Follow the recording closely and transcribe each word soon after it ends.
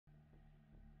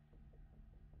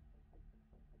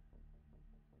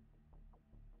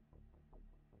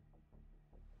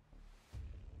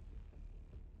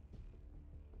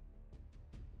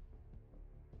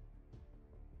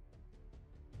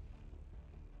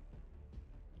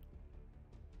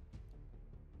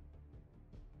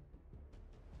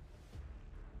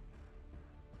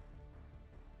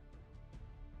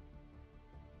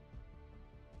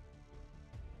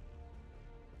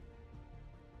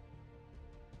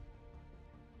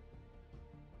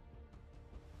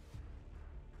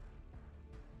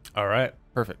All right,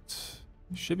 perfect.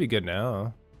 Should be good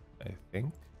now, I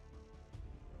think.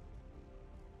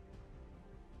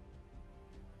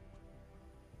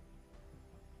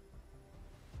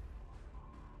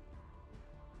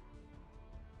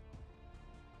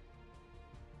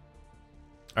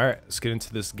 All right, let's get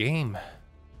into this game.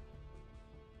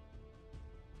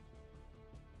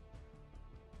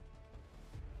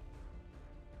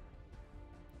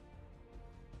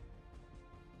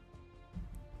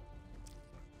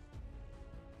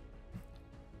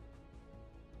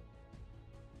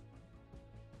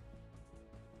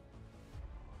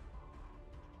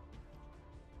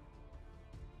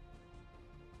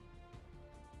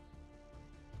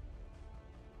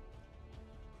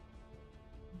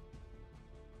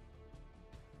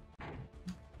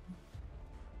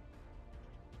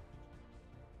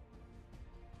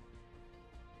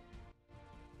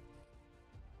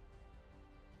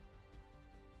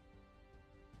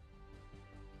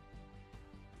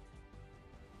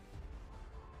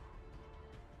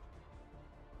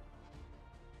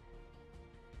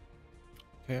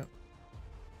 Okay.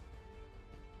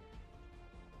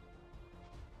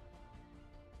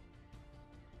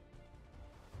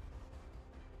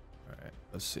 All right,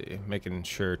 let's see. Making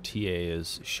sure TA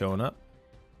is showing up.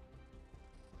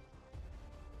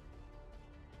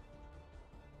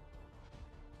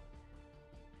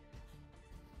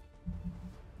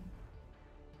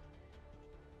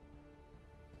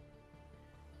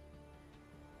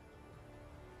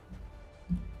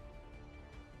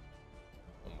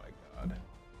 Oh my god.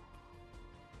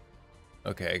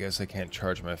 Okay, I guess I can't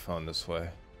charge my phone this way.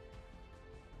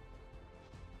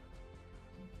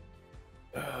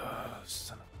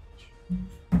 Son of a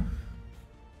bitch.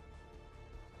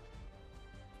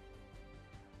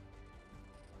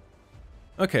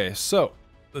 Okay, so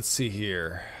let's see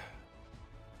here.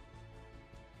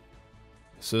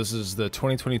 So this is the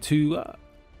 2022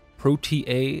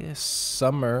 ProTA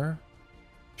Summer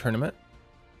Tournament,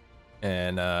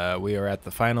 and we are at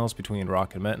the finals between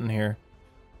Rock and Metten here.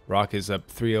 Rock is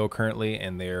up 3-0 currently,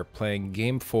 and they're playing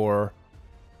Game 4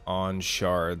 on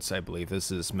Shards. I believe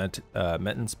this is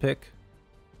Metten's pick.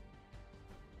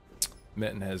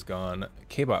 Metten has gone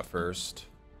K-Bot first,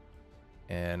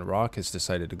 and Rock has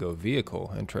decided to go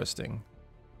Vehicle. Interesting.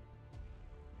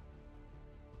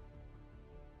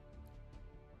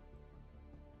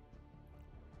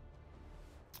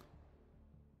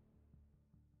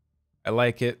 I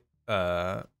like it.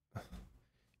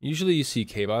 Usually you see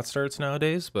K-Bot starts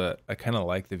nowadays, but I kind of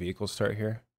like the Vehicle start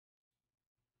here.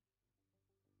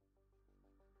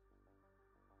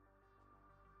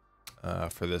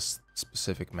 For this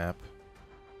specific map.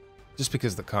 Just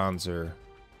because the cons are...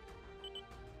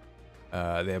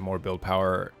 they have more build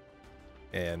power,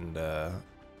 and I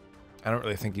don't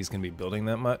really think he's going to be building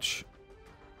that much.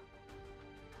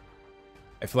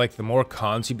 I feel like the more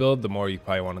cons you build, the more you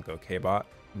probably want to go K-Bot,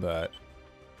 but...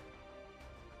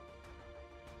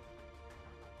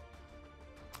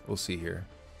 we'll see here.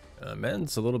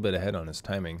 Metten's a little bit ahead on his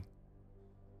timing,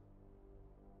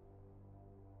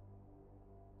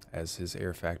 as his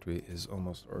air factory is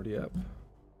almost already up.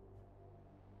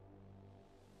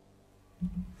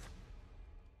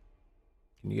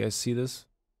 Can you guys see this?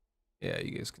 Yeah,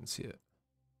 you guys can see it.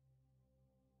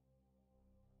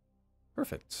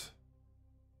 Perfect.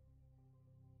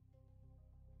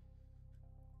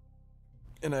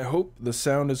 And I hope the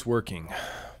sound is working.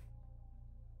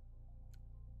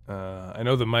 I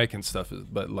know the mic and stuff is,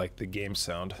 but like the game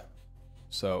sound.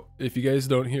 So if you guys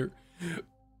don't hear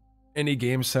any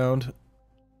game sound,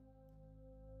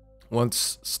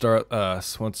 once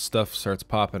stuff starts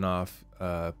popping off,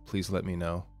 please let me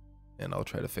know, and I'll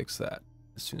try to fix that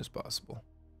as soon as possible.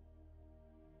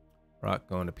 Rock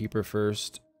going to Peeper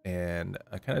first, and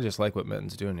I kind of just like what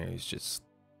Metten's doing here. He's just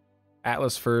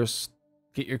Atlas first,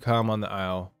 get your comm on the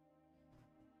aisle.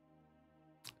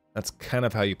 That's kind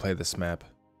of how you play this map,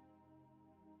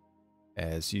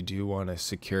 as you do want to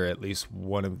secure at least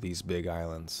one of these big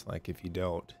islands. Like if you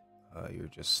don't,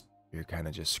 you're kind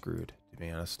of just screwed, to be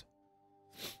honest.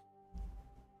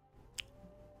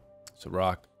 So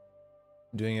Rock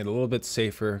doing it a little bit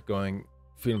safer, going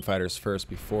Freedom Fighters first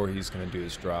before he's going to do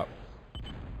his drop.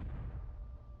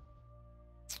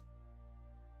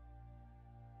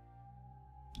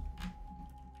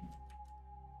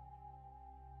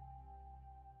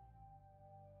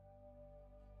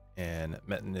 And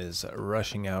Metten is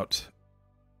rushing out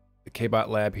the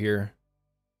K-Bot lab here,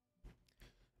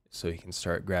 so he can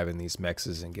start grabbing these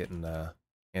mexes and getting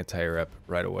anti-air up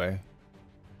right away.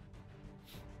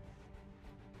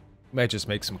 Might just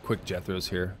make some quick Jethros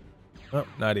here. Oh,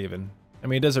 not even. I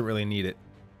mean, he doesn't really need it.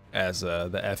 as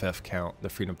the FF count, the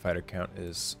freedom fighter count,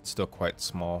 is still quite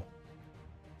small.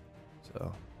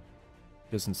 So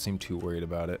he doesn't seem too worried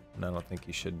about it, and I don't think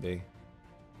he should be.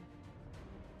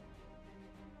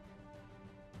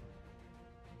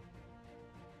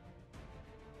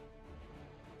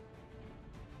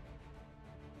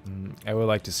 I would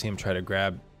like to see him try to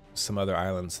grab some other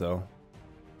islands, though,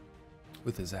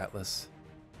 with his Atlas.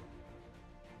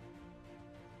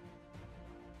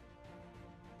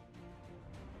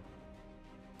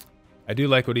 I do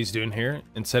like what he's doing here.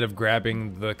 Instead of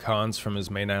grabbing the cons from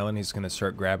his main island, he's going to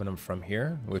start grabbing them from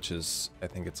here, which is, I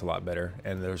think it's a lot better.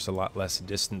 And there's a lot less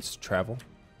distance to travel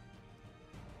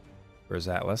for his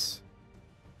Atlas.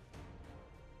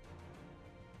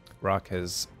 Rock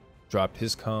has dropped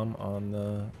his comm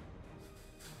on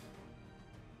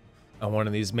one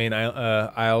of these main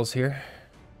isles here.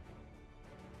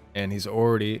 And he's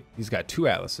got 2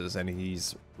 Atlases, and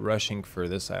he's rushing for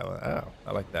this island. Oh,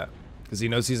 I like that. Because he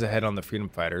knows he's ahead on the freedom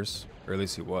fighters, or at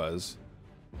least he was.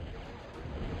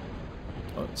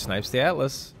 Oh, snipes the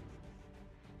Atlas.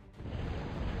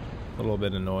 A little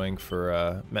bit annoying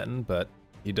for Metin, but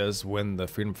he does win the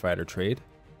freedom fighter trade.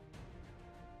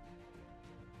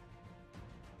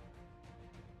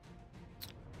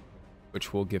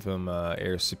 Which will give him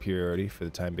air superiority for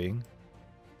the time being.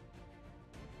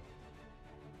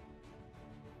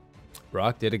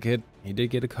 Rock did get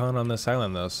a con on this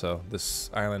island though, so this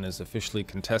island is officially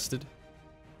contested.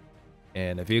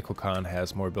 And a vehicle con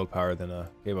has more build power than a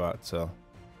K-bot, so.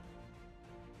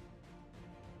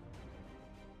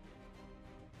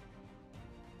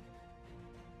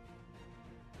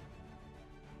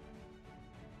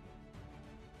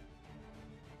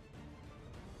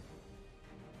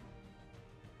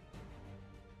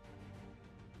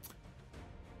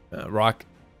 Rock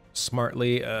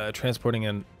smartly transporting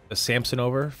a Samson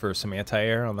over for some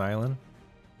anti-air on the island.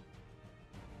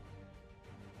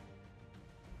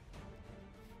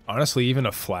 Honestly, even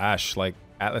a flash, like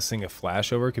atlasing a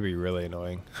flash over, could be really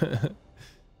annoying.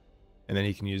 And then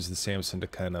he can use the Samson to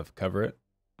kind of cover it.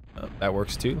 That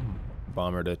works too.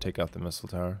 Bomber to take out the missile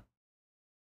tower.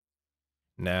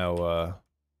 Now,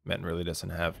 Metin really doesn't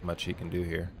have much he can do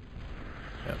here.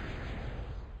 Yep.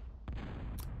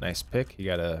 Nice pick. He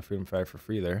got a freedom fighter for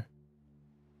free there.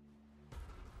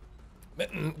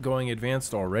 Metin going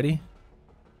advanced already.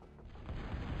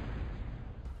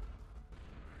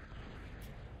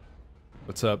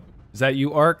 What's up? Is that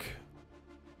you, Ark?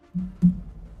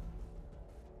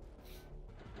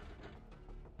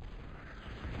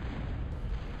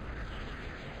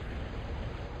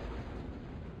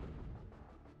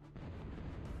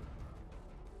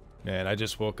 Man, I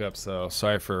just woke up, so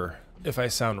sorry for if I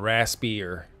sound raspy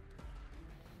or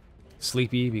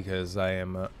sleepy, because I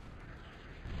am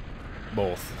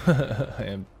both. I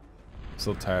am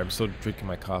so tired. I'm still drinking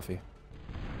my coffee.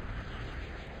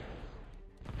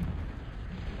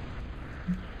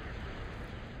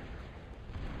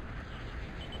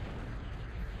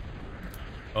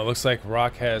 Well, it looks like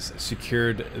Rock has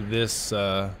secured this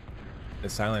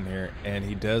this island here, and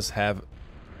he does have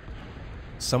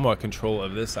somewhat control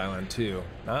of this island too.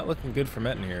 Not looking good for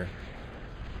Metin here.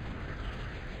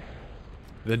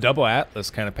 The double Atlas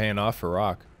kind of paying off for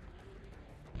Rock.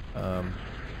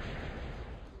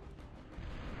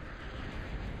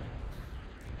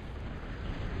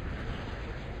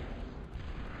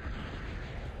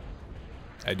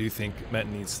 I do think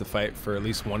Metin needs to fight for at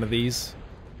least one of these.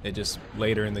 It just,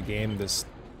 later in the game, this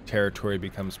territory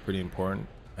becomes pretty important,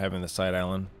 having the side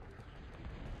island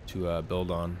to build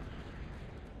on.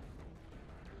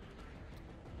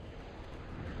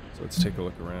 So let's take a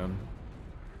look around.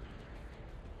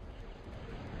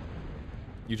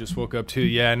 You just woke up too?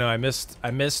 Yeah, no, I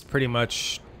missed pretty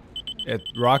much.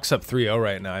 Rock's up 3-0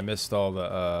 right now. I missed all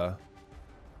the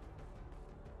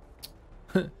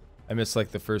I missed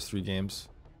like the first 3 games.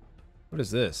 What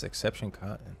is this? Exception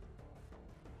Cotton.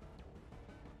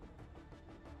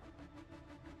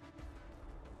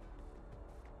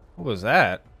 What was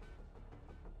that?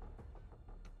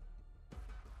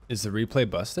 Is the replay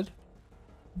busted?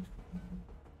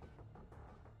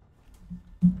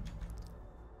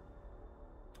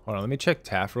 Hold on, let me check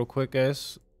TAF real quick,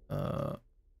 guys.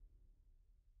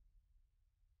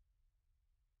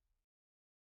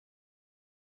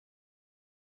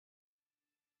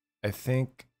 I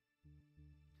think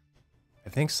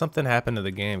something happened to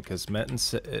the game, because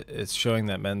it's showing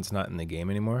that Metin's not in the game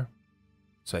anymore.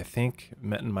 So I think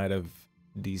Metin might have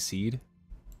DC'd,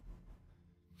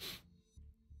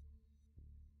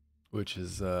 which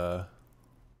is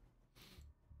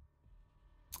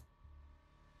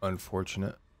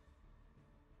unfortunate.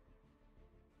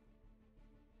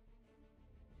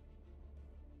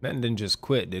 Metten didn't just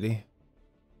quit, did he?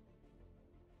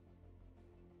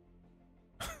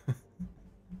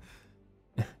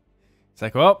 It's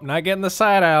like, well, not getting the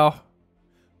side owl.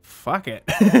 Fuck it.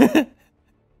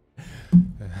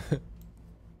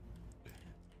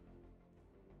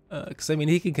 Because, I mean,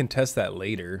 he can contest that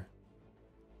later.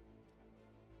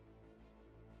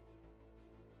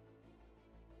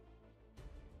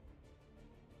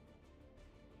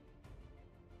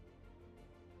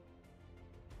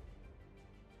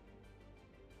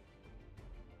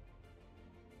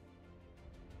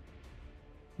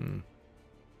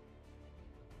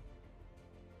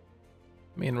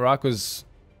 I mean, Rock was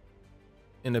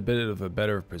in a bit of a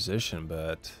better position,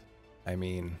 but I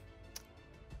mean,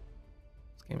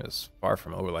 this game is far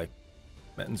from over. Like,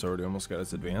 Metten's already almost got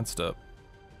his advanced up.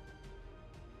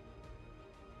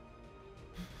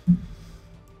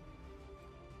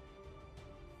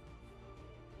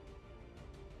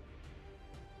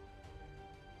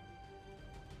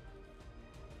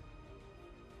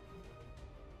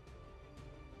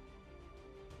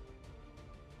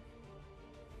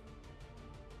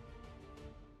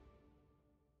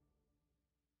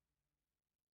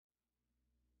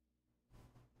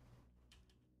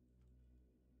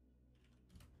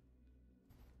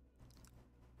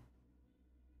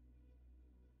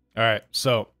 All right,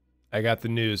 so I got the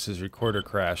news. His recorder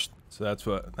crashed, so that's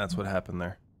what happened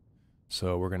there.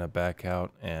 So we're gonna back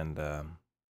out and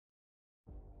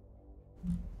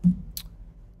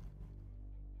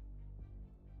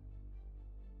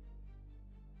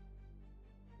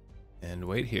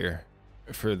wait here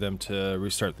for them to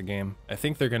restart the game. I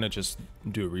think they're gonna just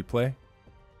do a replay.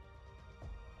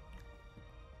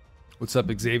 What's up,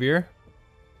 Xavier?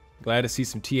 Glad to see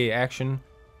some TA action.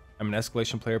 I'm an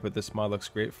escalation player, but this mod looks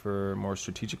great for more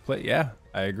strategic play. Yeah,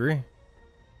 I agree.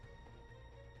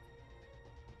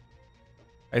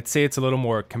 I'd say it's a little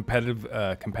more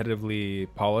competitively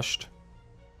polished.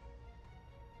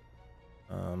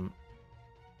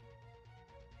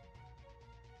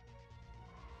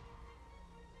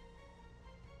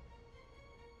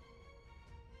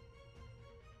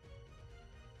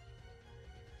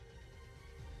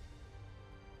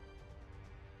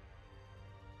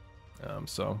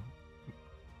 So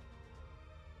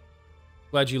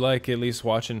glad you like at least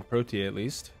watching ProTA at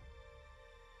least.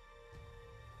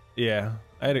 Yeah,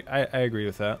 I agree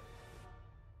with that.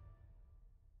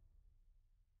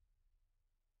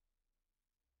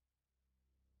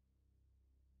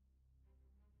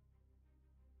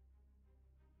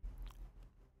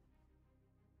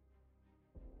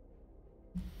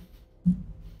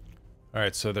 All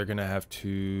right, so they're gonna have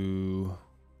to.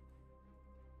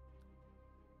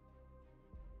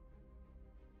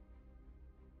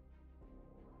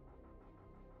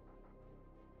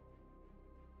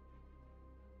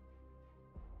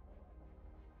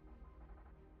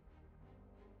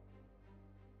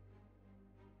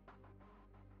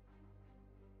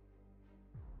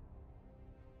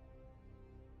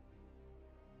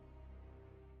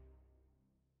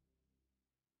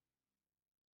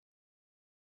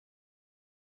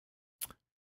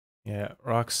 Yeah,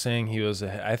 Rock's saying he was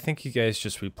ahead. I think you guys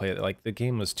just replayed it. Like, the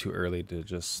game was too early to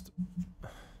just.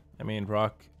 I mean,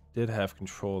 Rock did have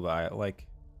control of the isle, like,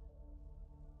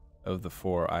 of the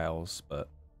 4 isles, but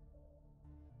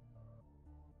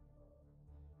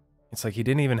it's like he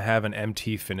didn't even have an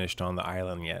MT finished on the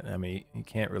island yet. I mean, you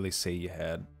can't really say you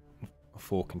had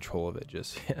full control of it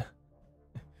just yet.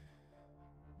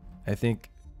 I think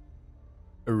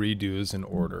a redo is in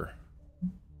order.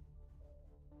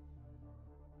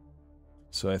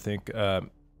 So I think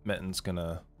Metten's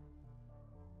gonna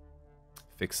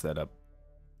fix that up.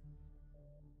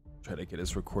 Try to get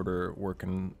his recorder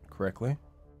working correctly.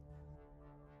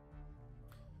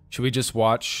 Should we just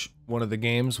watch one of the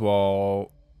games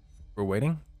while we're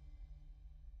waiting?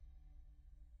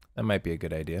 That might be a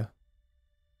good idea.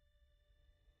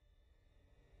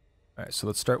 All right, so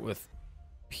let's start with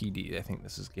PD. I think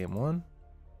this is game 1.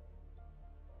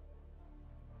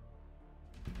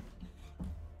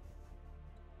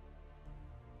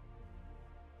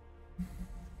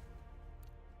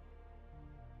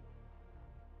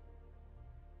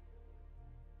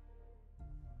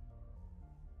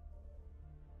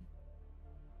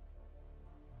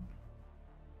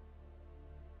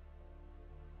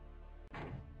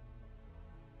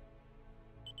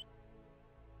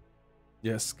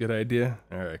 Yes, good idea.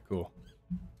 All right, cool.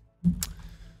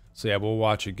 So yeah, we'll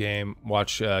watch game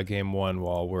 1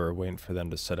 while we're waiting for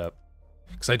them to set up.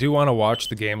 Because I do want to watch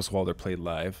the games while they're played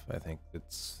live. I think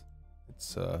it's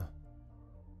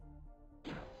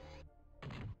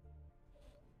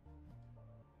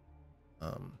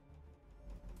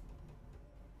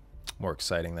more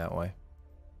exciting that way.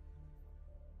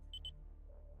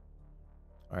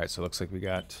 All right, so it looks like we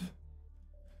got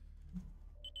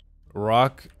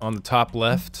Rock on the top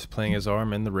left, playing his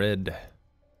arm in the red.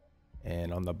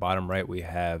 And on the bottom right, we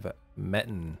have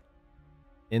Metin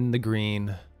in the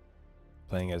green,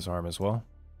 playing his arm as well.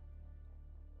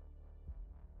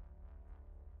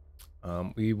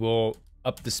 We will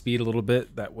up the speed a little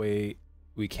bit. That way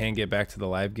we can get back to the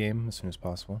live game as soon as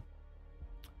possible.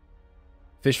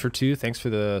 Fish for 2, thanks for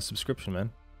the subscription,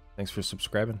 man. Thanks for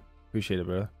subscribing. Appreciate it,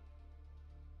 brother.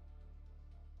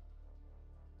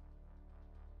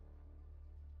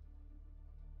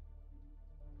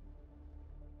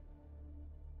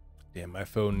 Damn, my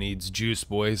phone needs juice,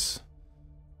 boys.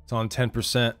 It's on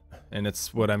 10%, and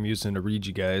it's what I'm using to read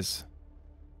you guys.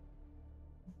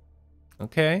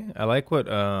 Okay, I like what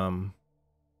Metin's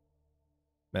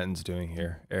doing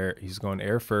here. He's going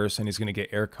air first, and he's going to get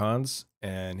air cons,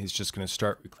 and he's just going to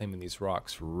start reclaiming these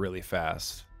rocks really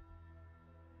fast.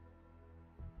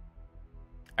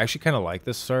 I actually kind of like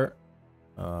this start.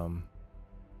 I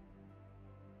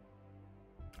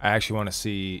actually want to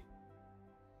see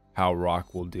how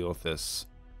Rock will deal with this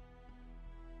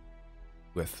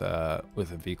with a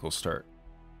vehicle start.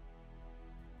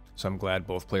 So I'm glad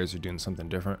both players are doing something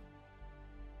different.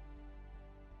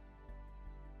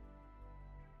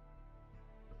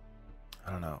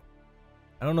 I don't know.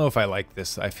 I don't know if I like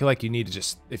this. I feel like you need to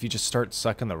just, if you just start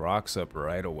sucking the rocks up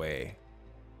right away.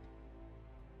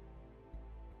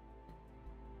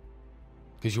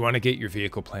 Because you want to get your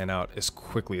vehicle plan out as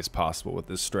quickly as possible with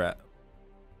this strat.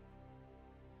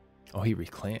 Oh, he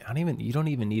reclaimed. You don't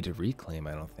even need to reclaim,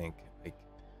 I don't think. Like,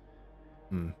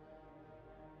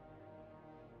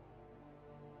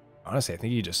 honestly, I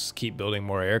think you just keep building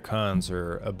more air cons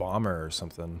or a bomber or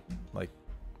something. Like,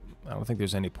 I don't think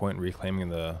there's any point in reclaiming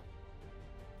the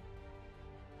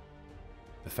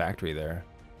factory there.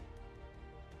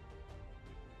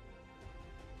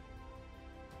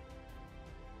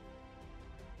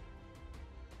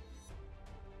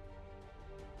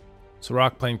 So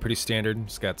Rock playing pretty standard.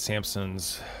 He's got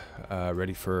Samson's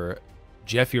ready for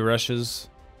Jeffy rushes,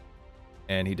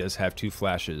 and he does have 2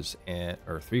 flashes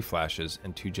or 3 flashes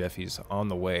and 2 Jeffies on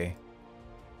the way.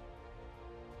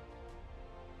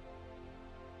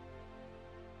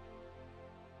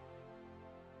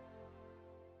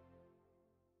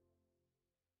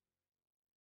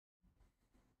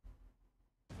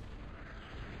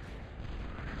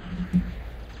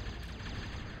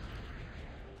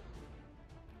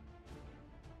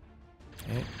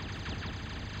 Okay.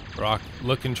 Rock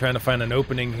looking, trying to find an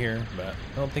opening here, but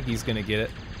I don't think he's gonna get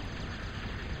it.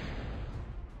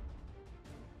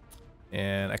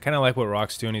 And I kind of like what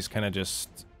Rock's doing. He's kind of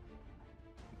just,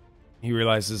 he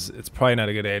realizes it's probably not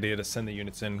a good idea to send the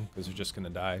units in because they're just gonna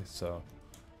die. So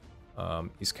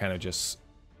he's kind of just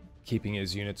keeping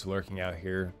his units lurking out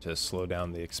here to slow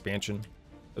down the expansion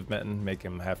of Metin, make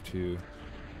him have to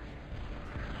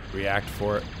react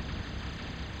for it.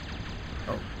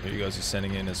 Oh, here he goes. He's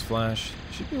sending in his flash.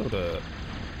 Should be able to...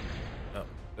 Oh,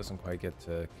 doesn't quite get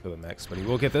to kill the mechs, but he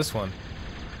will get this one.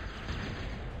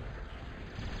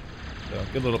 So,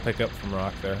 good little pickup from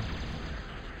Rock there.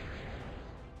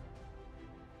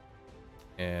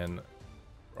 And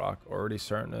Rock already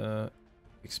starting to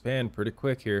expand pretty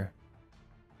quick here.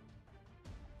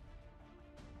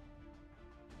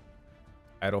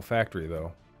 Idle factory,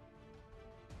 though.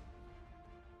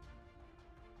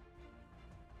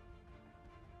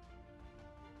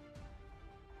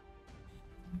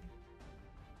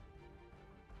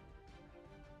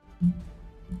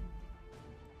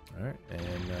 Alright,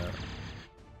 and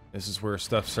this is where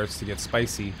stuff starts to get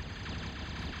spicy.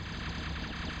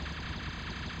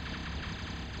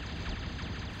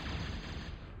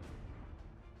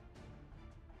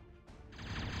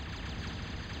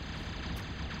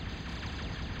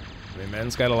 I mean,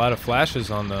 Men's got a lot of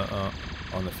flashes on the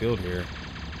field here.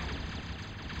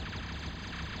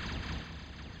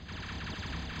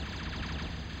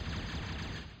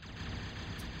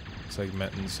 Looks like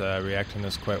Metin's reacting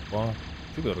this quite well.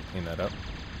 Should be able to clean that up.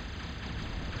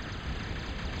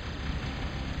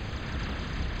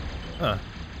 Huh.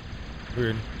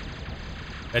 Weird.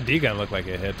 That D-gun looked like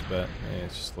it hit, but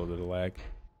it's just a little bit of lag.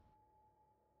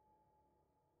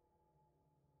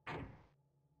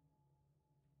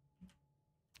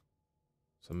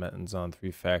 So Metin's on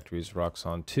 3 factories, Rock's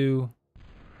on 2.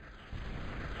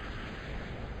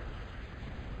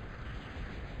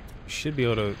 Should be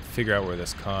able to figure out where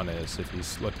this con is if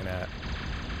he's looking at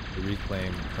the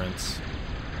reclaim prints.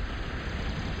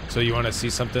 So you want to see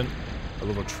something? A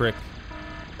little trick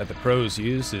that the pros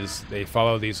use is they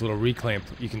follow these little reclaim.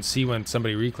 You can see when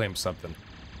somebody reclaims something.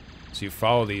 So you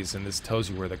follow these and this tells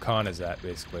you where the con is at,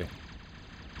 basically.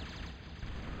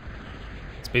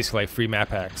 It's basically like free map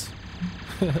hacks.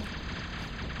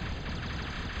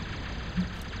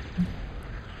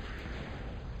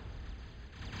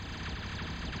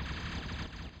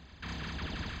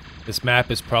 This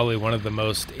map is probably one of the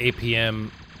most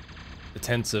APM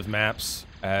intensive maps,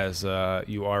 as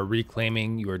you are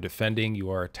reclaiming, you are defending, you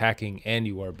are attacking, and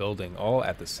you are building all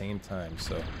at the same time.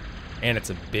 So, and it's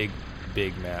a big,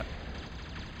 big map.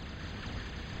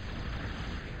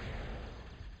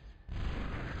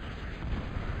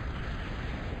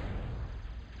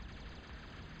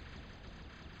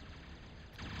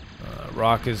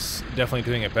 Rock is definitely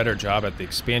doing a better job at the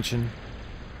expansion.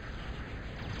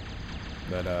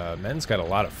 But Men's got a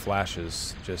lot of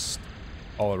flashes just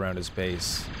all around his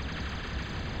base.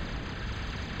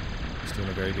 He's doing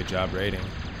a very good job raiding.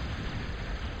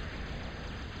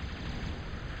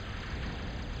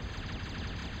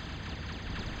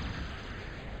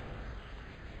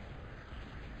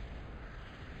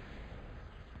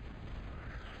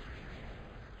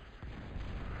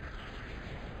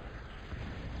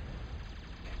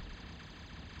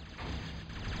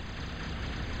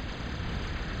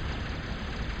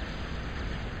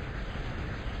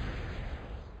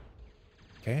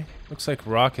 Okay, looks like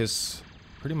Rock has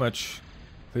pretty much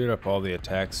cleared up all the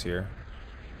attacks here.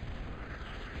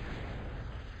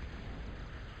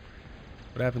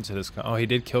 What happened to this con? Oh, he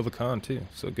did kill the con too,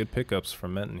 so good pickups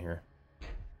from Menton here.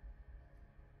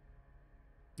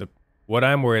 What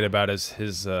I'm worried about is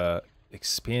his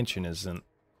expansion isn't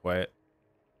quite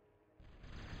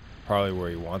probably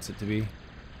where he wants it to be.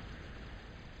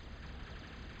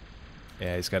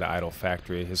 Yeah, he's got an idle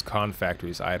factory. His con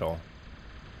factory's idle.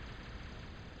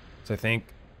 So I think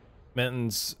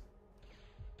Menton's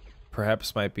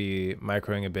perhaps might be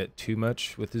microing a bit too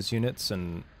much with his units,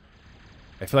 and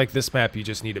I feel like this map you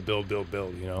just need to build,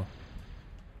 you know?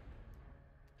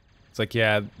 It's like,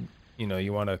 yeah, you know,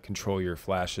 you want to control your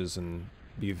flashes and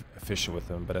be efficient with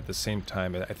them, but at the same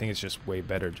time, I think it's just way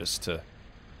better just to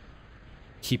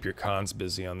keep your cons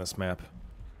busy on this map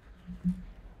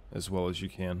as well as you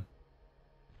can.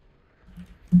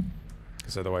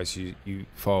 Because otherwise you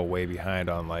fall way behind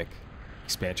on like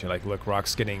expansion. Like look,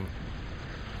 Rock's getting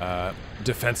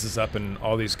defenses up and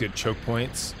all these good choke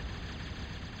points.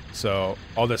 So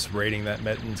all this raiding that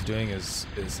Menton's doing is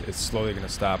slowly going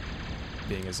to stop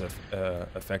being as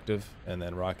effective, and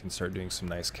then Rock can start doing some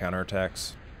nice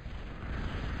counterattacks.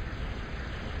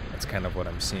 That's kind of what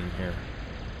I'm seeing here.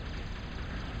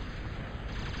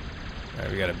 All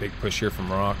right, we got a big push here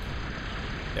from Rock.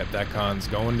 Yep, that con's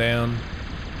going down.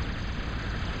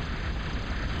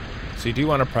 So you do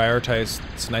want to prioritize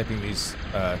sniping these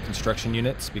construction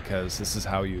units, because this is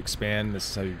how you expand, this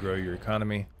is how you grow your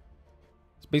economy.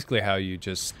 It's basically how you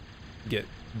just get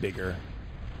bigger.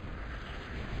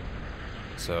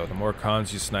 So the more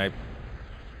cons you snipe,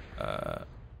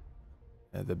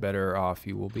 the better off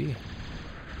you will be.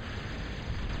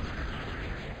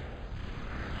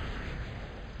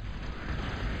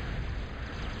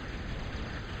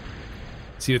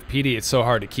 See, with PD, it's so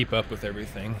hard to keep up with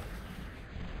everything.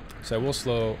 So I will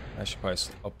slow. I should probably.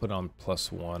 I'll put on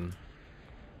 +1.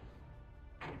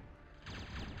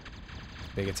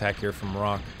 Big attack here from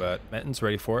Rock, but Menton's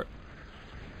ready for it.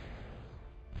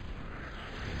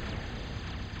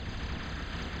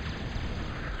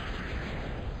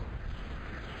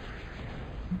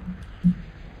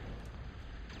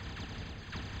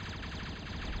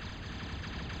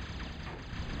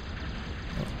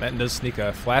 Menton does sneak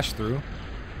a flash through.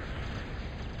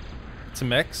 It's a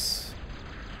mix.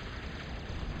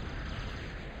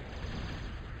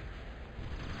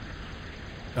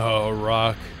 Oh,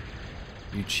 Rock.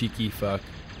 You cheeky fuck.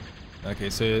 Okay,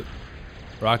 so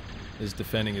Rock is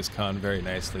defending his con very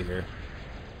nicely here.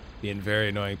 Being very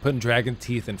annoying. Putting dragon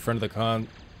teeth in front of the con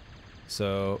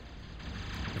so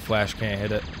the flash can't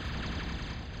hit it.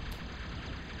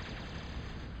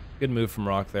 Good move from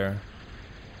Rock there.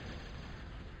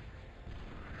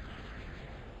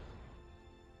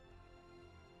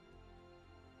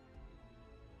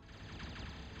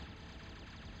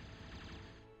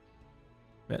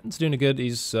 Menton's doing a good.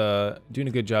 He's doing a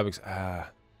good job. I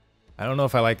don't know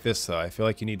if I like this though. I feel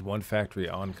like you need one factory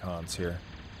on cons here.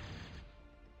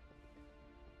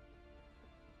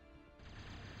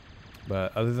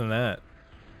 But other than that,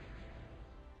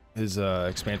 his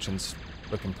expansion's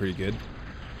looking pretty good.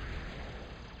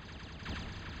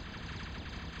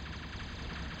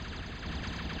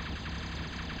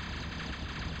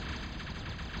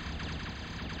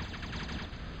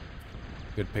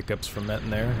 Good pickups from Menton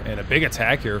there, and a big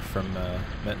attack here from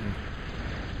Menton.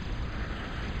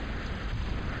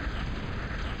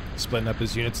 Splitting up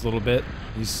his units a little bit.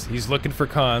 He's looking for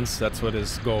cons. That's what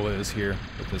his goal is here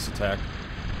with this attack.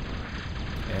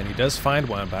 And he does find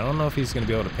one, but I don't know if he's going to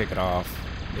be able to pick it off.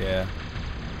 Yeah.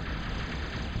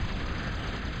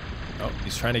 Oh,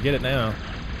 he's trying to get it now.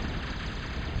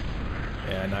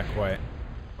 Yeah, not quite.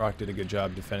 Rock did a good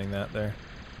job defending that there.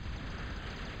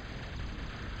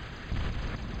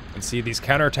 And see, these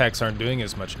counterattacks aren't doing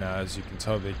as much now. As you can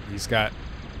tell, that he's got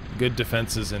good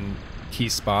defenses in key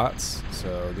spots,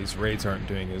 so these raids aren't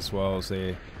doing as well as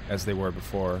they were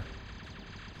before.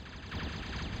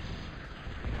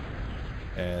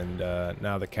 And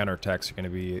now the counterattacks are going to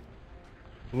be a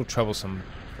little troublesome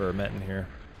for Metin here.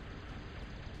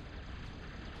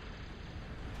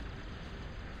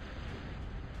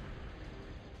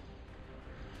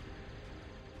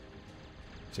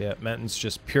 So yeah, Metin's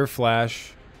just pure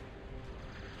flash.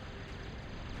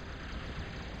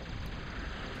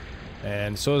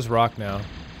 And so is Rock now.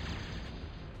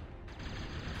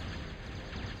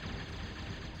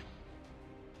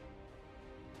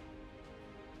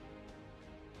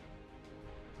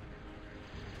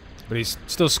 But he's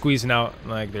still squeezing out,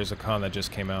 like there's a con that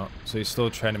just came out. So he's still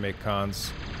trying to make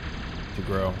cons to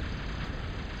grow.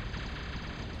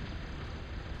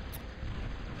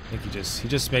 I think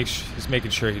he's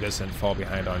making sure he doesn't fall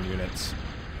behind on units.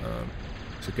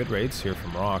 So good raids here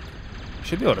from Rock.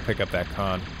 Should be able to pick up that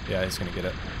con. Yeah, he's gonna get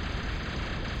it.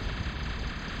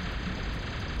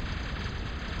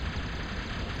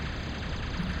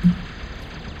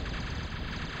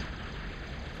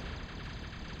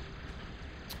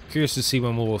 Curious to see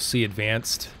when we'll see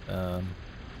advanced.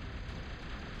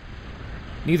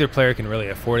 Neither player can really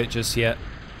afford it just yet,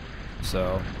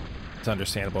 so it's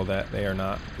understandable that they are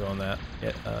not going that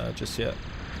yet, just yet.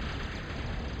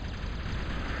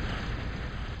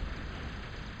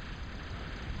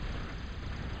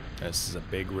 This is a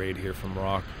big raid here from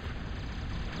Rock.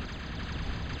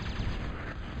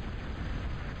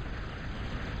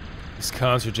 These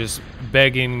cons are just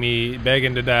begging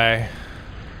to die.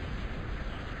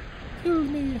 Kill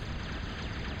me.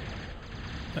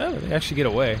 Oh, they actually get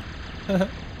away.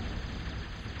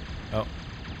 Oh,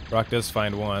 Rock does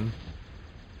find one.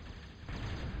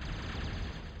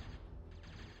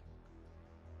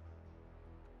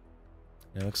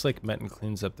 It looks like Metin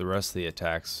cleans up the rest of the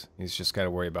attacks. He's just got to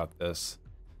worry about this.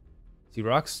 See,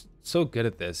 Rock's so good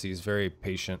at this. He's very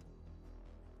patient.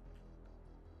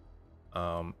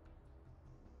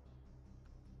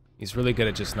 He's really good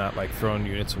at just not like throwing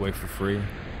units away for free.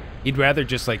 He'd rather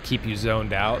just like keep you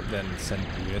zoned out than send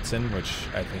units in, which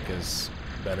I think is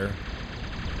better.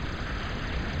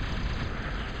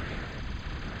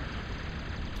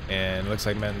 And it looks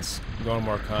like Metin's going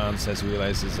more cons as he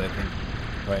realizes I think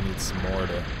probably needs some more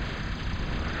to...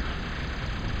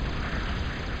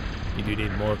 You do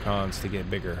need more cons to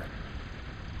get bigger.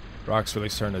 Rock's really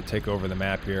starting to take over the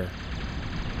map here.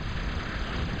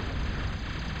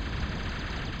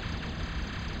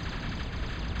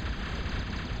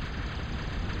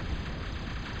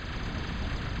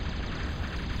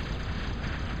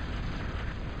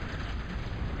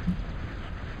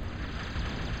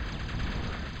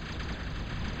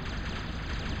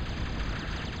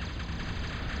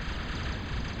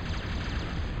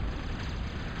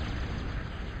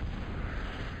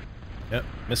 Yep,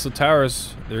 missile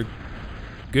towers, they're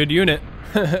good unit.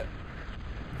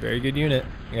 Very good unit.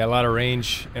 You got a lot of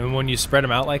range, and when you spread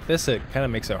them out like this, it kind of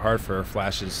makes it hard for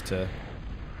flashes to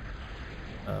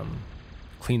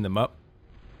clean them up,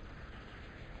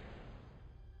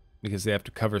 because they have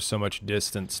to cover so much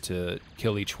distance to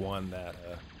kill each one that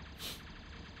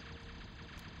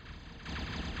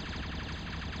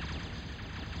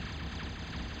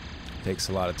takes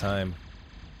a lot of time.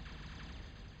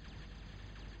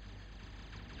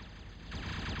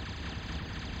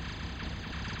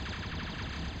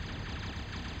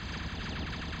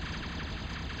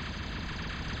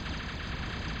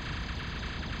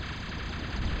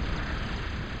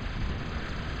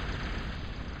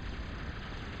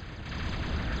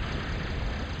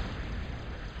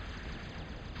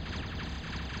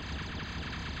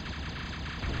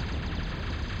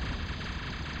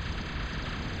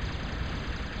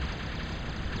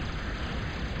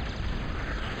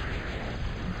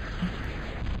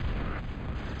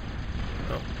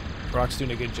 Rock's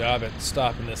doing a good job at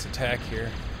stopping this attack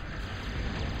here.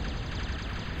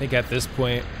 I think at this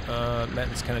point,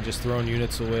 Metin's kind of just throwing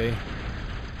units away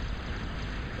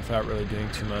without really doing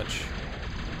too much.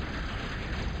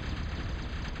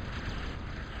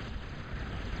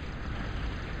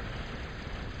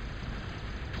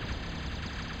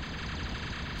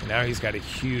 And now he's got a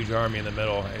huge army in the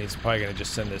middle, and he's probably going to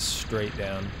just send this straight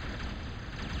down.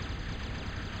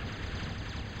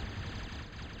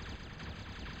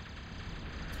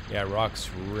 Yeah, Rock's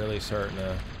really starting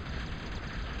to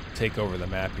take over the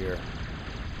map here.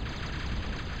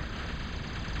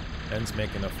 Ben's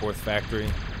making a 4th factory.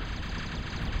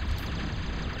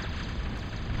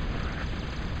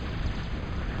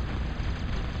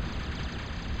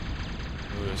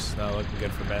 Ooh, it's not looking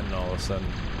good for Benton all of a sudden.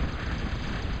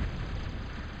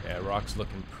 Yeah, Rock's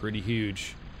looking pretty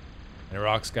huge. And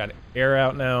Rock's got air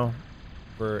out now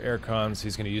for air cons.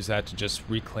 He's going to use that to just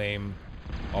reclaim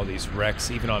all these wrecks.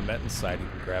 Even on Benton's side, he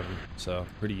can grab them. So,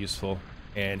 pretty useful.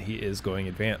 And he is going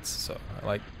advanced. So, I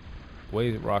like the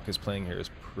way Rock is playing here is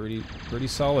pretty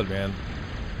solid, man.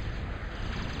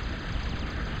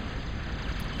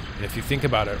 And if you think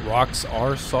about it, rocks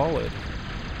are solid.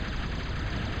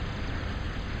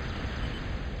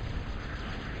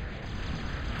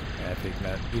 I think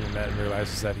that even Matt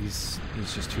realizes that he's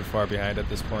just too far behind at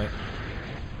this point.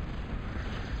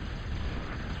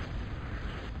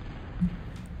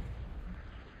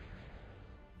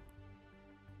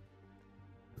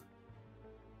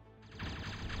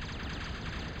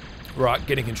 Rock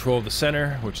getting control of the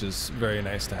center, which is very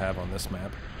nice to have on this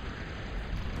map.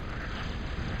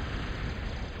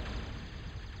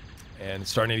 And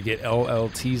starting to get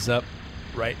LLTs up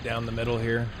right down the middle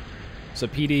here. So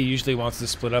PD usually wants to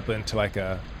split up into like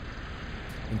a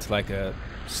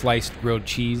sliced grilled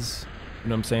cheese. You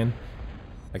know what I'm saying?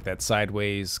 Like that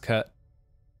sideways cut.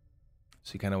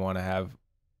 So you kind of want to have,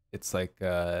 it's like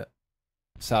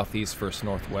southeast versus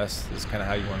northwest is kind of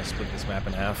how you want to split this map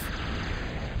in half.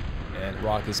 And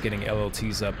Rock is getting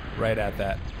LLTs up right at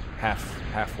that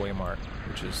halfway mark,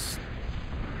 which is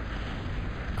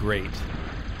great.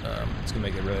 It's gonna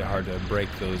make it really hard to break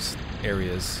those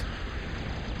areas.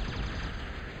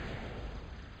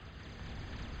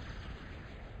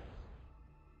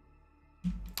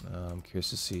 I'm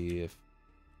curious to see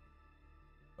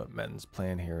what Metten's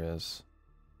plan here is.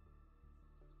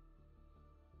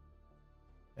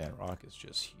 Man, Rock is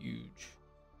just huge.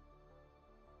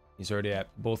 He's already at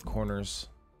both corners.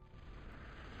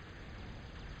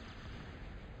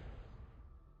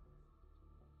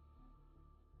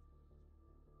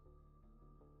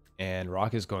 And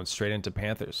Rock is going straight into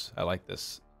Panthers. I like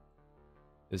this.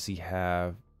 Does he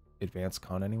have advanced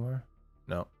con anywhere?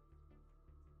 No.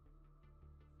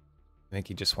 I think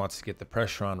he just wants to get the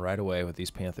pressure on right away with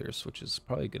these Panthers, which is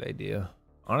probably a good idea.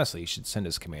 Honestly, he should send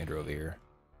his commander over here.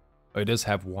 Oh, he does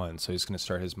have one, so he's going to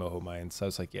start his Moho Mines. So I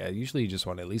was like, yeah, usually you just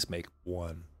want to at least make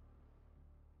one.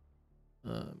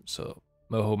 So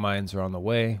Moho Mines are on the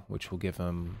way, which will give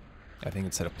him, I think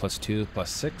instead of +2,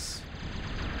 +6.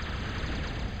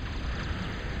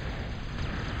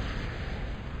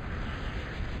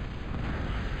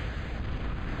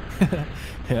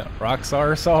 Yeah, rocks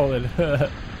are solid.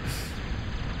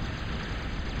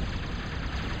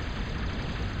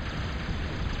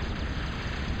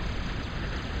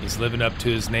 He's living up to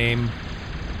his name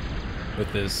with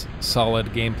his solid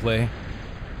gameplay.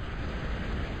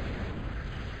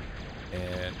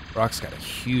 And Rock's got a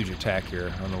huge attack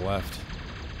here on the left.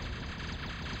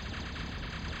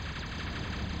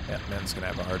 Yeah, Men's gonna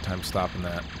have a hard time stopping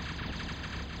that.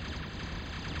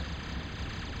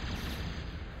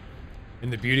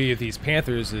 And the beauty of these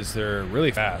Panthers is they're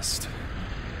really fast.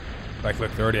 Like,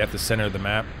 look, they're already at the center of the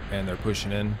map and they're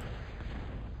pushing in.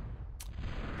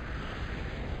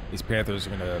 These Panthers are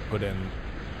going to put in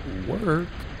work.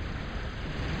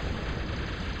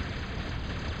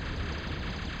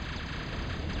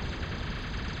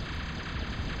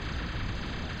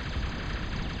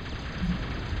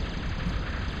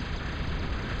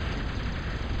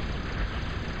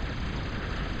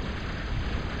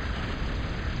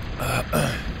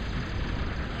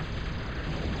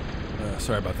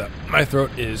 Sorry about that. My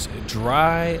throat is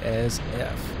dry as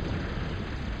F.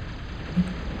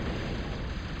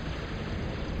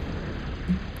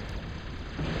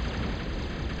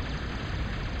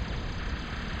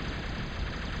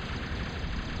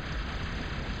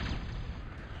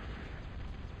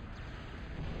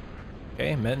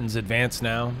 Okay, Menton's advanced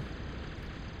now,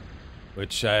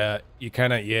 which you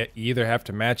kind of you either have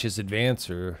to match his advance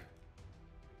or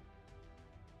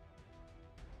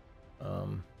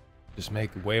just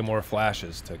make way more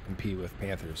flashes to compete with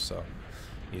Panthers. So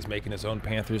he's making his own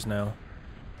Panthers now.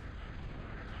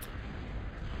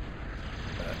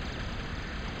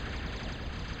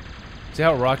 See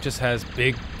how Rock just has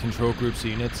big control groups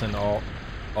of units in all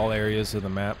areas of the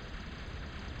map?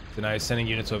 So now he's sending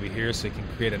units over here so he can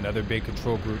create another big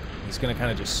control group. He's going to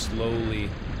kind of just slowly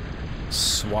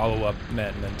swallow up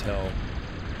Metten until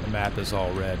the map is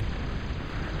all red.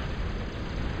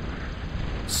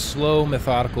 Slow,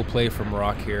 methodical play from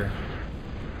Rock here.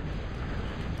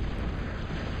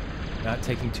 Not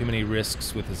taking too many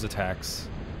risks with his attacks.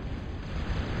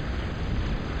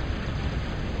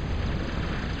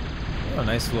 Oh,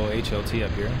 nice little HLT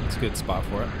up here. That's a good spot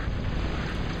for it.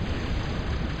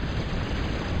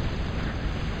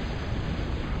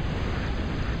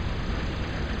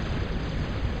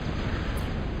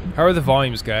 How are the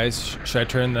volumes, guys? Should I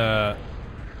turn the,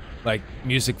 like,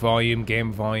 music volume,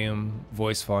 game volume,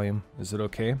 voice volume? Is it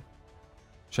okay?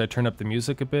 Should I turn up the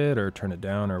music a bit or turn it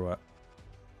down or what?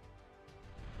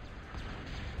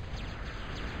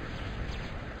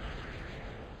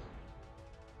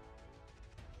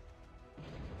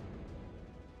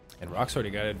 And Rock's already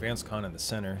got advanced con in the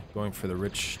center, going for the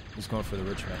rich. He's going for the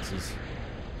rich mexes.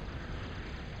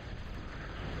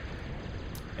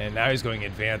 And now he's going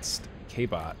advanced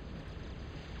K-bot.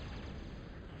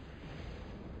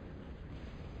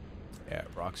 Yeah,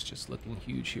 Rock's just looking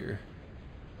huge here.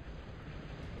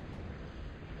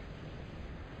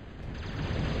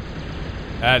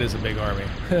 That is a big army.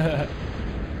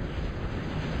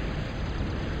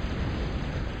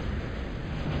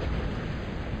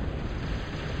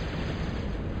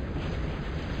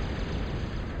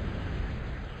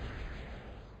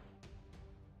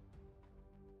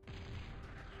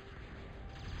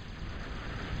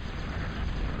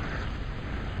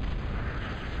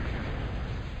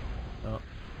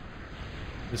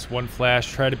 This one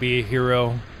flash, try to be a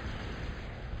hero.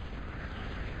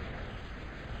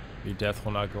 Your death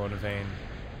will not go in vain,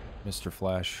 Mr.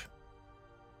 Flash.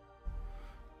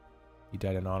 You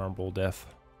died an honorable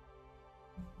death.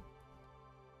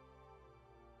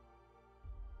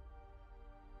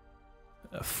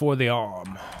 For the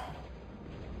arm.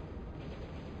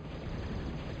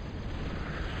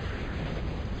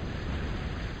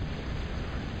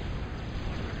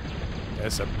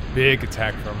 That's a big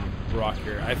attack from Rock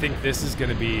here. I think this is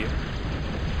going to be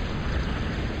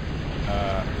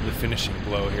the finishing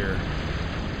blow here,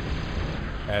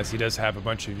 as he does have a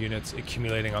bunch of units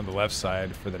accumulating on the left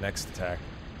side for the next attack.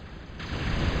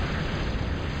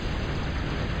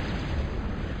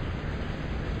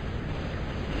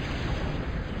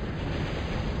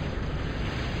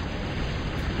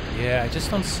 Yeah, I just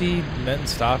don't see Menton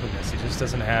stopping this. He just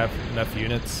doesn't have enough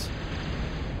units.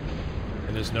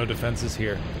 And there's no defenses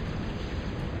here.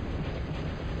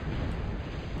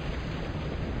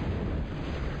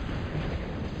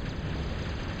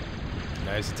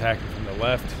 Nice attacking from the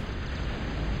left.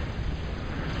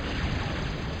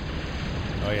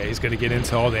 Oh yeah, he's gonna get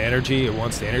into all the energy, and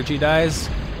once the energy dies,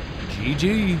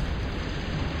 GG.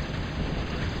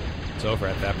 It's over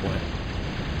at that point.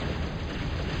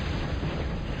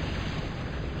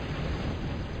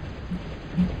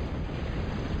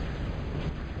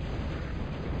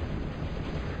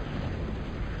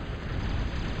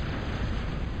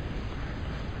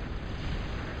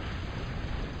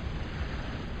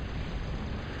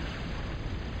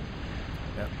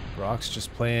 Rock's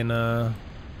just playing, just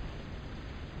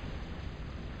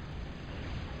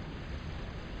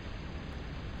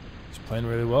playing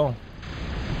really well.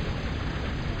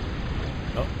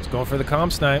 Oh, he's going for the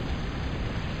comm snipe.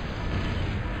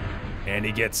 And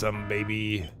he gets some,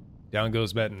 baby. Down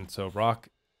goes Benton. So Rock,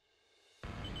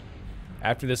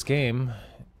 after this game,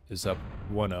 is up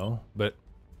 1-0, but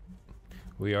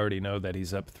we already know that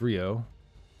he's up 3-0.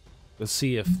 Let's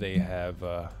see if they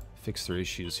have fixed their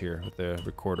issues here with the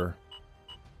recorder.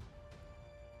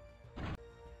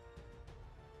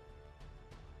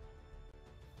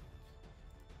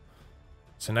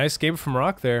 It's a nice game from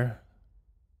Rock there.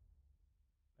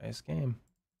 Nice game.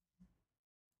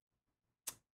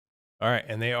 All right,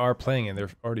 and they are playing, and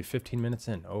they're already 15 minutes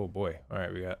in. Oh boy! All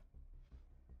right, we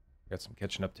got some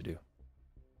catching up to do.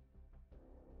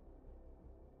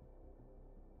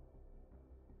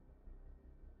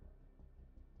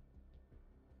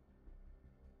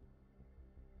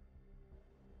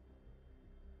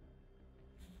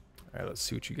 All right, let's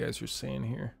see what you guys are saying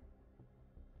here.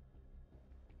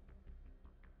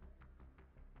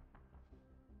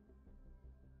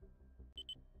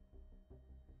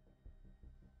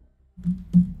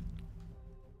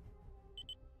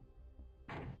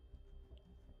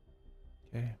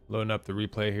 Okay, loading up the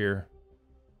replay here.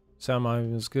 Sound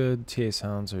volume is good. TA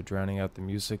sounds are drowning out the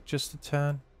music just a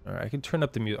tad. All right, I can turn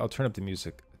up the music. I'll turn up the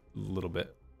music a little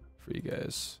bit for you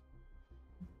guys.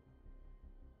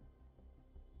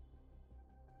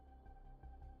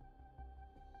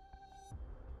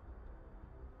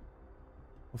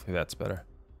 Hopefully that's better.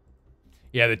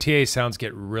 Yeah, the TA sounds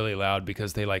get really loud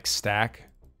because they like stack.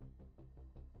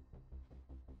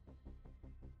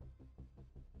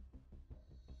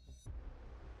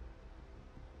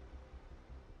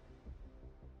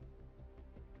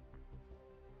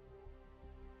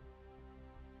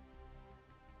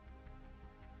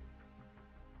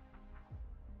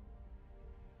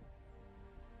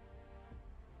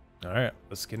 All right,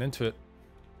 let's get into it.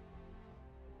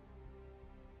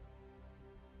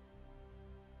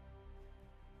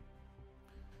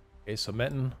 Okay, so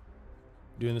Metin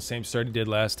doing the same start he did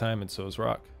last time, and so is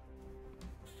Rock.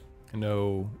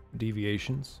 No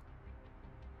deviations.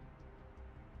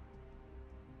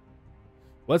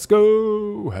 Let's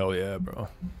go! Hell yeah, bro.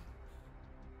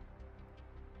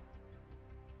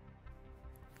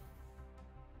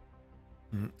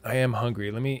 I am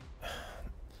hungry. I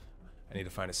need to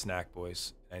find a snack,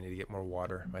 boys. I need to get more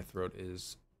water. My throat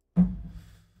is...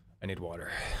 I need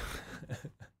water.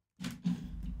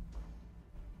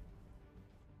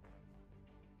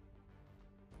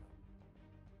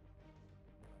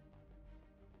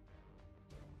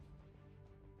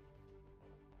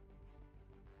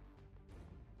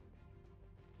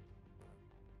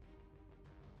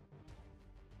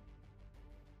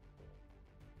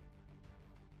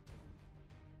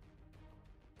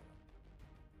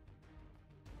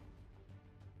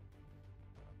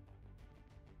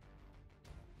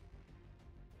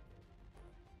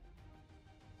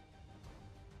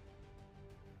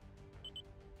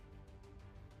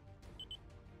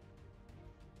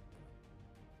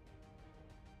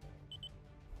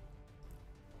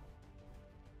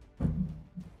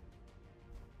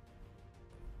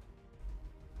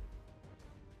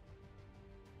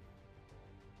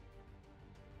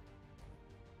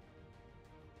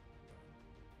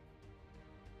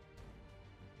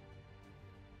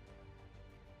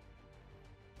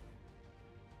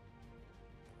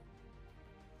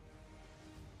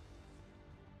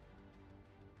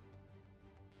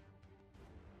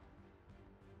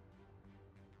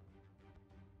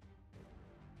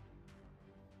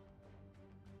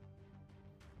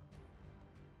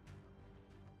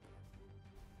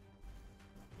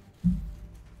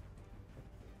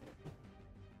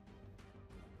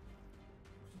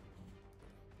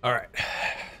 All right.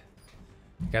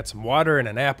 Got some water and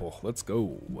an apple. Let's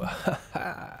go.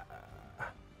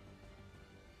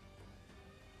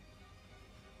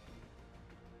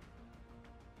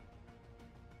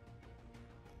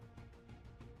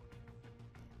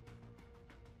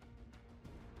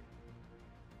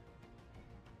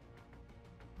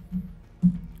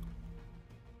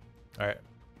 All right.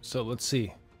 So let's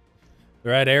see.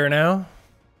 They're at air now.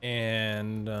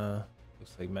 And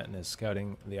looks like Metin is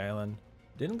scouting the island.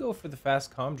 Didn't go for the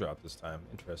fast comm drop this time.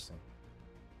 Interesting.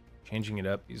 Changing it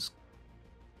up. He's...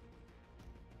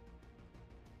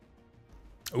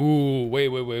 Ooh, wait.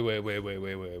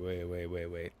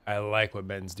 I like what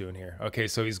Metin's doing here. Okay,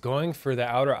 so he's going for the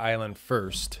outer island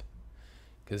first.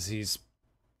 Because he's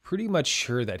pretty much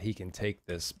sure that he can take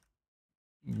this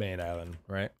main island,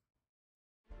 right?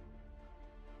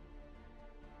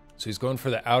 So he's going for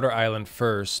the outer island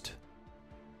first.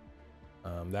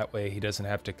 That way he doesn't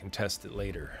have to contest it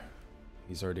later.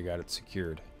 He's already got it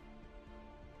secured.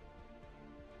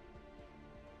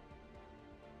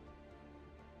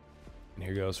 And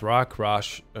here goes Rock. Rock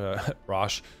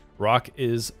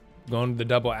is going to the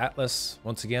double Atlas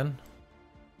once again.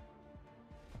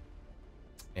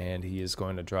 And he is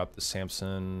going to drop the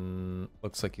Samson.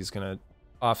 Looks like he's going to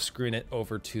off-screen it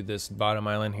over to this bottom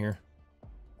island here.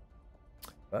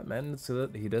 But man, so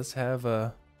he does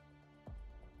have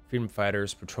freedom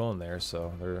fighters patrolling there,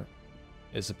 so there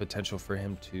is a potential for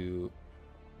him to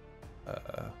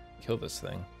kill this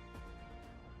thing.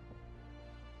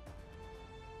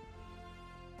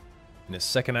 And his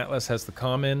second Atlas has the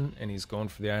comm in, and he's going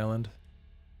for the island.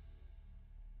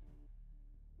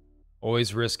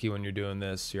 Always risky when you're doing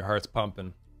this. Your heart's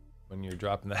pumping when you're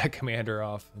dropping that commander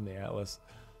off in the Atlas.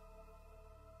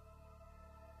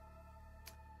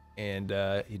 And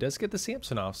he does get the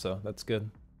Samson off, so that's good.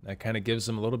 That kind of gives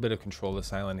him a little bit of control of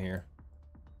this island here.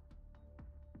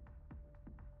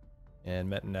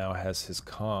 And Metin now has his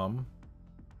comm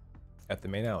at the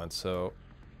main island. So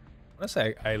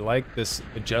honestly, I like this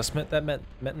adjustment that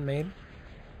Metin made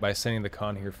by sending the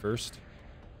con here first.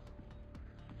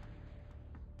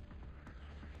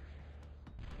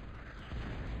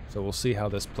 So we'll see how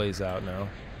this plays out now.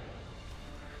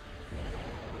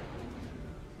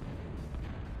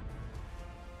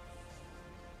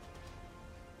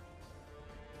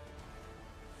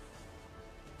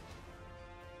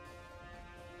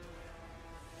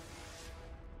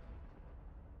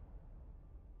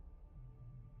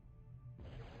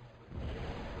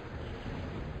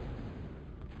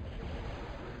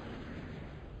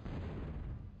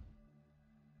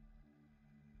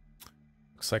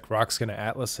 Looks like Rock's gonna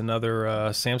Atlas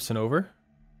another Samson over.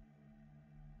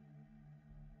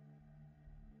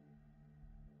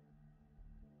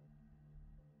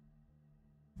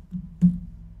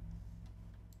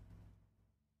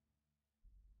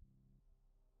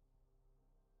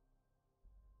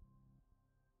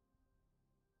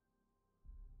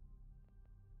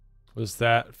 Was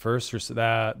that first or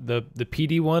that the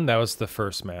PD one? That was the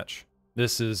first match.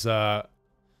 This is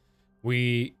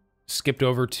we skipped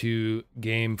over to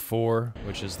game 4,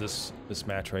 which is this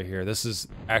match right here. This is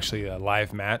actually a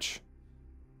live match.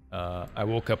 I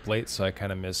woke up late, so I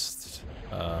kind of missed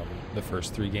the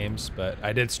first 3 games, but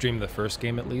I did stream the first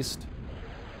game at least.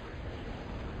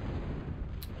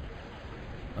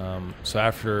 So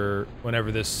after,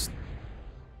 whenever this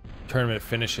tournament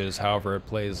finishes, however it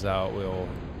plays out, we'll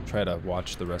try to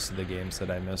watch the rest of the games that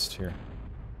I missed here.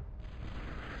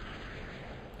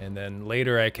 And then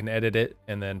later I can edit it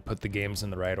and then put the games in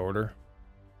the right order.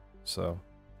 So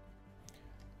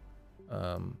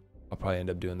I'll probably end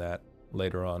up doing that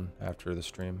later on after the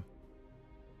stream.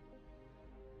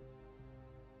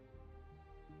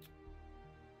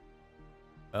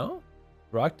 Oh,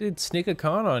 Rock did sneak a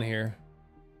con on here.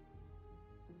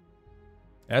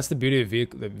 That's the beauty of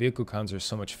vehicle. The vehicle cons are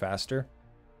so much faster.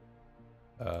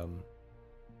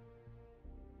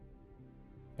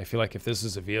 I feel like if this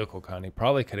is a vehicle con, he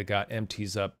probably could have got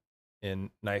MTs up in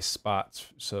nice spots,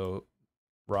 so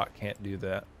Rock can't do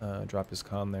that. Drop his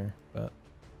con there, but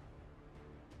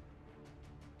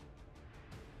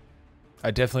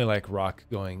I definitely like Rock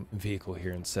going vehicle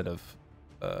here instead of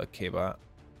K-bot.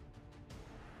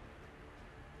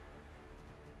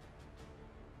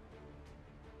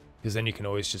 Because then you can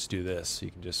always just do this.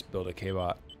 You can just build a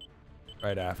K-bot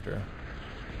right after.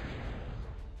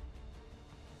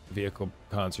 Vehicle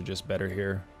cons are just better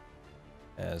here,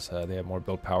 as they have more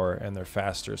build power and they're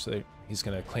faster. So he's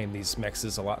going to claim these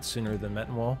mexes a lot sooner than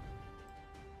Mettenwall.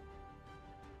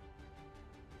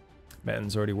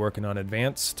 Metten's already working on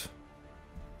advanced.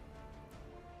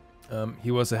 He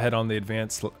was ahead on the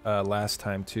advanced last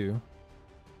time too.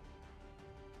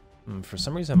 For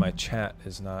some reason my chat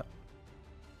is not...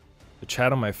 The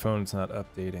chat on my phone's not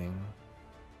updating.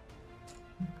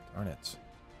 Darn it. So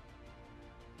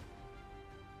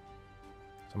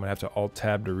I'm gonna have to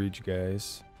Alt-Tab to read you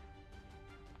guys.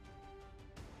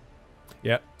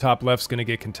 Yeah, top left's gonna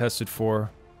get contested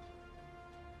for.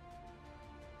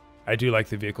 I do like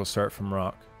the vehicle start from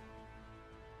Rock.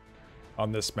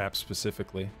 On this map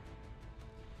specifically.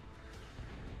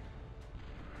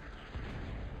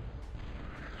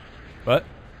 But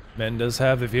Men does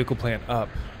have the vehicle plant up.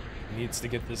 He needs to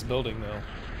get this building though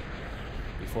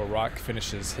before Rock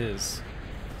finishes his.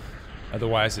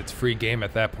 Otherwise it's free game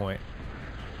at that point.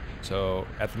 So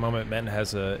at the moment Men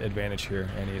has an advantage here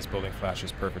and he is building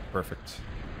flashes. Perfect.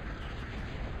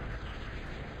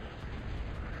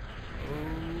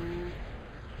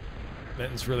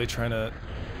 Men's really trying to...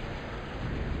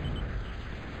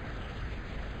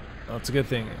 Oh, it's a good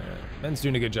thing. Men's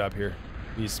doing a good job here.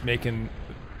 He's making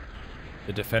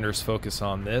the defenders focus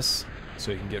on this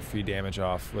so he can get free damage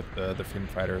off with the freedom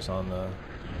fighters on the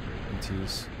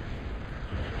MTs.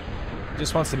 He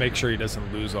just wants to make sure he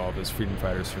doesn't lose all of his freedom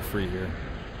fighters for free here.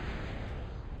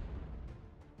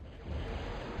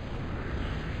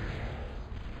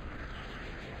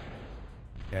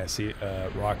 Yeah, see,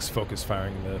 Rock's focus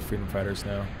firing the freedom fighters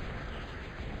now.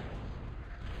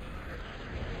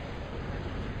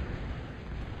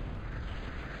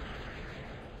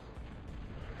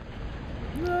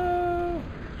 No!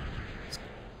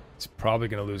 He's probably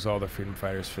going to lose all the freedom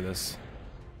fighters for this.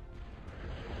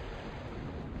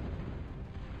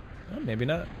 Well, maybe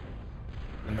not.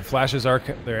 And the flashes are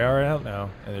out now,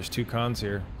 and there's 2 cons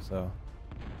here, so...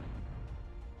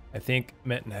 I think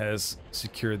Metten has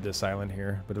secured this island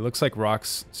here, but it looks like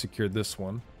Rock's secured this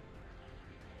one.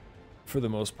 For the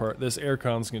most part. This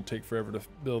aircon's going to take forever to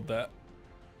build that.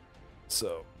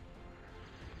 So,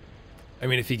 I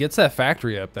mean, if he gets that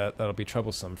factory up, that'll be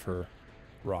troublesome for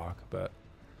Rock, but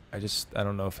I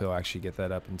don't know if he'll actually get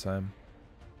that up in time.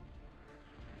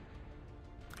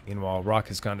 Meanwhile, Rock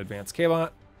has gone to advanced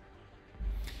K-bot,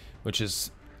 which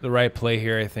is the right play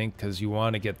here, I think, because you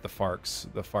want to get the Farks.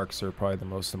 The Farks are probably the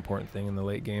most important thing in the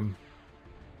late game.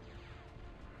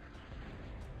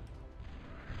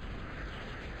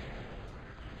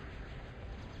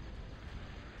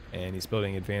 And he's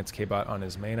building advanced K-bot on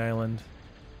his main island.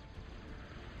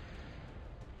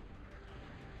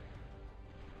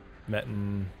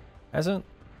 Metten hasn't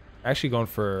actually gone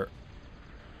for a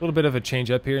little bit of a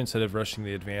change up here. Instead of rushing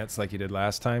the advance like he did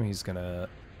last time, he's going to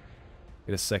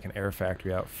get a second air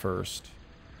factory out first.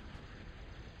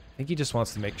 I think he just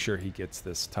wants to make sure he gets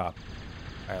this top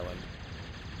island.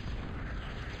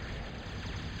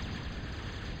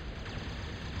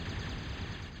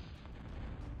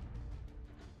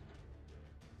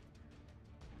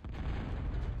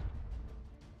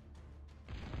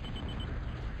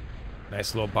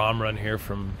 Nice little bomb run here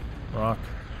from Rock.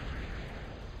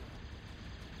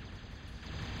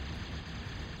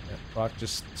 Rock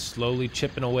just slowly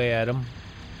chipping away at him.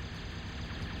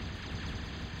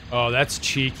 Oh, that's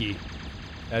cheeky.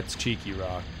 That's cheeky,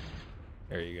 Rock.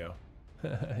 There you go.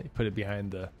 He put it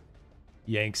behind the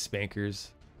Yank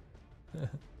spankers.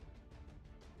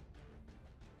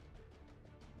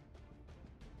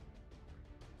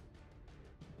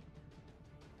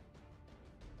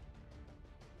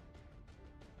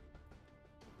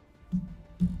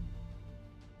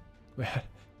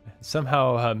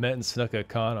 Somehow Metten snuck a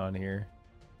con on here.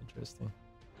 Interesting.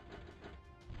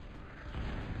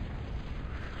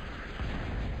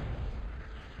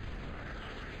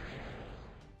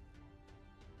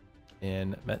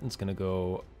 And Metten's gonna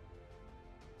go.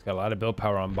 He's got a lot of build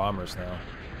power on bombers now.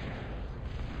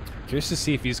 Curious to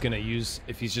see if he's gonna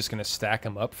if he's just gonna stack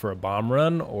them up for a bomb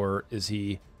run, or is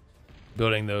he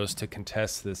building those to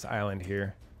contest this island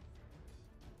here?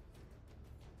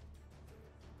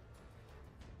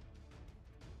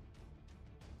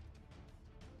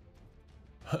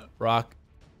 Rock,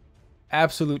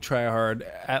 absolute tryhard,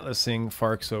 atlasing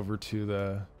Farks over to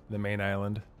the main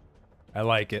island. I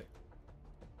like it.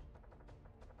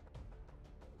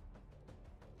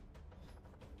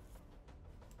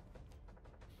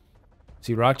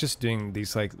 See, Rock just doing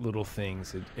these like little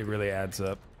things. It really adds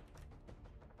up.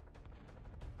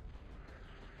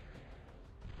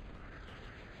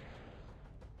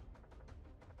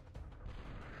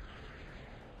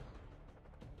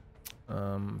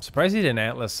 Surprised he didn't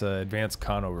Atlas advance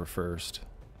Conover first. To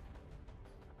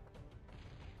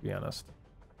be honest.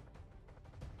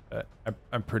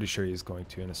 I'm pretty sure he's going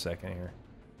to in a second here.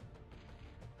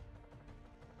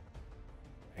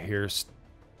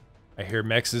 I hear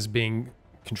Mex is being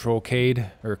control K'd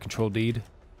or control D'd.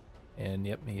 And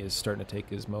yep, he is starting to take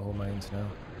his Moho mines now.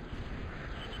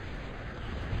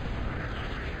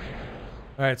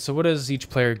 Alright, so what does each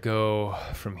player go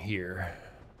from here?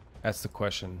 That's the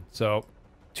question. So,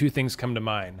 two things come to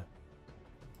mind.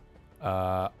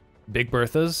 Big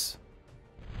Berthas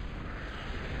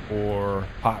or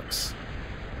Hawks.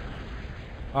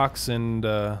 Hawks and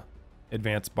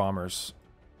advanced bombers.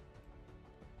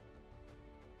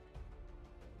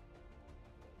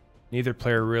 Neither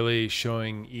player really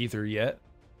showing either yet.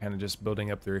 Kind of just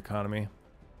building up their economy.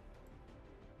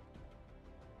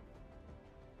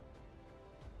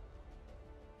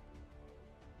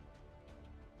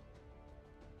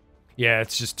 Yeah,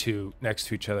 it's just two next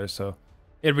to each other, so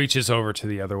it reaches over to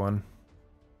the other one.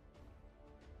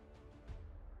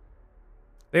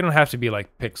 They don't have to be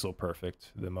like pixel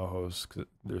perfect, the Mohos, because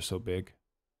they're so big.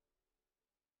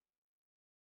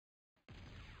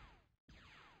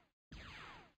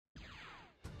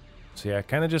 So yeah,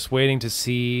 kind of just waiting to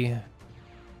see.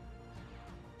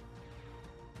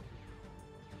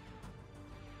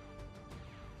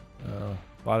 A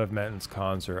lot of Metten's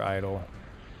cons are idle.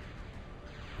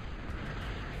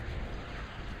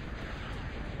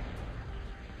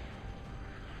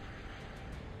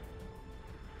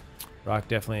 Rock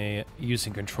definitely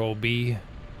using Control B,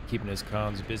 keeping his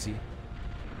cons busy.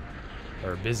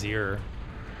 Or busier.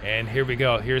 And here we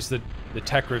go. Here's the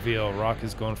tech reveal. Rock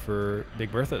is going for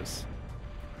Big Berthas.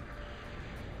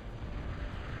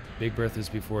 Big Berthas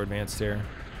before advanced air.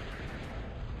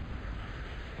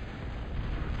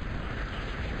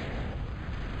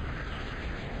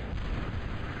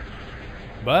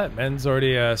 But Men's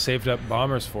already saved up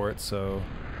bombers for it, so...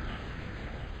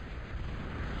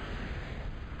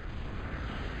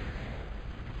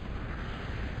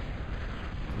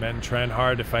 Men trying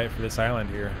hard to fight for this island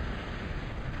here.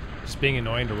 Just being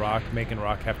annoying to Rock, making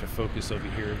Rock have to focus over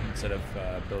here instead of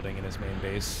building in his main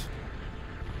base.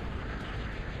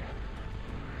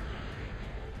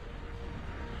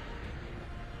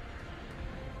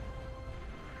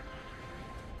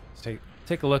 Let's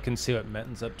take a look and see what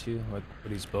Metten's up to, what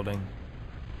he's building.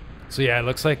 So yeah, it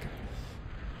looks like,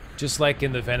 just like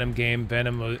in the Venom game,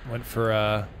 Venom went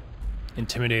for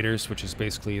Intimidators, which is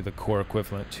basically the core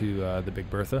equivalent to the Big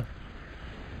Bertha.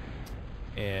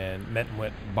 And Metten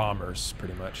went bombers,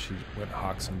 pretty much. He went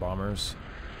Hawks and bombers,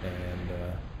 and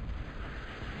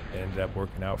it ended up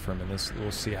working out for him in this.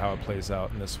 We'll see how it plays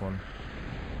out in this one.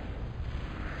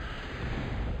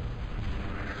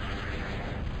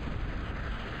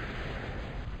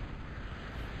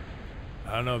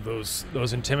 I don't know, those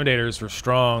Intimidators were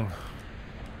strong.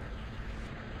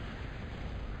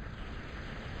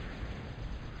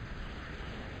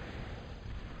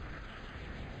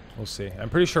 We'll see. I'm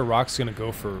pretty sure Rock's gonna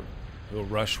go for, he'll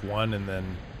rush one and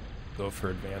then go for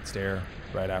advanced air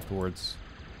right afterwards.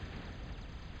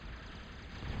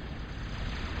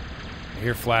 I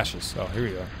hear flashes. Oh, here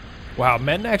we go. Wow,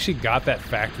 Metten actually got that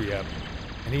factory up,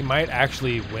 and he might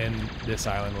actually win this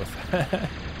island with.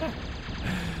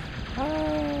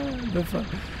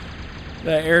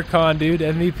 The aircon, dude.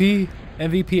 MVP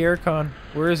aircon.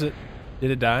 Where is it?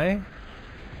 Did it die?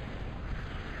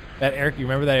 That air. You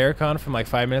remember that aircon from like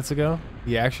 5 minutes ago?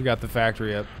 He actually got the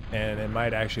factory up, and it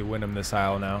might actually win him this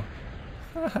aisle now.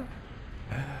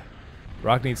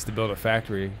 Rock needs to build a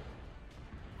factory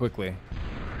quickly.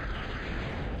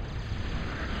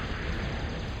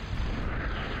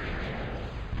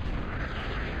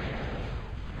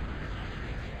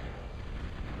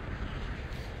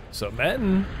 So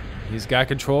Metin, he's got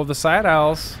control of the side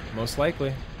aisles, most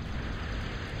likely.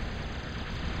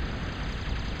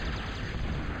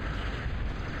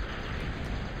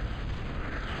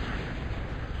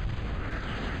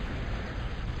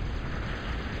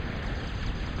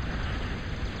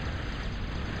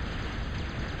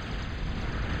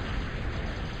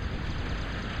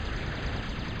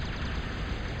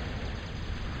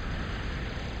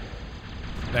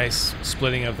 Nice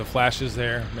splitting of the flashes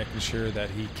there, making sure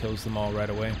that he kills them all right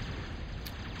away.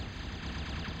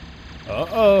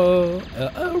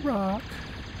 Uh-oh, Rock.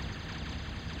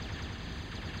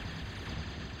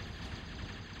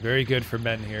 Very good for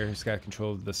Metin here. He's got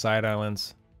control of the side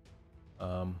islands.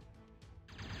 Now,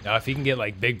 if he can get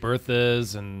like Big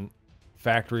Berthas and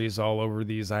factories all over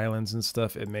these islands and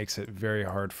stuff, it makes it very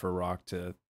hard for Rock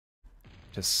to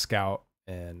scout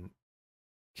and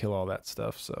kill all that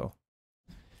stuff. So.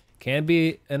 Can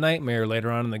be a nightmare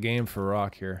later on in the game for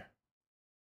Rock here.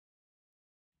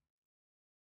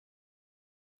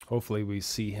 Hopefully we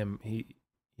see him. He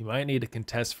might need to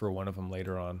contest for one of them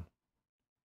later on.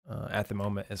 At the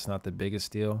moment, it's not the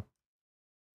biggest deal.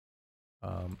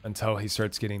 Until he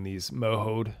starts getting these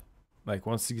mohoed. Like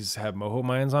once these have moho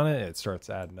mines on it, it starts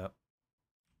adding up.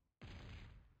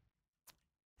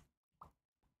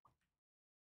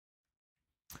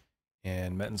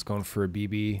 And Metin's going for a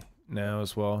BB now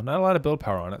as well. Not a lot of build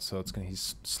power on it, so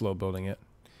he's slow building it.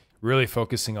 Really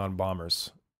focusing on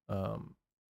bombers.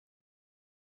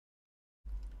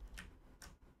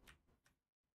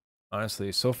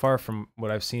 Honestly, so far from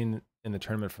what I've seen in the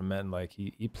tournament from Metin, like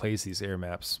he plays these air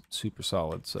maps super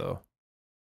solid, so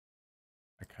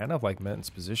I kind of like Metin's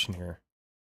position here,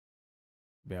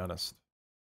 to be honest.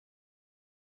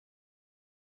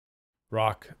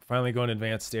 Rock finally going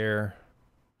advanced air.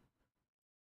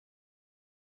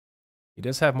 He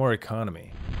does have more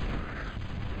economy.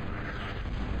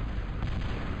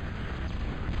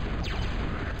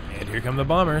 And here come the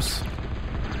bombers.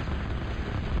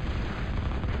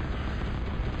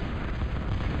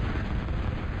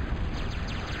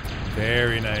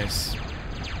 Very nice.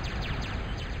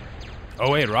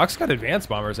 Oh wait, Rock's got advanced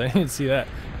bombers. I didn't even see that.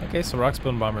 Okay, so Rock's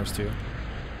building bombers too.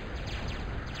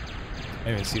 I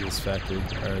didn't even see this factory,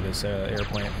 or this air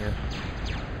plant here.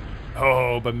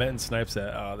 Oh, but Metin snipes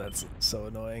that. Oh, that's so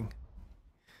annoying.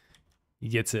 He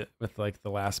gets it with like the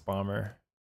last bomber.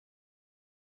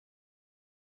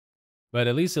 But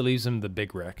at least it leaves him the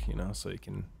big wreck, you know, so he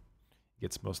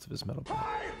gets most of his metal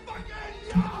back.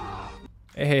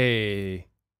 Hey.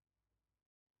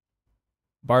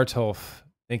 Bartolf,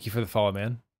 thank you for the follow,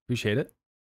 man. Appreciate it.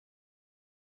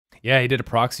 Yeah, he did a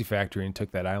proxy factory and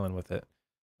took that island with it.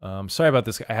 Sorry about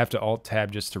this. I have to alt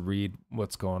tab just to read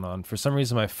what's going on. For some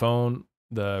reason, my phone,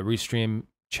 the restream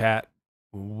chat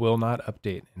will not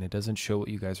update, and it doesn't show what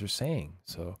you guys are saying.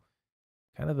 So,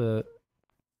 kind of a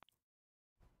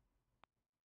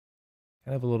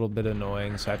little bit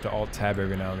annoying. So I have to alt tab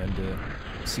every now and then to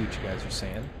see what you guys are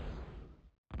saying.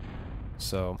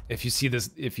 So if you see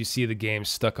the game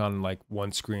stuck on like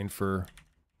one screen for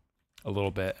a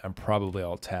little bit, I'm probably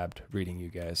alt tabbed reading you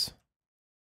guys.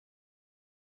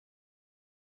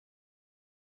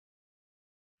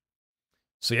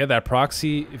 So yeah, that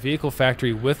proxy vehicle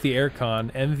factory with the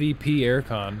aircon, MVP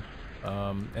aircon,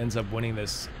 ends up winning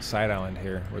this side island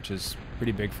here, which is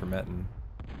pretty big for Metin.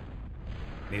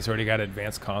 And he's already got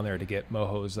advanced con there to get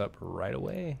mohos up right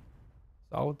away.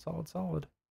 Solid, solid, solid.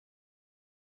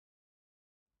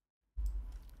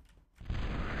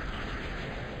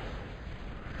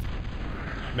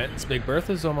 Metin's Big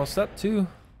Bertha's almost up too.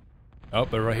 Oh,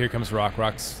 but right here comes Rock.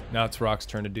 Now it's Rock's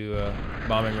turn to do a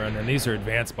bombing run, and these are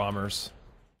advanced bombers.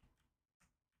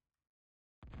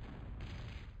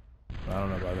 I don't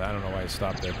know about that. I don't know why he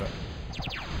stopped there, but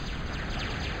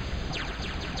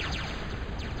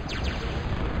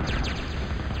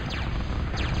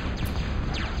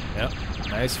yep,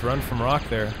 nice run from Rock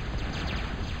there.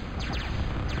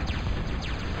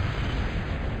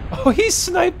 Oh, he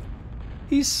sniped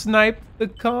the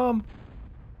comm.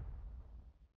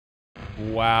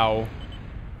 Wow.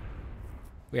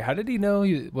 Wait, how did he know?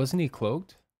 Wasn't he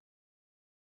cloaked?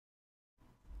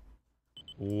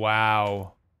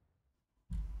 Wow.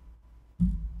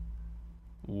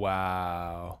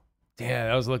 Wow. Damn,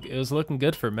 it was looking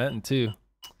good for Menton too.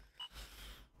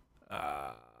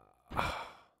 Uh,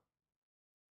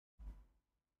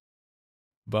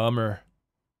 bummer.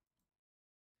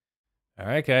 All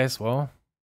right, guys. Well,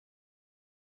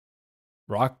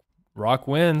 Rock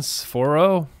wins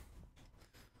 4-0.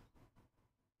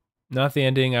 Not the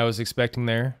ending I was expecting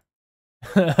there.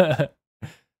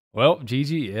 Well,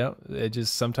 GG. Yeah, it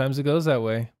just sometimes it goes that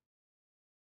way.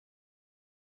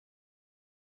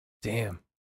 Damn.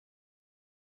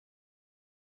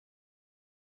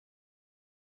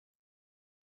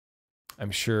 I'm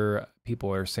sure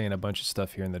people are saying a bunch of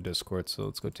stuff here in the Discord, so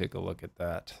let's go take a look at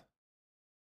that.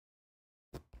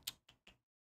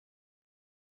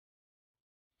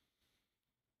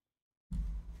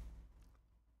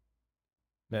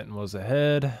 Menton was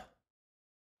ahead.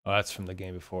 Oh, that's from the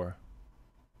game before.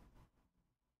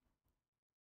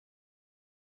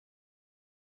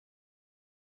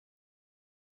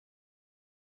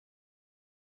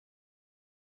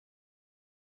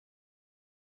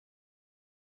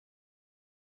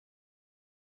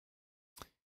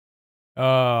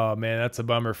 Oh, man, that's a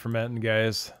bummer for Menton,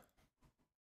 guys.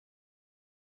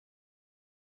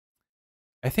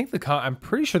 I think I'm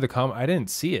pretty sure I didn't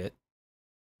see it.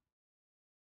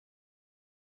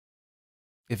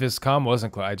 If his comm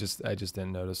wasn't cloaked, I just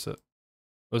didn't notice it.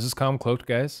 Was his comm cloaked,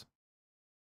 guys?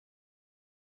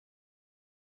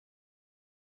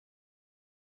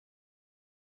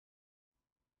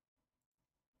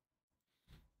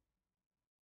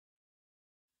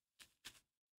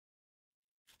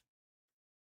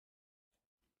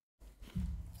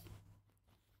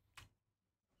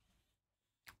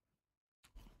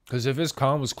 Because if his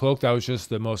comm was cloaked, that was just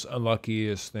the most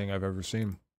unluckiest thing I've ever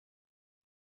seen.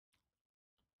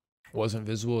 Wasn't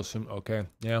visible. Assume okay,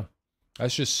 yeah,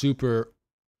 that's just super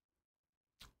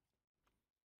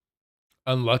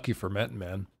unlucky for Menton,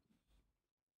 man.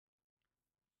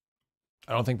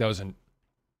 I don't think that was an.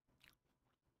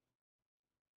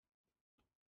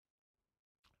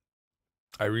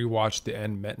 I rewatched the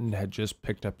end. Menton had just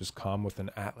picked up his comm with an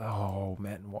oh,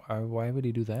 Menton, why would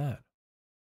he do that?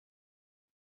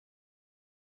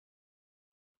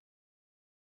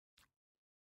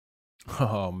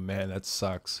 Oh man, that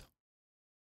sucks.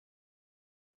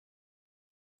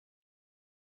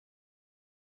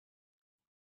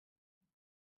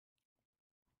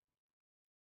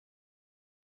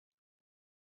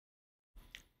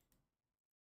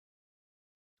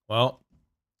 Well,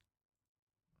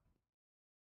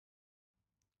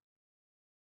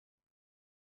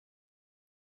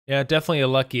 yeah, definitely a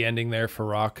lucky ending there for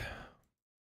Rock.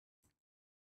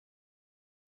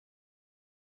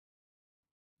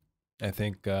 I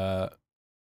think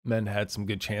Men had some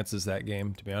good chances that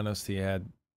game, to be honest. He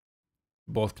had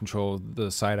both control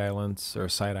the side islands or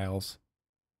side isles.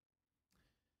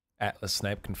 Atlas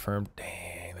snipe confirmed.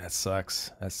 Dang, that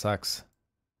sucks. That sucks.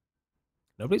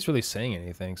 Nobody's really saying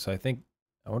anything, so I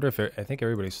wonder if I think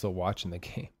everybody's still watching the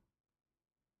game.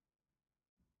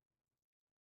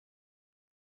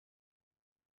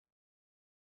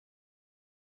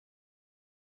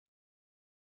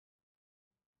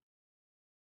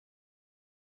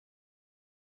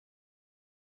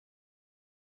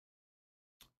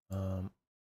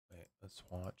 Wait, let's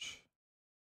watch.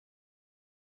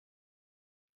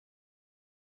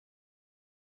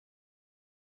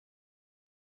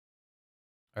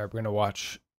 All right, we're gonna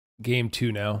watch game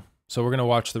 2 now. So we're gonna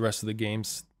watch the rest of the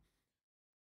games.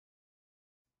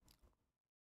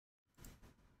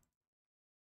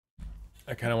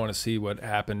 I kind of want to see what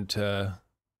happened to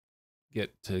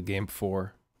get to game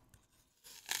 4.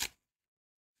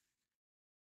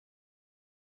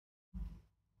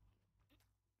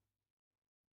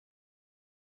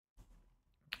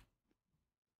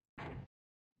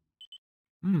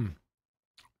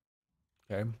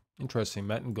 Okay, interesting.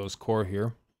 Metin goes core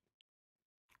here,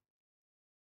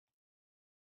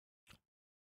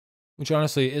 which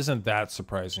honestly isn't that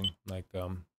surprising. Like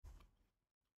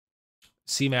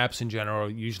C maps in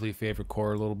general usually favor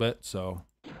core a little bit, so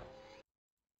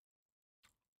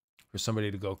for somebody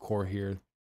to go core here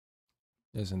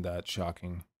isn't that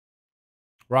shocking.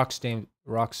 Rock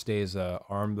stays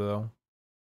armed though.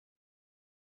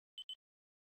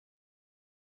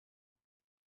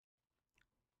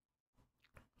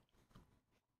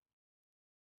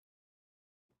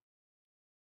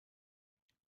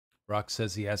 Rock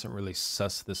says he hasn't really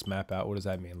sussed this map out. What does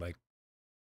that mean? Like,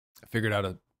 figured out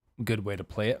a good way to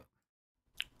play it,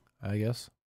 I guess.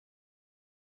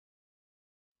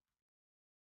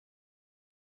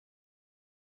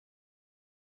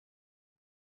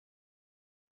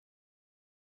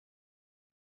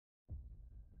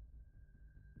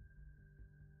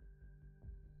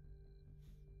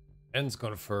 En's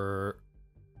going for,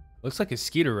 looks like a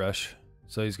Skeeter rush.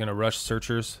 So he's going to rush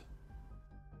searchers.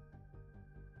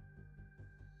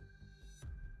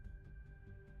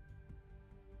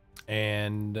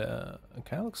 And it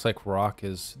kind of looks like Rock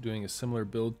is doing a similar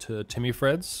build to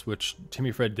TAUniverse, which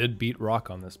TAUniverse did beat Rock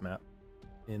on this map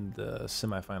in the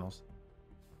semifinals.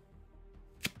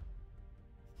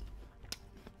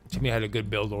 Timmy had a good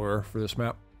build order for this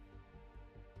map.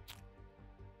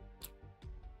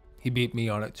 He beat me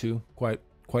on it too, quite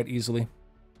easily.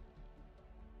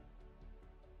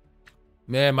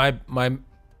 Man, my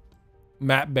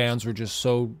map bans were just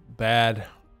so bad.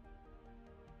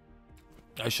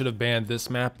 I should have banned this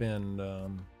map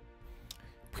and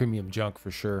Premium Junk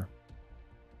for sure.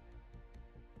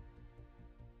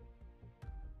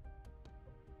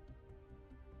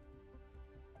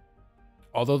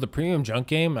 Although the Premium Junk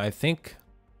game, I think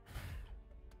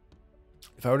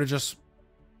if I would have just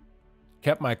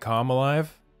kept my comm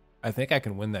alive, I think I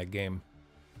can win that game.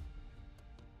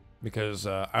 Because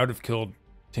I would have killed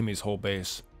Timmy's whole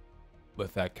base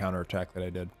with that counterattack that I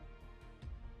did.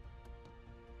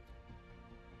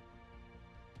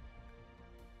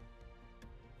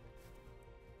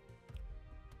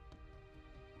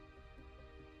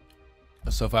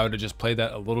 So if I would have just played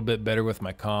that a little bit better with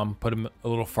my comm, put him a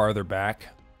little farther back,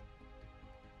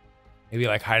 maybe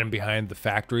like hide him behind the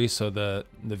factory so the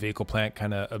vehicle plant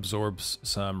kind of absorbs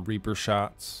some Reaper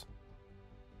shots.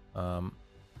 I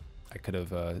could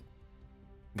have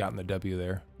gotten the W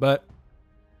there, but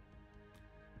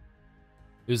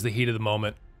it was the heat of the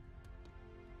moment.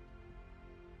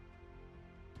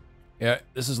 Yeah,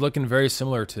 this is looking very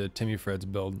similar to TAUniverse's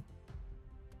build.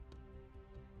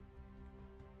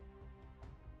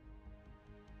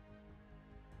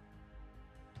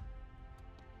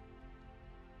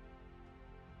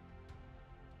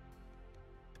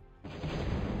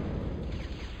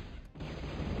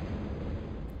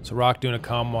 So Rock doing a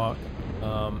comm walk.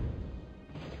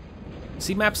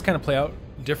 See, maps kind of play out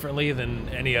differently than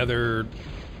any other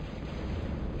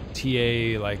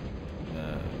TA, like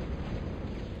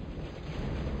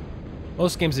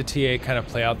most games of TA kind of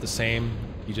play out the same.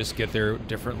 You just get there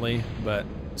differently, but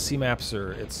C maps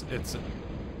are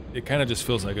it kind of just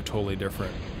feels like a totally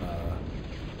different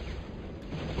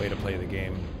way to play the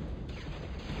game.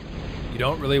 You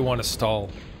don't really want to stall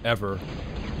ever.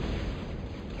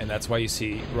 And that's why you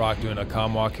see Rock doing a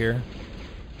comm walk here.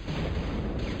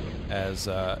 As,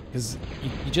 because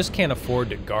you just can't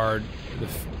afford to guard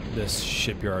this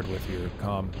shipyard with your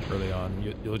comm early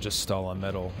on. You'll just stall on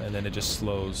metal, and then it just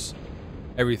slows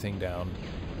everything down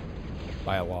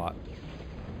by a lot.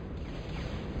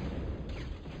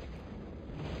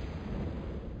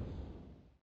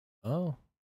 Oh.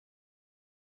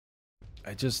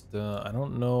 I just, I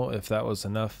don't know if that was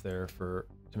enough there to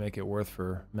make it worth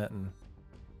for Metin.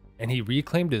 And he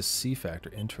reclaimed his C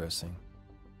factor. Interesting.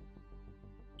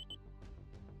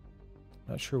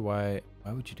 Not sure why.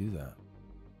 Why would you do that?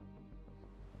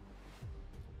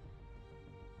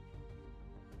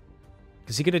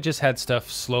 Because he could have just had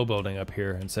stuff slow building up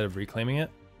here instead of reclaiming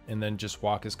it, and then just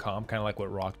walk his comm, kind of like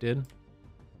what Rock did.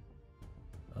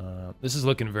 This is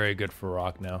looking very good for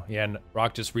Rock now. Yeah, and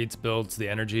Rock just builds the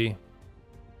energy,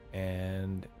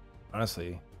 and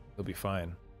honestly, he'll be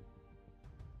fine.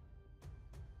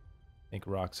 I think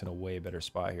Rock's in a way better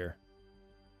spot here.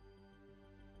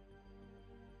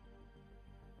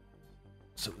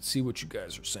 So let's see what you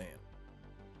guys are saying.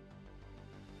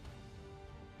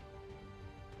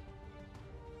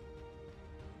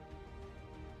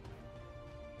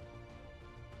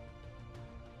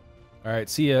 All right,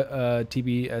 see ya,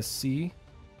 TBSC.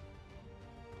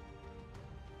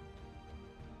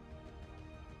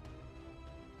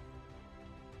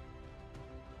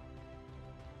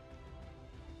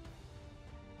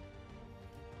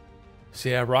 So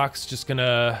yeah, Rock's just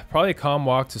gonna probably comm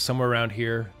walk to somewhere around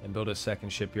here and build a second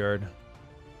shipyard.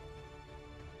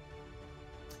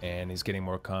 And he's getting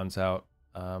more cons out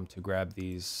to grab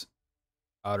these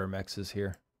outer mexes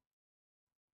here.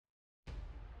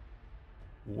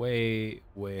 Way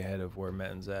ahead of where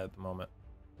Metin's at the moment.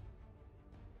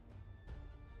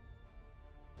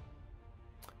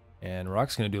 And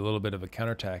Rock's gonna do a little bit of a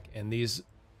counterattack. And these,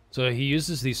 so he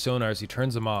uses these sonars, he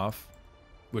turns them off,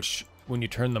 which when you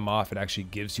turn them off, it actually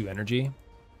gives you energy.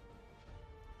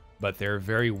 But they're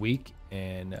very weak,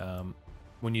 and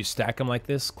when you stack them like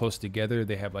this, close together,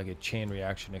 they have like a chain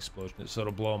reaction explosion. So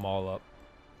it'll blow them all up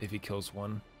if he kills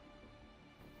one.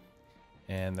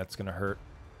 And that's going to hurt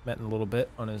Metin a little bit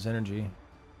on his energy.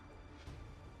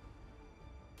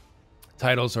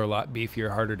 Titles are a lot beefier,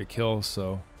 harder to kill,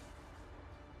 so...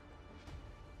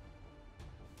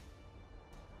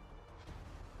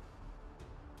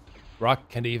 Rock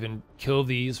can even kill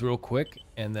these real quick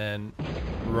and then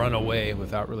run away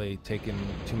without really taking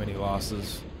too many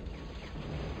losses.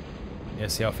 Yeah,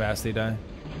 see how fast they die?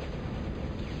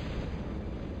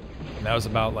 And that was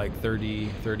about like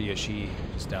 30-ish E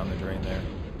just down the drain there,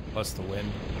 plus the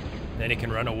wind. And then he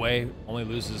can run away, only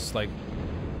loses like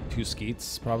 2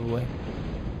 skeets probably.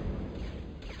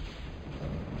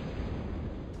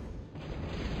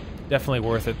 Definitely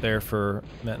worth it there for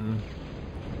Metin,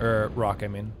 or Rock, I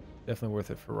mean. Definitely worth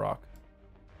it for Rock.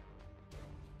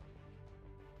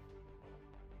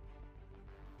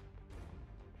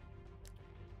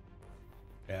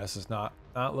 Yeah, this is not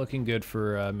looking good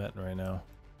for Metin right now.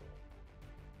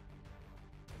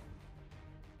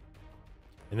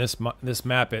 And this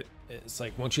map, it's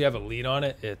like once you have a lead on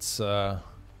it, it's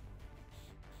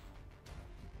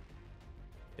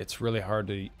really hard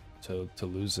to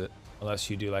lose it unless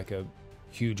you do like a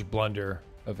huge blunder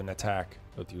of an attack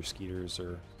with your skeeters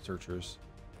or searchers.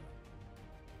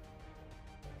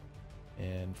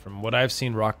 And from what I've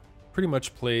seen, Rock pretty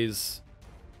much plays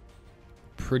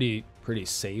pretty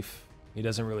safe. He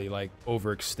doesn't really like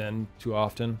overextend too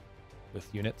often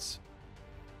with units.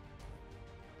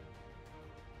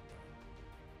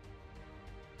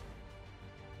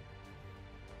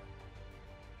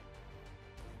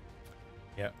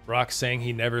 Yeah, Rock's saying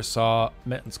he never saw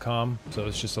Metin's comm, so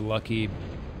it's just a lucky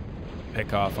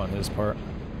pick off on his part.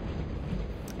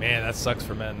 Man, that sucks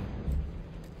for Metin.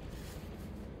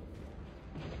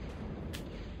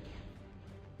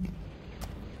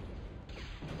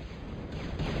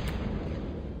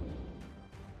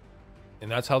 And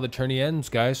that's how the tourney ends,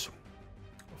 guys.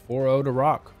 4-0 to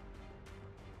Rock.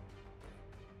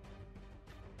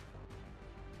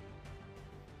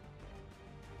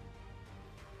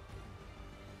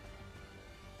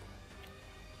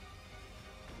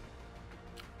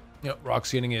 Yep,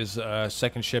 Rock's getting his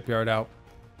second shipyard out.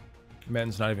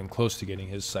 Metin's not even close to getting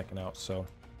his second out, so.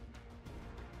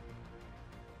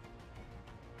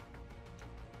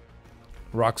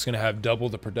 Rock's gonna have double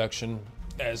the production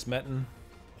as Metin.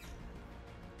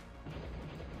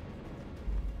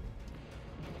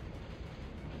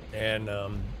 And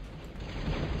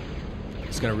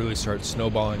it's gonna really start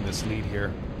snowballing this lead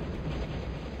here.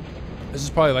 This is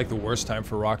probably like the worst time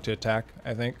for Rock to attack,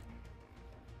 I think.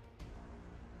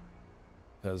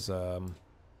 Because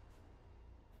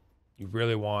you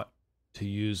really want to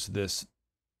use this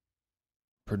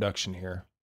production here.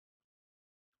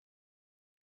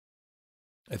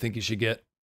 I think you should get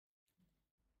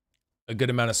a good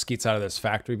amount of skeets out of this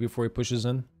factory before he pushes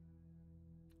in.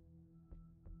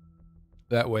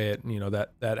 That way, it, you know,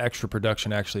 that extra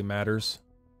production actually matters.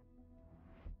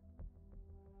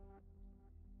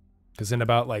 Because in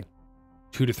about like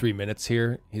 2 to 3 minutes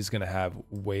here, he's gonna have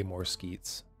way more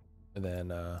skeets than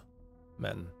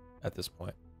Metin at this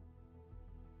point.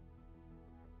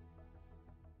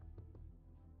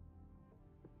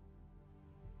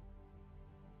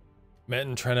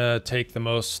 Metin trying to take the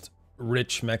most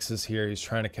rich mexes here. He's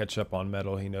trying to catch up on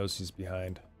metal. He knows he's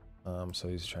behind, so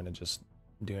he's trying to just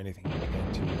do anything he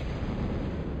can to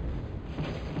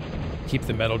keep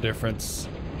the metal difference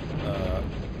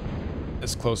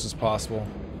as close as possible.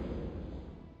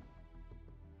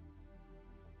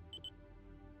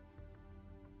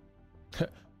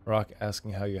 Rock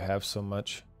asking how you have so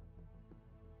much.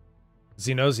 'Cause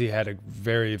he knows he had a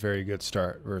very, very good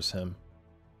start versus him.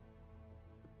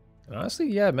 And honestly,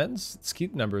 yeah, Metin's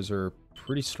skeet numbers are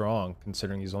pretty strong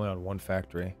considering he's only on 1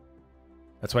 factory.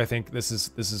 That's why I think this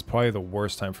is probably the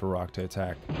worst time for Rock to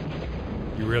attack.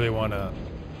 You really want to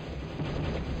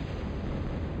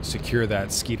secure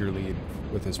that skeeter lead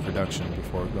with his production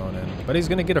before going in. But he's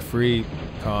going to get a free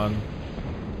con.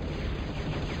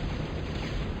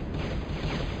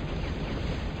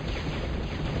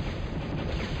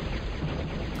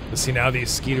 But see, now these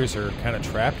skeeters are kind of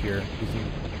trapped here. You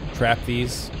can trap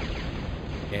these,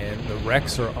 and the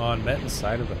wrecks are on Metin's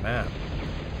side of the map.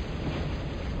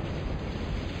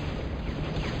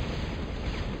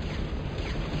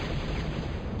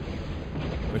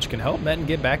 Which can help Metin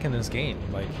get back in this game.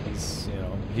 Like, he's, you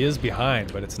know, he is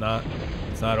behind, but it's not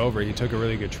over. He took a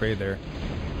really good trade there.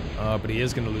 But he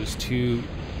is going to lose two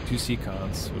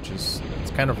C-cons, which is,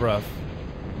 it's kind of rough.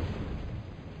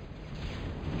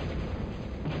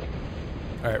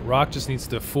 Alright, Rock just needs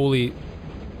to fully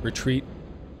retreat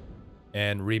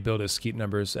and rebuild his skeet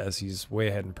numbers as he's way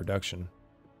ahead in production.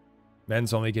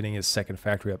 Metin's only getting his second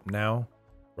factory up now.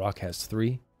 Rock has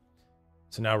 3.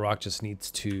 So now Rock just needs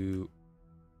to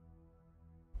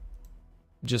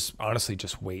honestly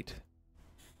just wait.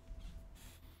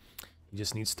 He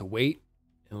just needs to wait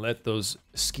and let those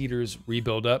skeeters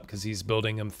rebuild up because he's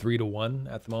building them 3 to 1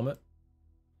 at the moment.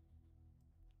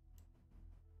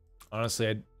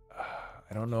 Honestly,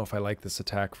 I don't know if I like this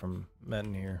attack from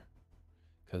Metin here.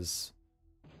 Because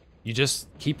you just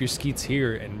keep your skeets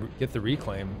here and get the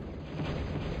reclaim.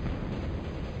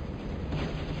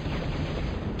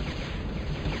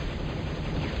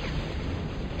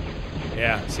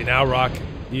 Yeah, see now Rock,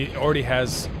 he already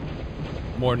has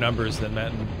more numbers than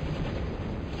Metin.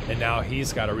 And now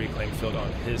he's got a reclaim field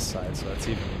on his side, so that's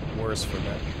even worse for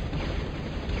Metin.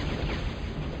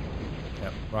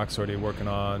 Yep, Rock's already working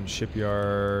on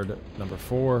shipyard number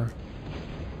 4.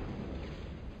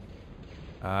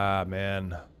 Ah,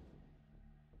 man.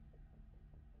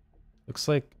 Looks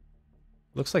like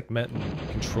Metin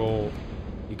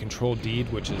he controlled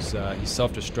Deed, which is he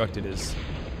self-destructed his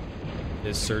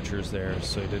searchers there,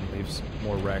 so he didn't leave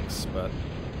more wrecks, but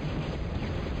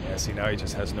yeah, see now he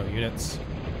just has no units.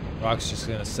 Rock's just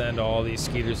gonna send all these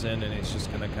skeeters in and he's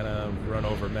just gonna kinda run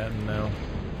over Metin now.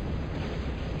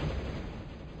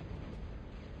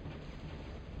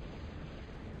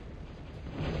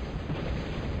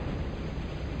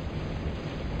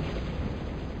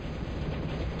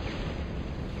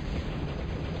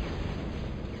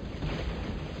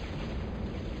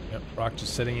 Yep, Rock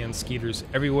just setting in skeeters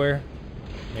everywhere,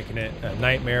 making it a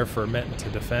nightmare for Metin to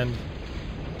defend.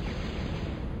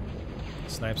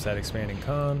 Snipes that expanding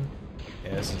con.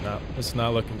 Yeah, this is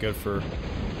not looking good for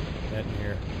Metin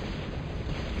here.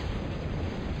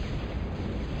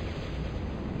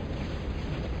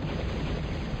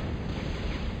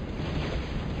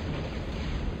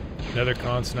 Another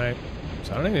con snipe.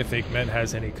 So I don't even think Metin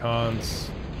has any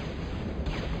cons.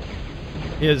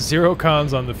 He has 0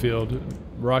 cons on the field.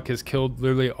 Rock has killed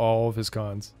literally all of his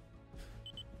cons.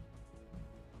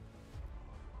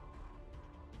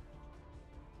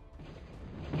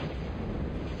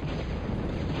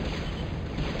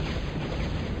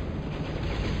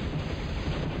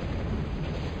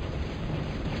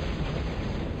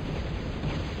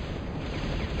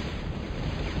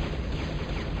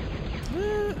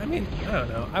 I mean, I don't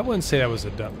know. I wouldn't say that was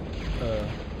a dumb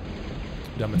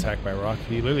attack by Rock.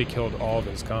 He literally killed all of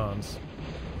his cons.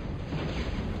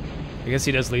 I guess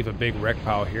he does leave a big wreck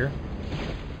pile here.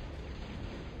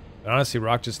 But honestly,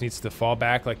 Rock just needs to fall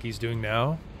back like he's doing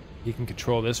now. He can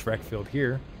control this wreck field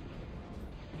here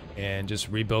and just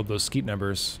rebuild those skeet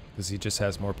numbers because he just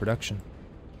has more production.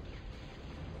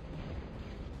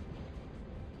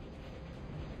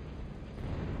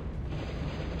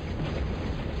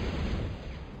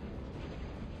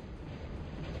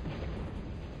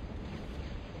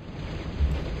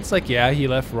 It's like, yeah, he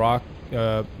left Rock,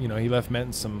 you know, he left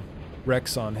Metin some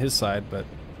wrecks on his side, but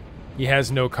he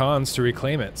has no cons to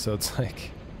reclaim it, so it's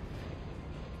like...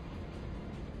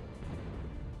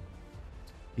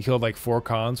 He killed like 4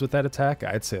 cons with that attack.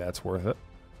 I'd say that's worth it.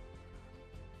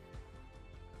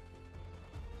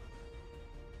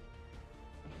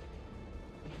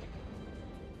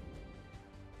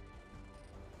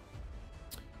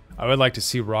 I would like to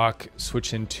see Rock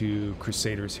switch into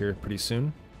Crusaders here pretty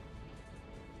soon.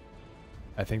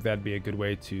 I think that'd be a good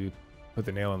way to put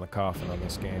the nail in the coffin on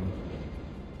this game.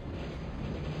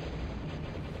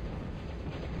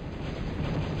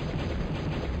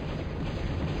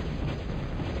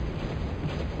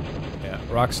 Yeah,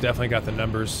 Rock's definitely got the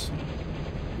numbers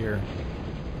here.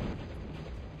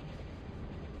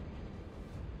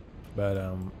 But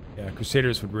yeah,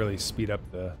 Crusaders would really speed up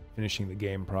the finishing the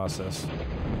game process.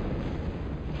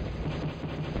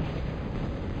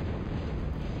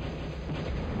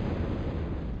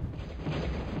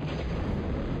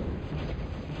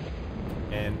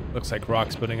 And looks like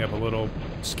Rock's putting up a little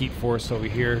skeet force over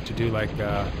here to do like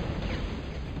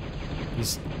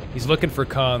he's looking for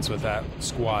cons with that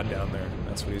squad down there.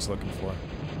 That's what he's looking for.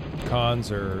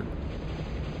 Cons or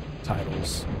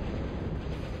titles.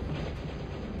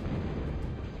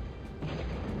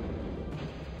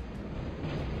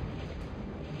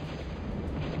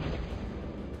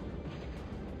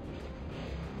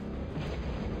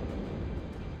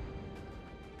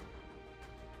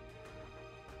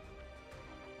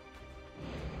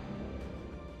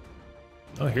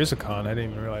 Oh, here's a con. I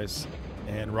didn't even realize.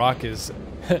 And Rock is...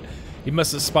 he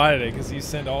must have spotted it because he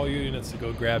sent all units to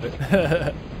go grab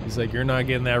it. He's like, you're not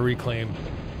getting that reclaim.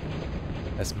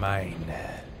 That's mine.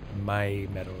 My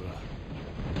medal.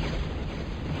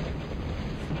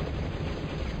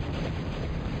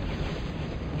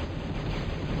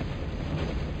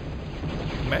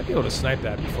 He might be able to snipe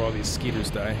that before all these skeeters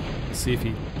die. Let's see if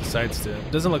he decides to...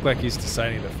 It doesn't look like he's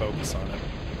deciding to focus on it.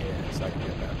 Yeah, he's not going to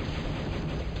get that.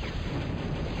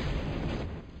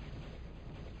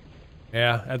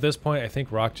 Yeah, at this point, I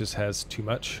think Rock just has too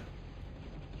much.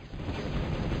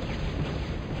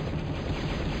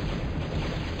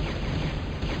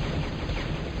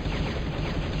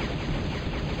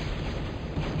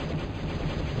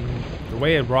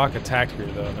 way Rock attacked here,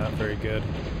 though, not very good.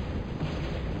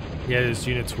 He had his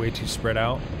units way too spread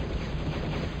out.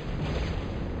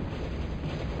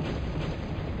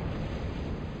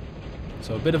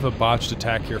 So a bit of a botched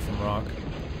attack here from Rock.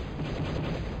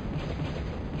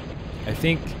 I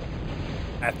think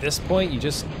at this point you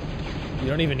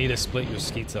don't even need to split your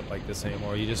skeets up like this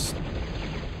anymore. You just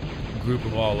group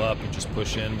them all up and just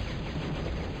push in.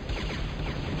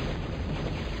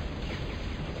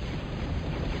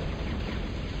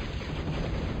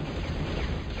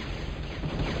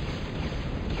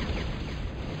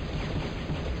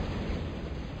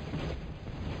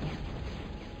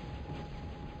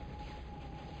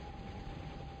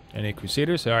 Any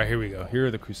Crusaders? All right, here we go. Here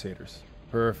are the Crusaders.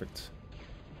 Perfect.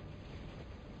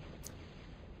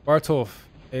 Bartolf,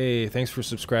 hey, thanks for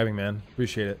subscribing, man.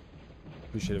 Appreciate it.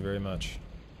 Appreciate it very much.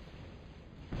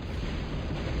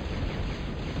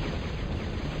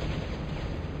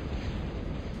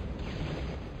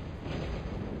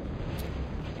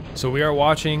 So we are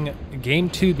watching Game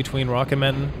 2 between Rock and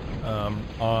Menton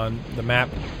on the map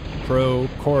Cold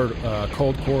Corridor.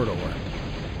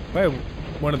 Probably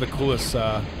one of the coolest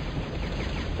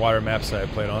water maps that I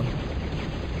played on.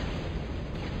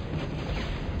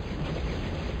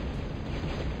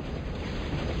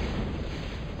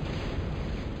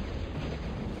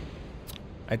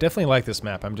 I definitely like this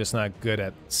map. I'm just not good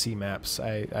at sea maps.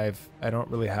 I don't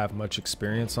really have much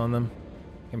experience on them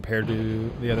compared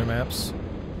to the other maps.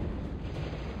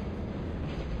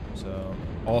 So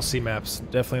all sea maps,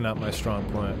 definitely not my strong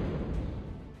point.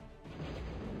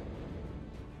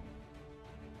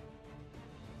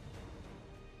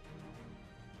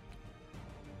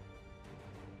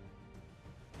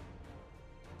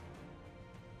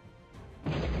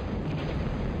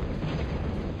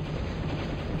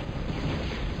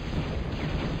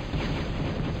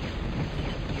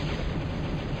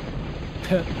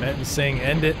 Menton saying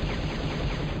end it.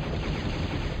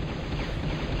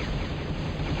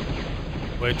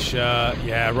 Which,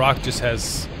 yeah, Rock just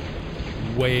has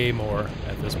way more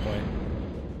at this point.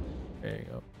 There you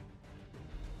go.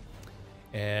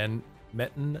 And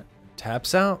Menton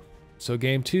taps out. So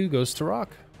game 2 goes to Rock.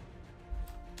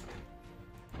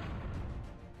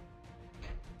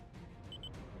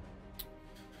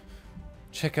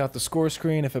 Check out the score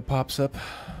screen if it pops up.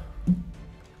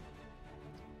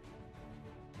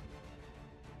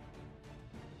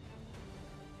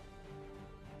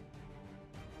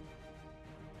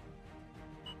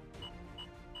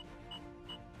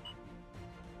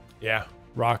 Yeah,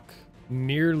 Rock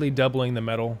nearly doubling the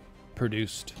metal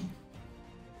produced.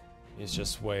 He's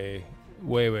just way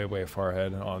far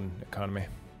ahead on economy.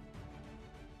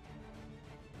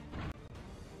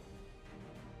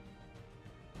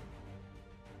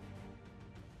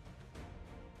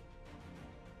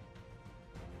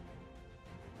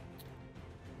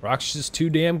 Rock's just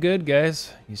too damn good,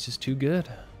 guys. He's just too good.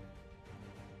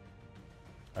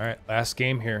 All right, last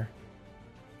game here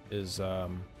is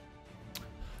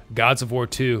Gods of War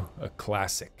 2, a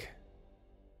classic.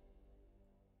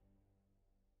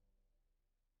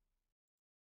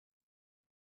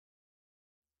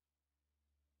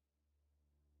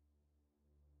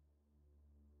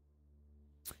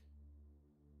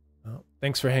 Well,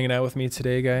 thanks for hanging out with me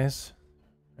today, guys.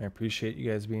 I appreciate you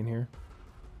guys being here.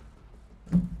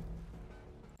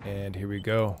 And here we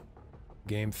go.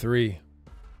 Game 3.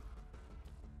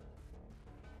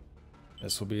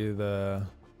 This will be the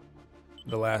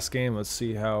last game. Let's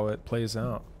see how it plays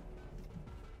out.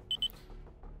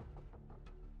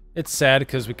 It's sad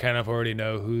because we kind of already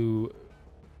know who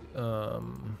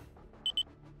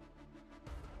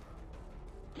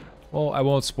well, I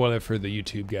won't spoil it for the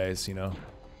YouTube guys, you know,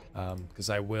 because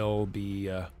I will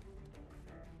be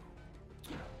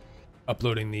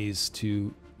uploading these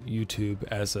to YouTube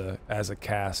as a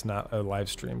cast, not a live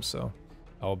stream, so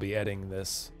I'll be editing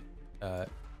this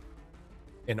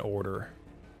in order.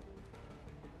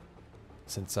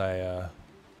 Since I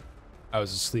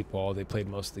was asleep while they played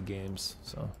most of the games,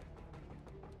 so.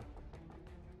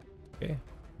 Okay.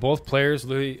 Both players,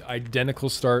 literally identical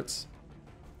starts.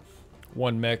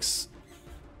 One mix,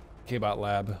 K-Bot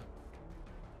Lab.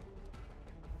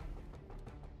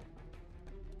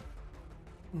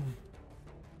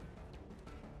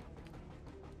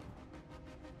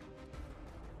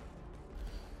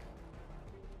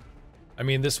 I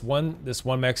mean, this one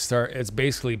mech start, it's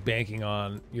basically banking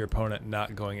on your opponent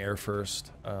not going air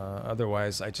first.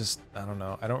 Otherwise, I don't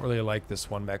know. I don't really like this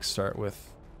one mech start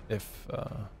with if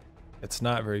it's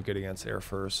not very good against air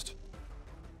first,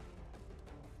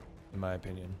 in my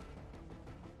opinion.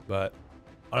 But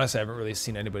honestly, I haven't really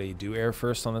seen anybody do air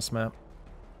first on this map.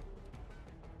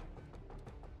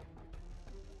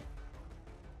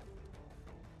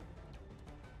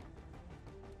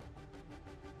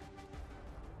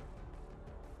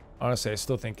 honestly, I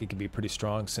still think it could be pretty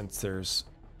strong since there's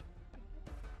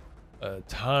a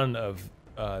ton of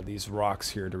these rocks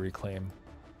here to reclaim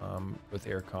with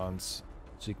air cons.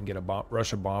 So you can get a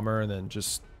rush a bomber and then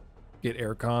just get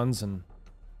air cons, and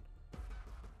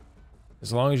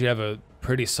as long as you have a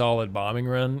pretty solid bombing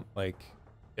run, like,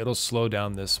 it'll slow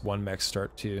down this one mech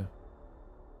start too.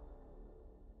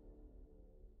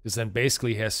 Because then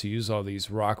basically he has to use all these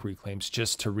rock reclaims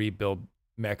just to rebuild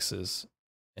mexes,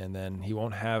 and then he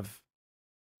won't have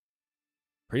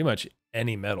pretty much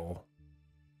any metal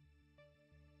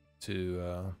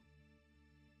to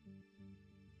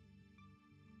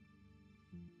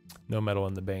no metal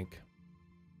in the bank.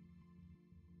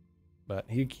 But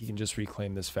he can just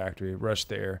reclaim this factory, rush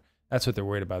the air. That's what they're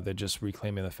worried about. They're just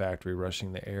reclaiming the factory,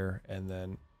 rushing the air, and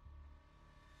then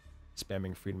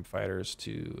spamming freedom fighters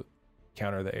to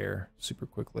counter the air super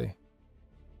quickly.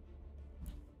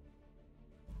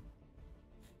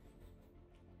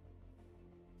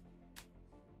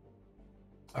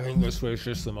 I think this way is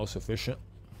just the most efficient.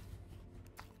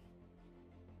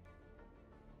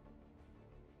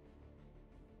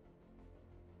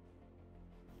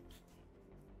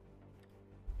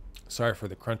 Sorry for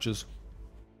the crunches.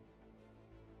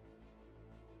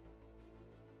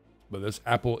 But this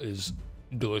apple is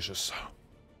delicious.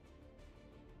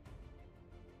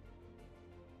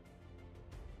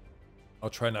 I'll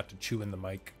try not to chew in the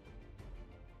mic.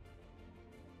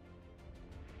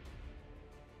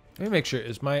 Let me make sure,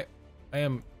 I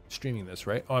am streaming this,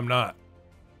 right? Oh, I'm not.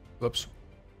 Whoops.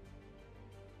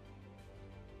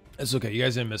 It's okay, you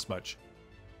guys didn't miss much.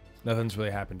 Nothing's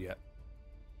really happened yet.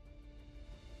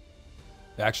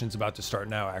 The action's about to start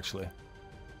now, actually.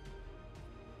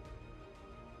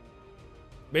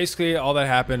 Basically, all that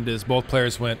happened is both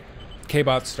players went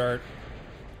K-bot start.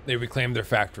 They reclaimed their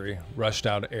factory, rushed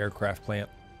out an aircraft plant,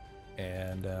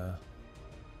 and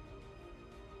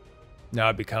now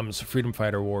it becomes freedom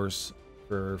fighter wars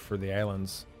for the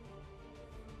islands.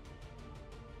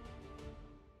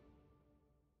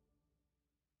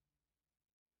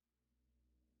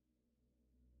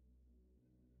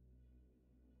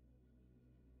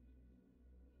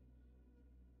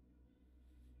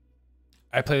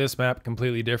 I play this map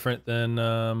completely different than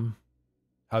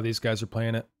how these guys are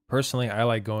playing it. Personally, I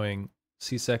like going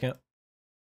sea second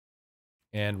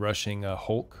and rushing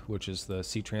Hulk, which is the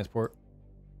sea transport.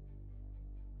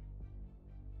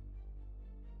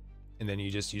 And then you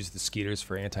just use the Skeeters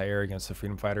for anti-air against the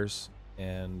freedom fighters.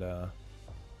 And you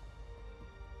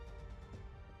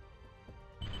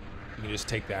can just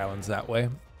take the islands that way.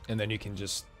 And then you can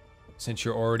just, since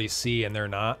you're already sea and they're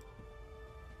not,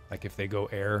 like if they go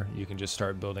air, you can just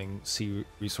start building sea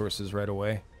resources right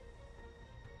away.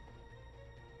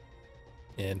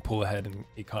 And pull ahead in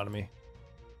economy.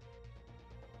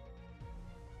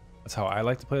 That's how I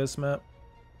like to play this map.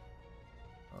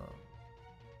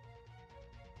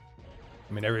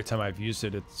 I mean, every time I've used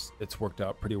it, it's worked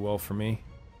out pretty well for me.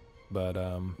 But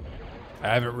I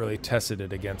haven't really tested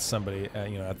it against somebody,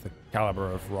 you know, at the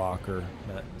caliber of Rock or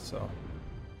Met. So,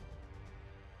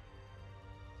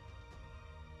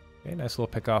 okay, nice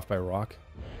little pick off by Rock.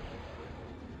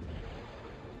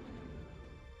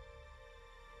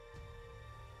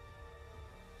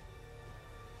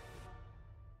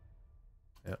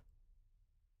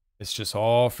 It's just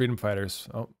all freedom fighters.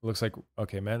 Oh, looks like,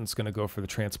 okay, Menton's gonna go for the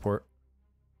transport.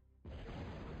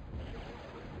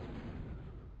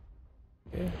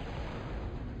 Okay.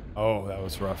 Oh, that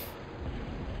was rough.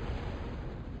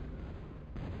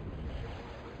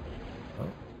 Oh.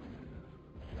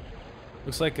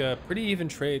 Looks like a pretty even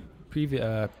trade,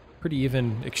 pretty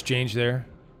even exchange there.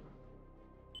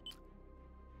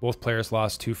 Both players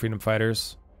lost 2 freedom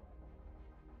fighters.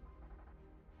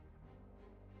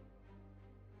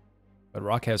 But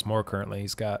Rock has more currently.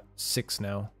 He's got 6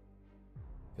 now.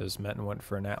 Because Metten went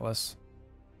for an Atlas.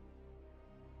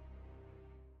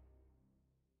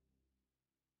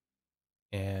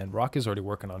 And Rock is already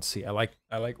working on C. I like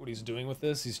what he's doing with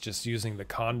this. He's just using the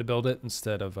con to build it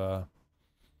instead of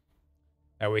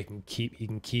that way he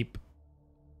can keep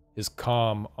his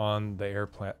comm on the air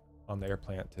plant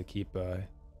to keep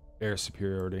air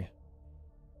superiority.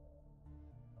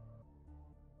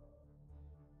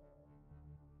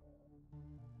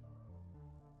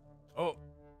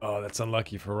 Oh, that's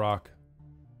unlucky for Rock.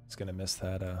 He's gonna miss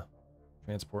that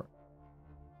transport.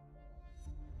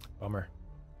 Bummer.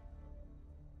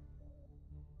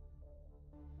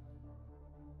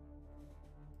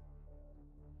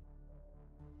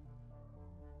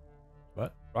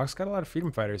 What? Rock's got a lot of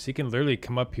freedom fighters. He can literally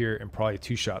come up here and probably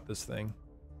 2-shot this thing.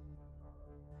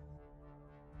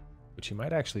 Which he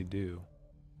might actually do.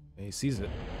 And he sees it.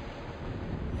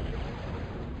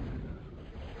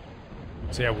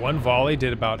 So yeah, one volley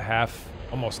did about half,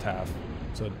 almost half.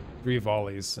 So 3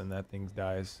 volleys and that thing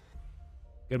dies.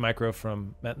 Good micro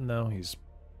from Metin though. He's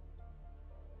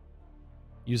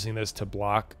using this to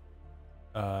block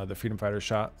the Freedom Fighter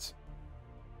shots.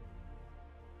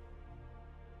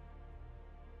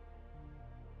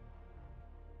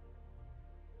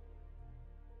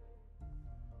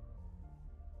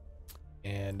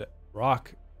 And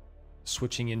Rock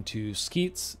switching into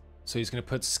skeets. So he's going to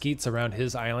put skeets around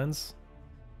his islands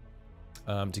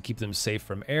to keep them safe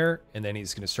from air. And then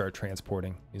he's going to start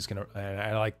transporting. He's going to, and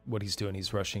I like what he's doing.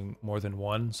 He's rushing more than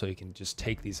one so he can just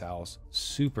take these owls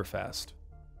super fast.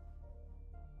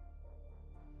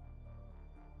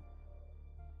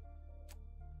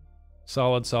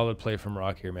 Solid play from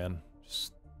Rock here, man.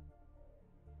 Just,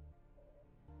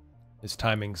 his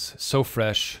timing's so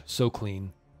fresh, so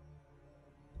clean.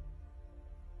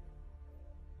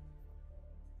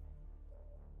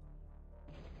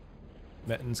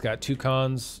 Metin's got 2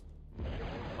 cons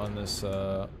on this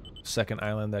second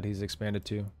island that he's expanded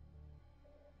to,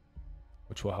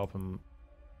 which will help him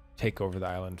take over the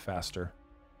island faster.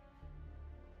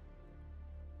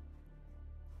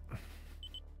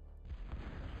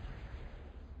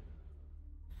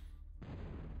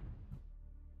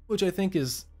 Which I think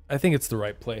it's the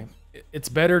right play. It's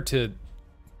better to,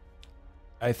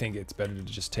 I think it's better to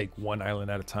just take one island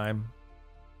at a time.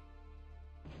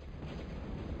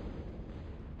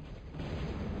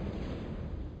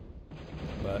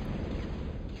 But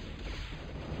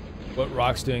what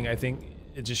Rock's doing, I think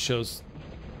it just shows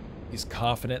he's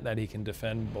confident that he can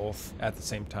defend both at the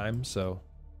same time, so.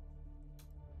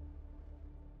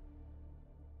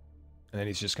 And then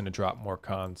he's just going to drop more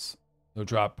cons. He'll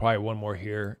drop probably one more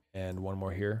here and one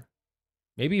more here.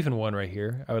 Maybe even one right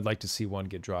here. I would like to see one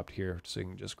get dropped here so you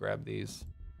can just grab these.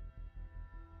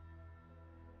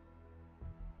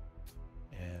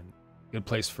 And good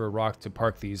place for Rock to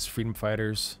park these Freedom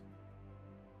Fighters.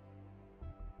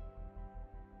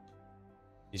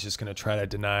 He's just going to try to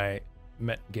deny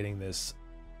Met getting his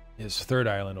third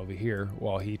island over here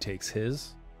while he takes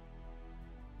his.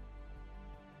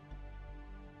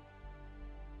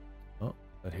 Oh,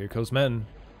 but here goes Men.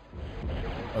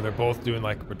 Oh, they're both doing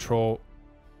like a patrol.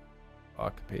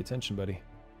 Fuck, pay attention, buddy.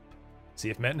 See,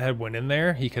 if Metin had went in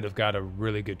there, he could have got a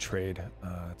really good trade.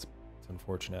 It's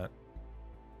unfortunate.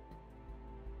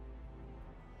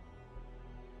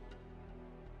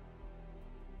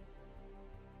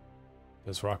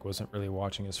 Because Rock wasn't really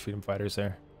watching his Freedom Fighters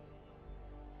there.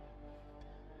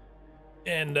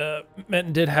 And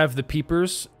Metin did have the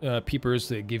peepers. Peepers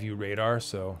that give you radar,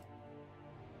 so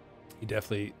he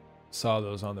definitely saw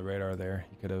those on the radar there.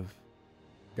 He could have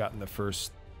gotten the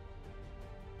first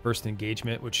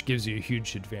engagement, which gives you a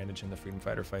huge advantage in the Freedom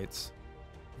Fighter fights.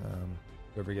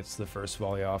 Whoever gets the first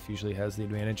volley off usually has the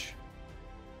advantage.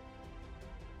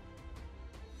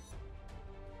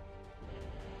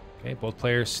 Okay, both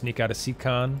players sneak out of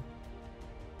Seacon.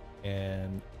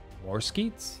 And more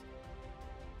skeets.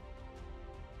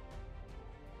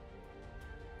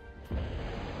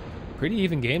 Pretty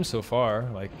even game so far.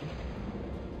 Like,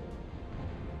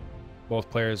 both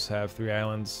players have 3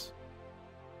 islands.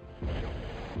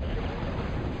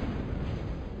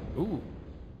 Ooh.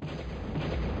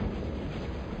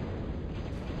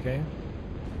 Okay.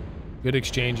 Good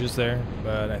exchanges there,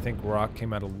 but I think Rock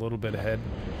came out a little bit ahead.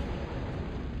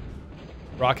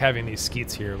 Rock having these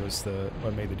skeets here was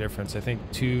what made the difference. I think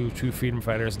two Freedom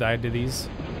Fighters died to these,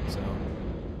 so.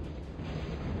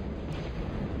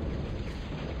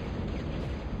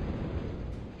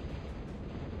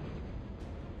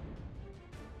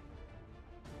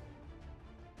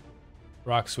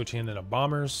 Rock switching into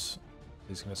bombers.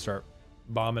 He's gonna start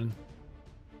bombing.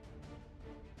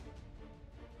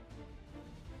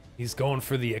 He's going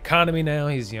for the economy now.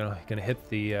 He's, gonna hit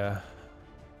the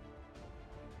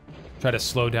try to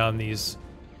slow down these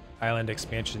island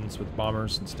expansions with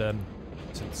bombers instead.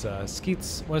 Since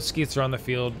once skeets are on the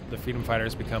field, the Freedom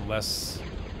Fighters become less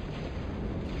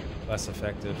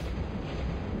effective.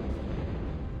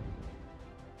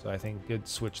 So I think good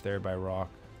switch there by Rock.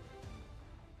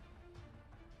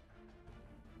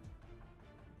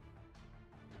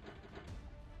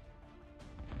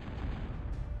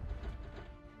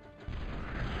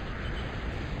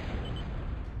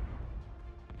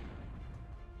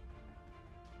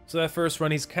 So that first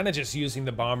run, he's kind of just using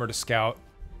the bomber to scout,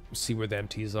 see where the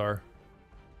MTs are.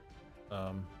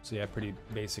 So yeah, pretty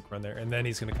basic run there. And then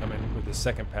he's going to come in with the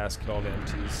second pass, kill all the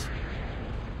MTs.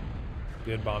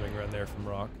 Good bombing run there from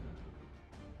Rock.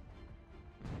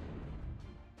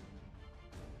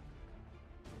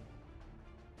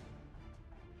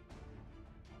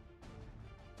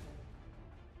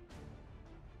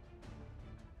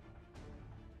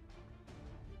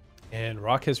 And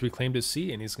Rock has reclaimed his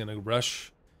C, and he's going to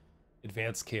rush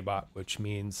advanced K-bot, which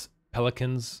means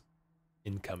Pelicans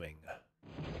incoming.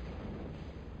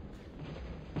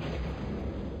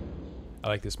 I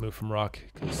like this move from Rock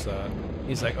because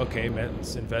he's like, okay,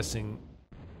 Menton's investing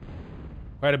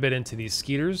quite a bit into these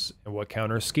Skeeters, and what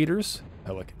counters Skeeters?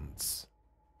 Pelicans.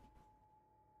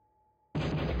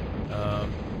 A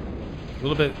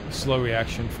little bit slow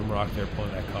reaction from Rock there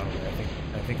pulling that con away.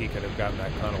 I think he could have gotten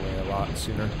that con away a lot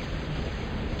sooner.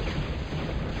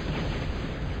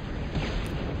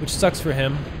 Which sucks for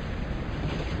him.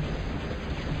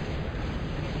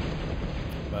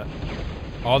 But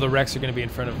all the wrecks are going to be in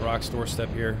front of Rock's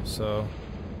doorstep here, so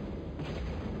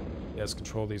he has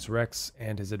control of these wrecks,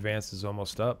 and his advance is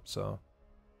almost up, so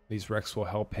these wrecks will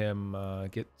help him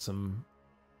get some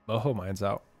moho mines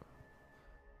out.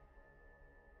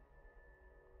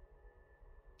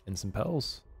 And some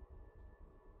Pels.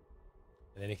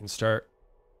 And then he can start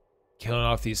killing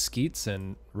off these Skeets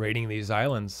and raiding these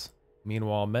islands.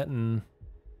 Meanwhile, Meton,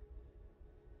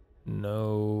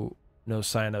 no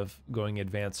sign of going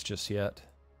advanced just yet.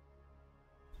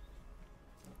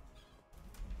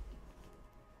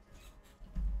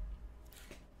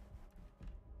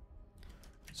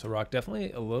 So Rock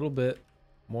definitely a little bit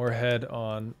more ahead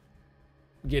on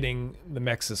getting the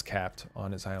Mexes capped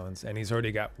on his islands. And he's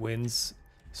already got winds.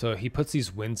 So he puts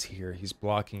these winds here. He's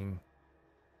blocking.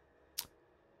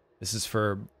 This is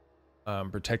for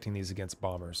protecting these against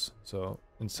bombers. So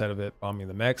instead of it bombing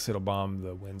the mechs, it'll bomb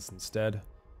the winds instead.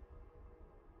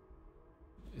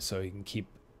 So he can keep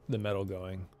the metal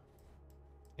going.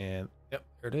 And yep,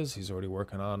 there it is. He's already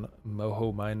working on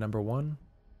moho mine number 1.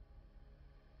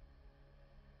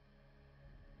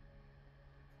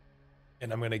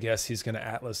 And I'm going to guess he's going to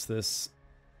atlas this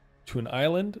to an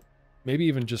island. Maybe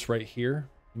even just right here.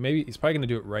 Maybe he's probably going to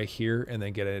do it right here and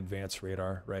then get an advanced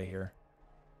radar right here.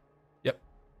 Yep.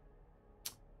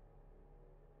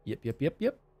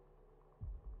 Yep.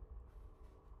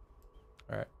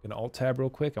 All right, gonna alt tab real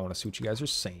quick. I want to see what you guys are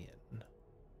saying.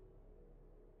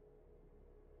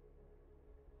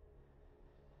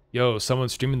 Yo,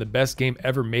 someone's streaming the best game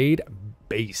ever made.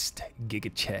 Based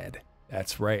Giga Chad.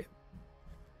 That's right.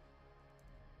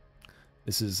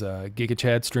 This is Giga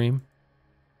Chad stream.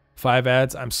 5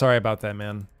 ads. I'm sorry about that,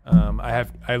 man. I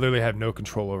literally have no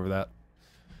control over that.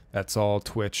 That's all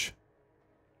Twitch.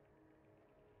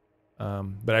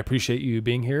 But I appreciate you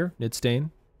being here,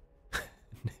 Nidstain.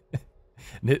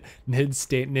 Nid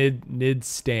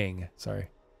Sorry.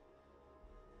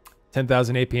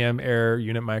 10,000 APM air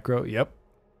unit micro. Yep.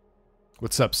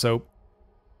 What's up, Soap?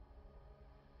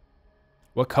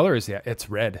 What color is that? It's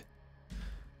red.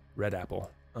 Red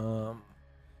apple. I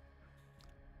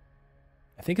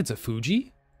think it's a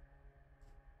Fuji.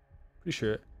 Pretty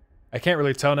sure. I can't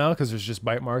really tell now because there's just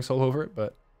bite marks all over it,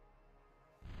 but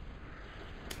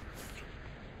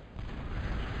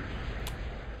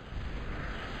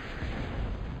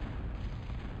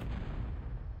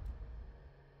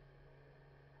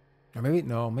or maybe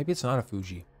no, maybe it's not a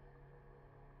Fuji.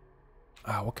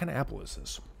 What kind of apple is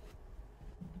this?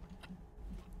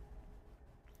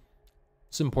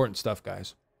 It's important stuff,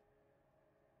 guys.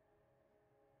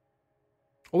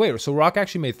 Oh wait, so Rock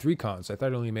actually made 3 cons. I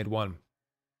thought he only made 1.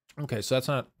 Okay, so that's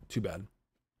not too bad.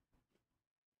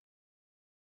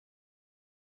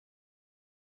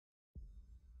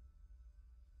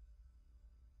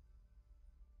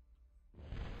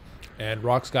 And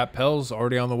Rock's got Pels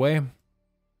already on the way.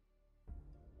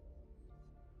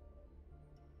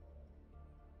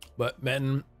 But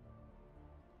Meton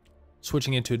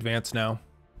switching into advanced now.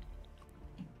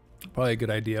 Probably a good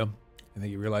idea. I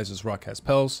think he realizes Rock has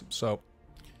Pels, so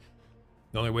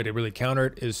the only way to really counter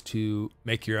it is to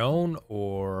make your own,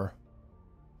 or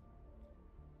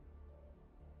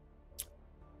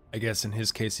I guess in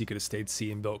his case he could have stayed C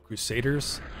and built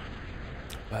Crusaders.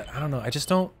 But I don't know. I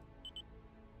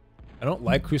don't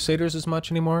like Crusaders as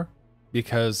much anymore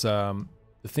because the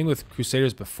thing with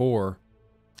Crusaders before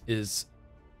is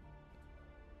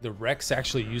the Rex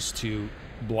actually used to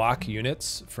block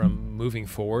units from moving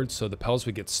forward, so the Pels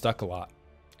would get stuck a lot.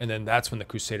 And then that's when the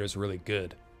Crusaders were really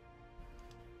good.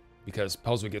 Because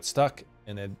Pels would get stuck,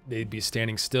 and then they'd be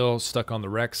standing still, stuck on the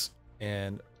Rex,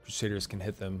 and Crusaders can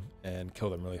hit them and kill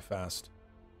them really fast.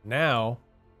 Now,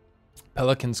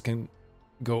 Pelicans can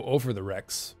go over the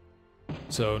Rex,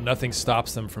 so nothing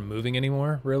stops them from moving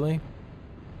anymore, really.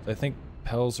 So I think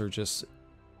Pels are just...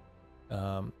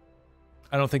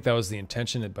 I don't think that was the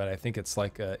intention, but I think it's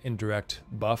like an indirect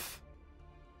buff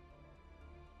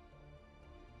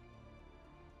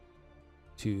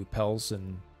to Pels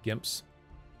and Gimps.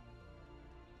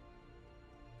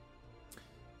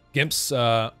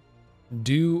 Gimps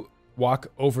do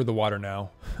walk over the water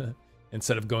now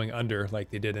instead of going under like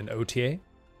they did in OTA.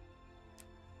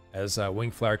 As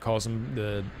Wingflower calls them,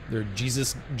 they're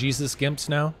Jesus gimps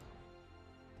now.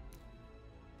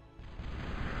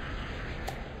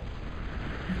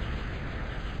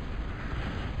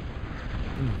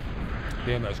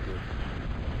 Damn, that's good.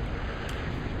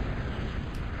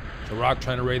 So Rock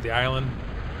trying to raid the island,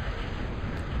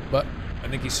 but I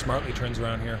think he smartly turns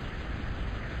around here.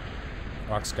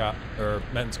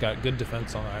 Menton's got good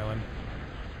defense on the island.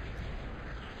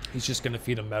 He's just going to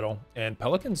feed him metal. And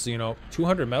Pelicans, you know,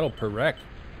 200 metal per wreck.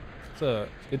 It's a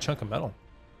good chunk of metal.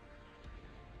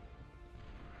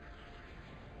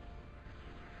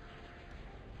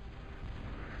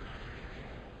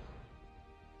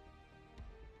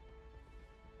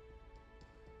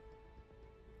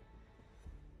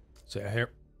 So yeah,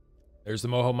 there's the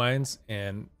Moho mines,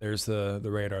 and there's the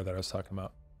radar that I was talking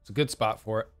about. It's a good spot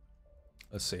for it.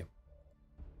 Let's see.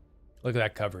 Look at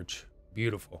that coverage.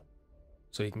 Beautiful.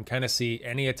 So you can kind of see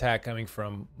any attack coming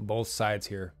from both sides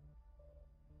here.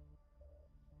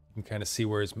 You can kind of see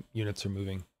where his units are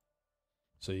moving.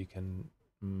 So you can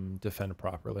defend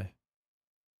properly.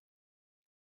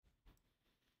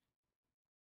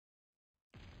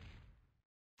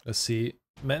 Let's see.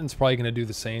 Menton's probably going to do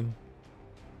the same.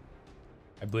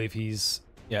 I believe he's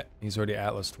already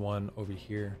Atlased one over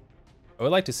here. I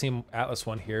would like to see him Atlas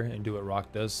one here and do what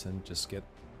Rock does and just get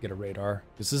a radar.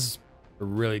 This is a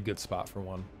really good spot for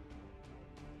one.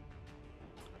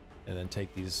 And then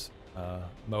take these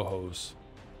Mohos.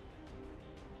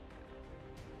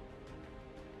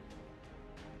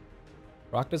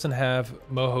 Rock doesn't have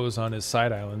Mohos on his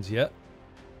side islands yet.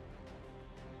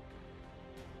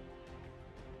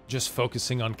 Just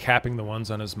focusing on capping the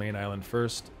ones on his main island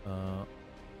first. I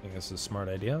think that's a smart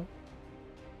idea.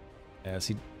 As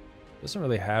he doesn't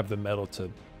really have the metal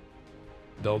to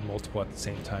build multiple at the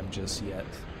same time just yet.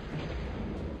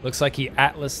 Looks like he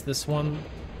Atlased this one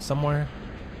somewhere.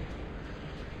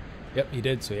 Yep, he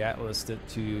did. So he Atlased it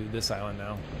to this island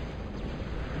now.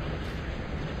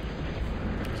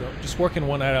 So just working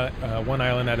one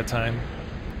island at a time.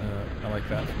 I like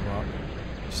that from Rock.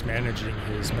 Just managing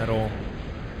his metal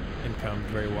income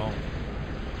very well.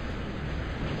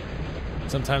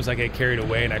 Sometimes I get carried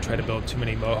away and I try to build too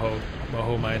many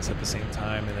Moho mines at the same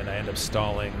time, and then I end up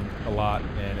stalling a lot,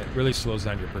 and it really slows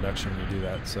down your production when you do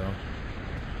that. So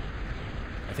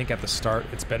I think at the start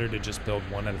it's better to just build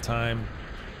one at a time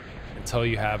until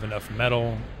you have enough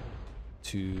metal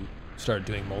to start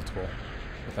doing multiple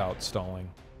without stalling.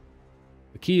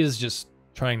 The key is just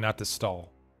trying not to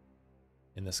stall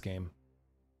in this game.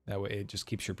 That way it just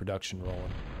keeps your production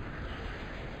rolling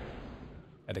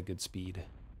at a good speed.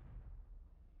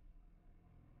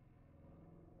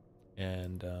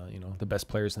 And, you know, the best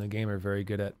players in the game are very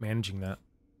good at managing that.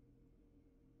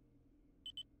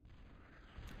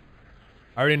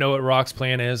 I already know what Rock's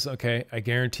plan is. Okay, I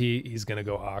guarantee he's going to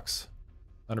go Ox.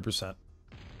 100%.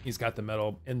 He's got the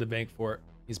metal in the bank for it.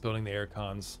 He's building the air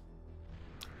cons.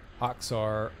 Hawks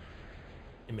are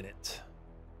imminent.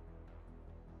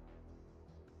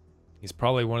 He's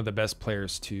probably one of the best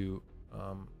players to... I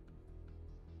don't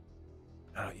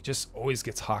know, he just always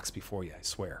gets Hawks before you, I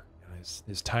swear.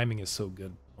 His timing is so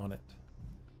good on it.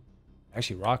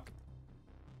 Actually, Rock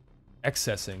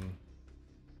accessing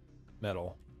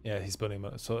metal. Yeah, he's building...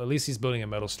 So at least he's building a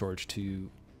metal storage to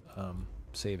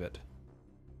save it.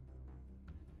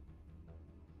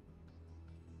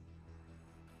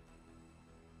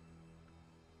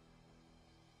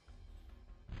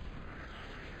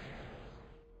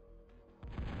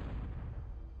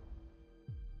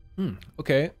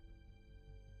 Okay.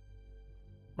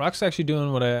 Rock's actually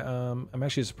doing what I'm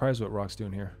actually surprised what Rock's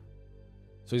doing here.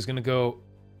 So he's gonna go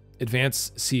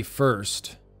advance C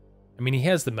first. I mean, he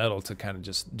has the metal to kind of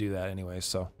just do that anyway,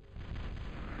 so.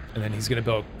 And then he's gonna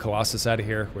build Colossus out of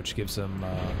here, which gives him,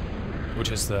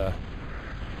 which is the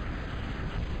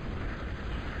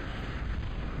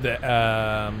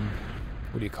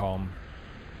what do you call them?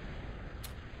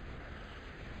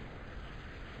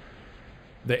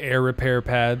 The air repair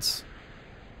pads,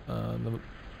 the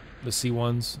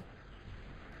C1s,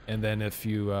 and then if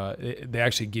you they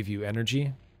actually give you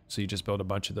energy, so you just build a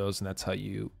bunch of those, and that's how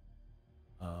you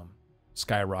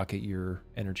skyrocket your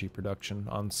energy production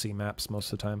on C maps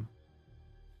most of the time.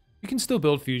 You can still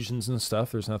build fusions and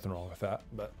stuff, there's nothing wrong with that,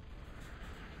 but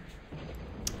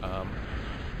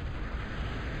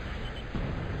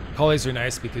Collies are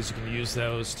nice because you can use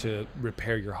those to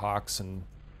repair your Hawks and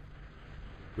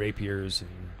Rapiers and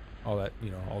all that, you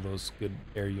know, all those good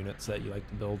air units that you like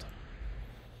to build.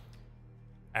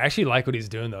 I actually like what he's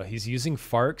doing though. He's using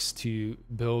Farks to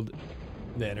build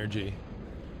the energy.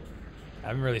 I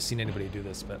haven't really seen anybody do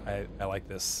this, but I like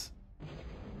this.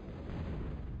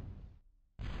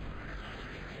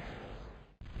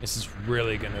 This is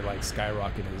really gonna like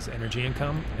skyrocket his energy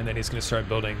income, and then he's gonna start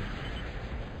building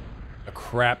a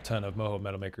crap ton of Moho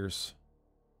Metal Makers.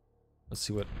 Let's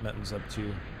see what Metten's up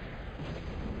to.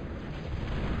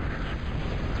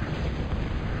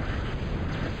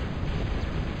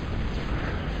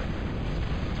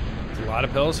 There's a lot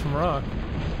of pills from Rock.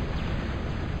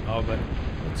 Oh, but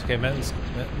it's okay.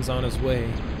 Metten's on his way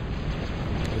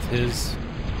with his.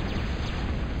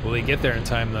 Will he get there in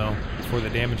time though, before the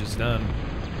damage is done?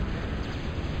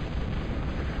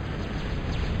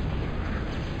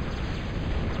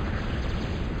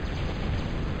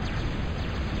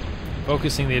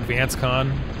 Focusing the advance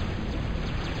con.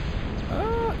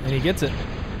 And he gets it.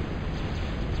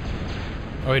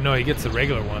 Oh wait, no, he gets the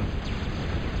regular one.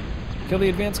 Kill the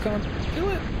advance con. Kill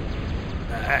it.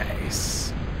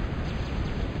 Nice.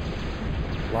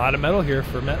 A lot of metal here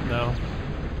for Metten though.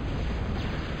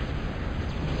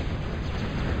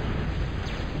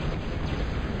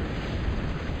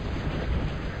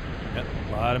 Yep,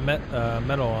 a lot of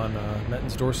metal on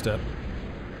Metten's doorstep.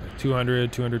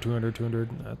 200, 200, 200,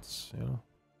 200. That's, you know,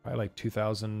 probably like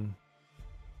 2,000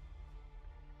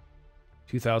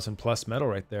 plus metal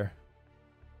right there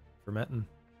for Metten,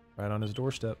 right on his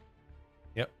doorstep.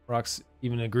 Yep, Rox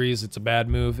even agrees it's a bad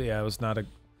move. Yeah, it was not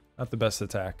the best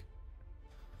attack.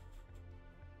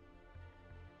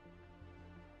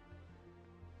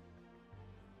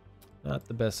 Not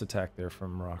the best attack there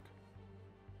from Rock.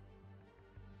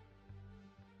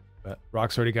 But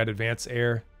Rock's already got advanced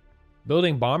air.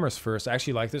 Building bombers first. I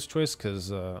actually like this choice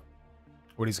because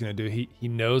what he's going to do, he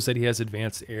knows that he has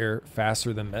advanced air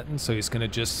faster than Metten, so he's going to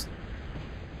just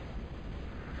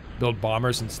build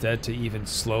bombers instead to even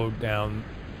slow down.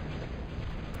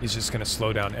 He's just going to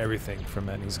slow down everything from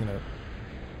Metten. He's going to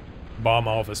bomb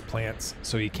all of his plants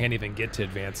so he can't even get to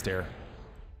advanced air.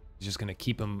 He's just going to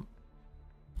keep him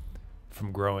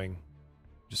from growing.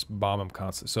 Just bomb him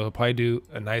constantly. So he'll probably do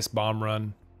a nice bomb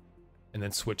run and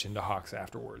then switch into Hawks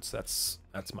afterwards. That's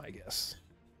my guess.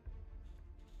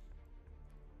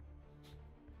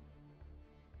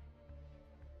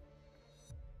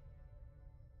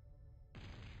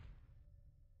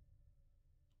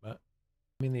 But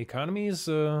I mean, the economy is,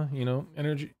 you know,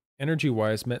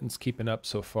 energy-wise, Metten's keeping up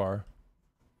so far.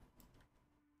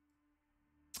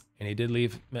 And he did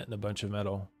leave Metten a bunch of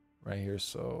metal right here,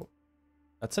 so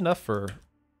that's enough for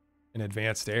an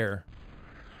advanced air.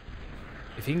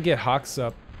 If he can get Hawks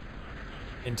up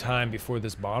in time before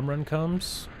this bomb run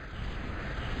comes,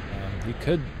 he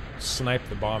could snipe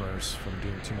the bombers from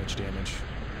doing too much damage.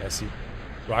 Yes,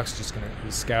 Rock's just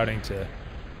he's scouting to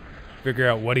figure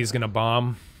out what he's gonna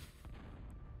bomb.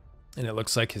 And it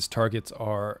looks like his targets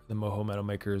are the Moho Metal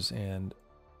Makers and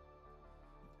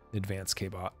Advanced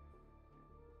K-Bot.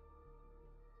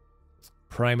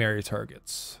 Primary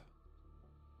targets.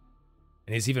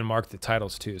 And he's even marked the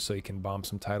titles too, so he can bomb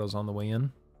some titles on the way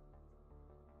in.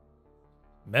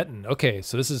 Metten. Okay,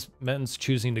 so this is Metten's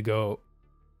choosing to go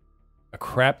a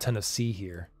crap ton of C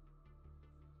here.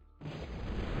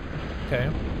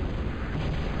 Okay.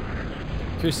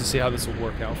 Curious to see how this will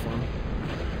work out for him.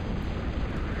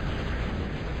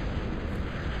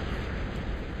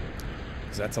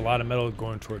 Because that's a lot of metal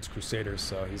going towards Crusaders,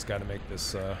 so he's got to make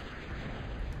this.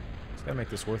 He's got to make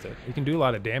this worth it. He can do a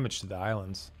lot of damage to the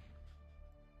islands.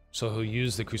 So he'll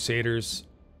use the Crusaders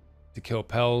to kill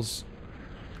Pels,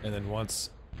 and then once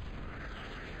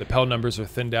the Pel numbers are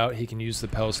thinned out, he can use the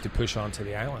Pels to push onto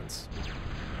the islands.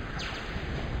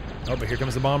 Oh, but here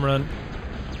comes the bomb run.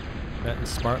 Metten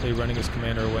smartly running his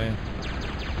commander away.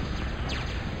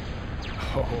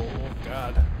 Oh,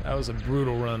 God. That was a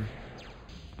brutal run.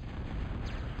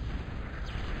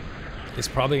 He's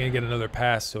probably going to get another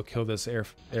pass, so he'll kill this air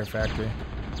factory.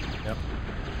 Yep.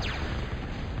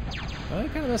 Well, he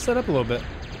kind of messed that up a little bit.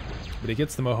 But he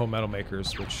gets the Moho Metal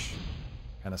Makers, which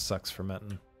kind of sucks for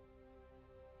Metten.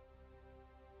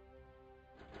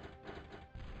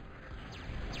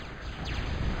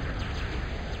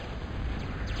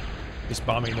 Just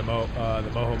bombing the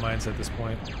Moho mines at this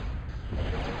point.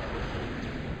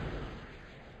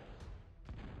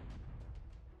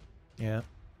 Yeah.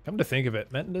 Come to think of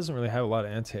it, Metten doesn't really have a lot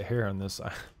of anti-air on this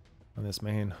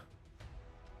main.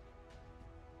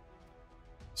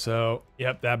 So,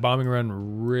 yep, that bombing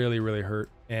run really, really hurt.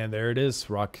 And there it is.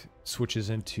 Rock switches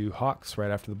into Hawks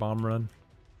right after the bomb run.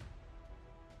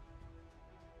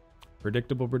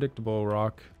 Predictable,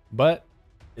 Rock. But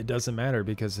it doesn't matter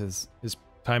because his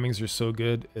timings are so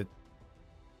good.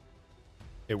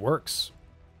 It works.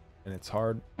 And it's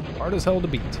hard as hell to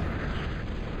beat.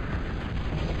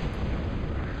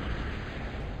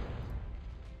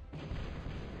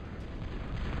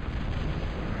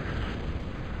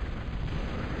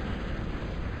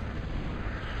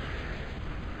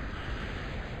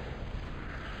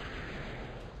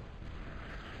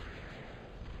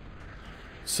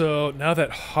 So now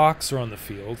that Hawks are on the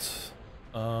field,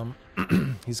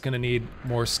 he's going to need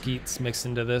more Skeets mixed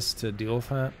into this to deal with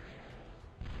that.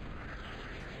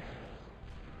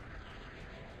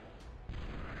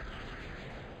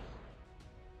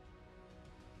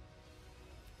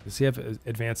 Does he have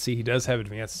Advanced C? He does have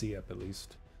Advanced C up at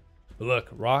least. But look,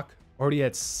 Rock already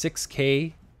had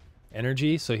 6K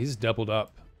energy, so he's doubled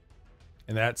up.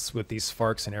 And that's with these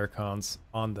Farks and Aircons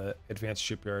on the Advanced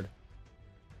Shipyard.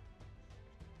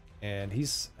 And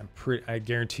I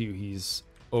guarantee you he's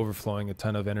overflowing a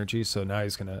ton of energy, so now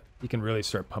he can really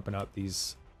start pumping out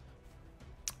these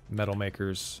metal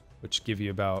makers, which give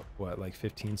you about, what, like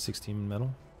 15, 16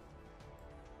 metal?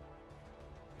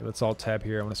 Okay, let's all tab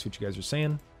here. I want to see what you guys are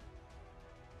saying.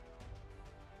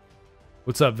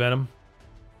 What's up, Venom?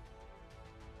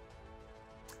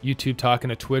 YouTube talking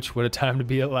to Twitch. What a time to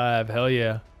be alive. Hell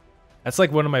yeah. That's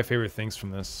like one of my favorite things from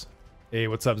this. Hey,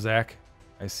 what's up, Zach?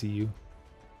 I see you.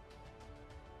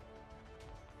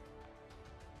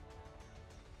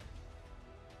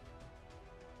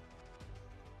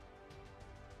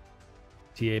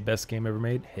 TA best game ever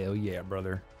made? Hell yeah,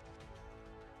 brother.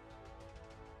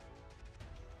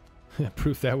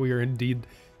 Proof that we are indeed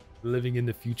living in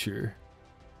the future.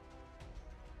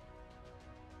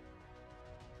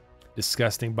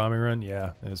 Disgusting bombing run?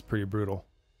 Yeah, it was pretty brutal.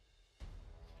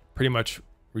 Pretty much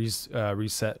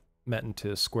reset Metin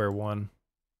to square one.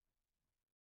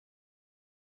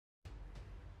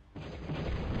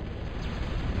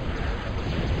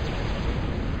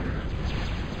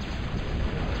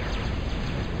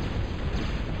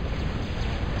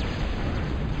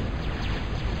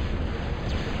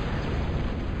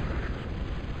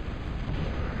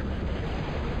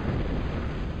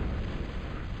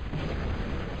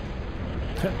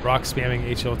 Rock spamming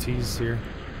HLTs here.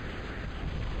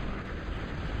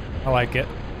 I like it.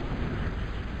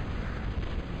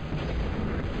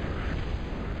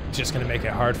 It's just going to make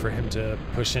it hard for him to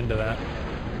push into that,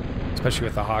 especially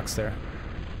with the Hawks there.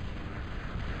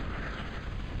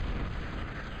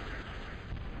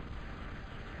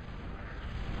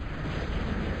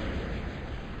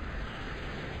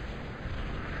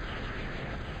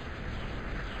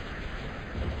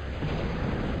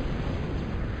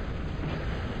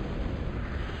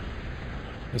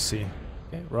 Let's see.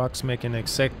 Okay, Rock's making a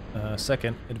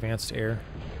second advanced air.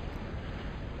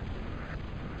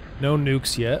 No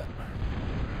nukes yet.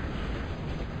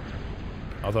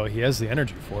 Although he has the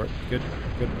energy for it. Good,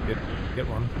 get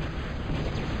one.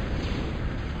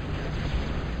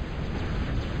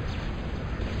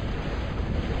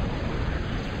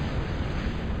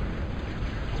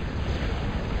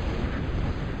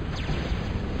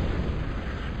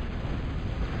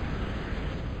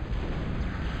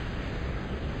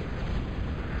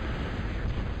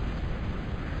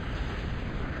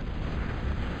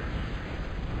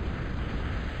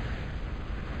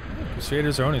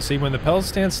 Crusaders are only. See, when the Pels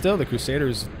stand still, the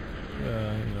Crusaders, you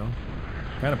know,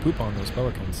 kind of poop on those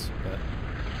Pelicans. But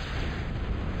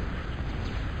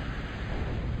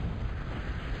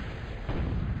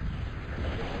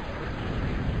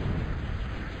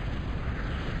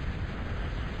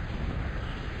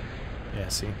yeah,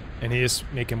 see, and he is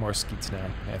making more Skeets now.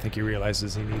 I think he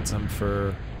realizes he needs them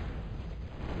for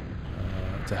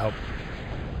to help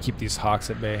keep these Hawks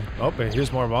at bay. Oh, but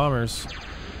here's more bombers.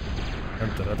 Dun,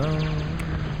 dun, dun, dun.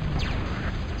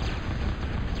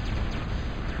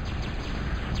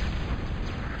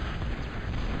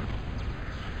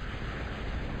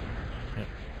 Yeah.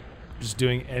 Just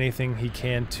doing anything he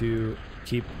can to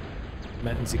keep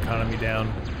Metin's economy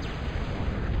down.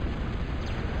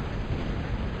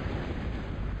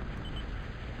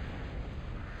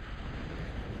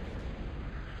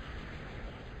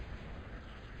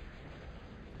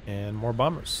 And more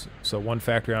bombers. So one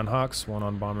factory on Hawks, one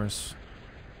on bombers.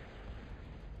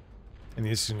 And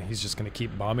he's just going to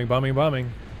keep bombing.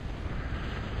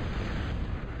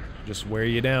 Just wear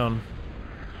you down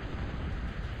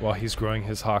while he's growing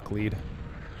his Hawk lead.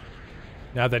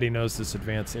 Now that he knows this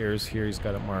advanced air is here, he's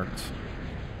got it marked.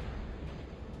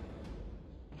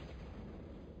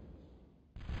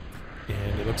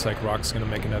 And it looks like Rock's going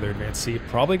to make another advanced C.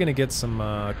 Probably going to get some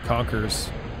Conquerors.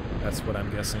 That's what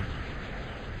I'm guessing.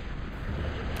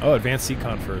 Oh, advanced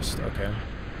C-Con first. Okay.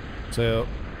 So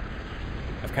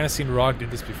I've kind of seen Rock do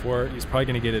this before. He's probably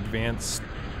going to get advanced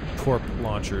torp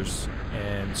launchers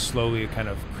and slowly kind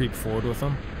of creep forward with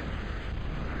them.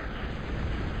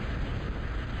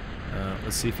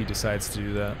 Let's see if he decides to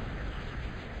do that.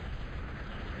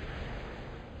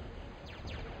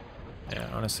 Yeah,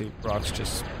 honestly, Rock's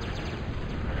just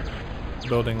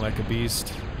building like a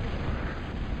beast.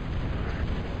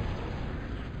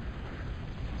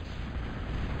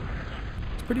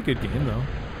 pretty good game, though.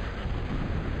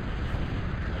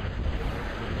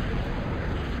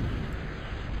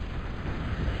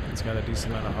 It's got a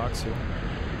decent amount of Hawks here.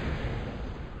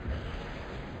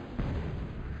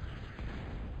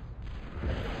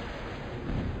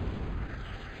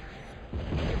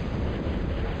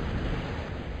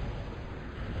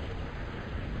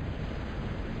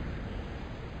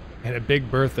 And a big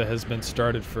Bertha has been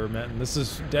started for Menton. This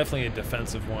is definitely a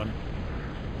defensive one.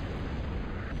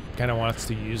 Kind of wants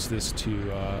to use this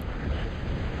to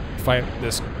fight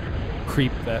this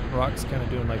creep that Rock's kind of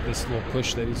doing, like this little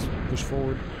push that he's pushed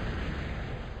forward.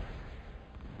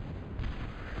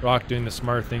 Rock doing the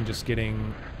smart thing, just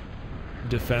getting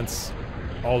defense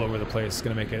all over the place. It's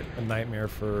going to make it a nightmare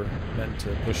for Menton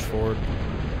to push forward.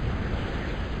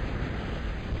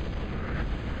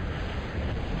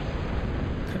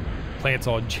 Plant's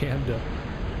all jammed up.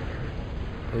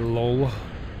 Lol.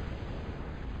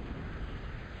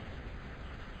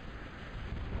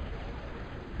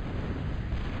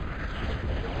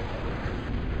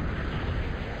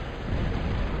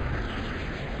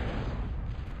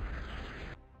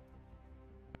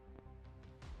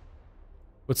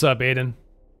 What's up, Aiden?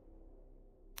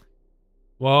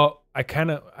 Well, I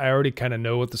already kind of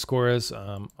know what the score is.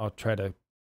 I'll try to.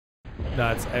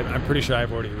 No, I'm pretty sure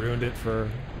I've already ruined it for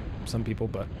some people,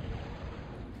 but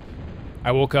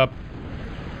I woke up,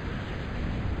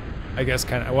 I guess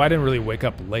well, I didn't really wake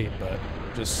up late, but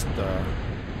just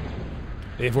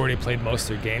they've already played most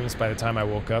of their games by the time I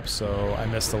woke up, so I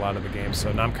missed a lot of the games.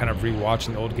 So now I'm kind of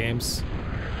rewatching the old games.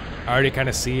 I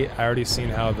already seen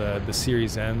how the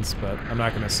series ends, but I'm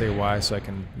not going to say why, so I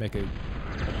can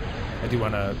I do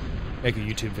want to make a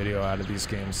YouTube video out of these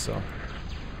games, so.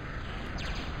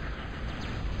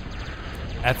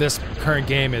 At this current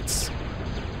game,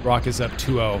 Rock is up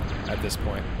 2-0 at this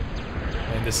point,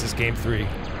 and this is game 3.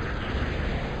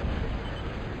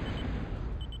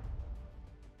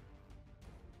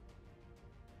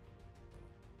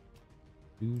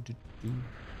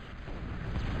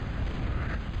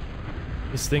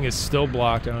 This thing is still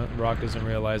blocked, and Rock doesn't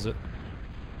realize it.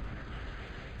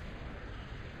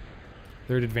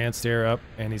 Third advanced air up,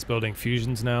 and he's building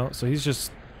fusions now, so he's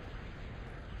just...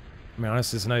 I mean,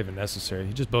 honestly, it's not even necessary.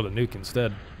 He just built a nuke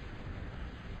instead.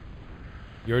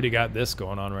 You already got this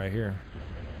going on right here.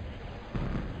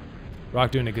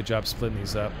 Rock doing a good job splitting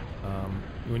these up.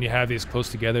 When you have these close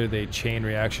together, they chain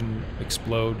reaction,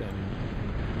 explode,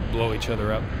 and blow each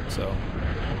other up. So,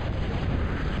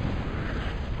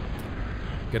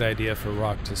 good idea for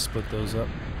Rock to split those up.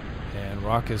 And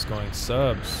Rock is going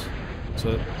subs.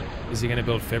 So, is he going to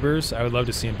build fibbers? I would love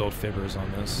to see him build fibbers on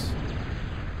this.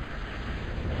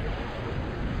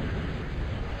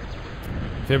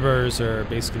 Fibbers are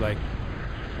basically like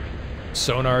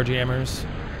sonar jammers,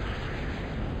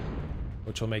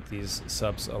 which will make these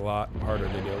subs a lot harder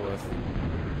to deal with.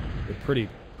 They're pretty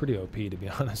OP, to be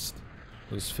honest,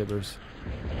 those fibbers.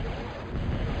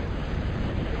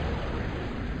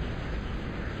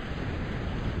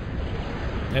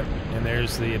 Yep, and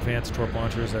there's the advanced torp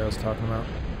launchers that I was talking about.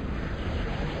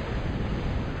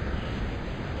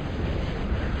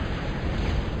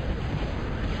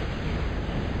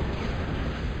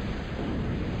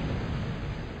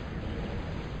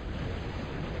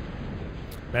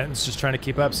 Menton's just trying to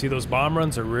keep up. See, those bomb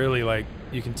runs are really, like,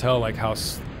 you can tell, like, how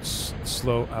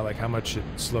slow, like, how much it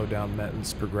slowed down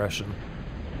Menton's progression.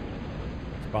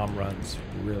 Bomb runs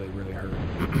really, really hurt.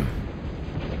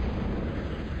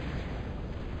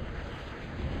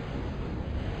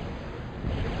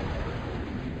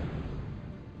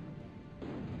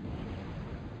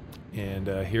 And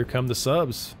here come the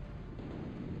subs.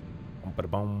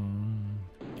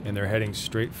 And they're heading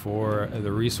straight for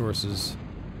the resources.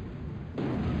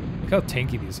 Look how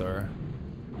tanky these are.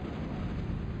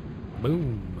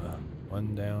 Boom.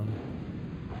 One down.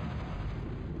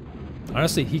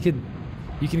 Honestly, you can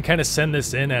kind of send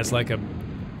this in as like a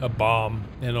bomb,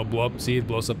 and it'll blow up. See, it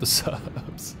blows up the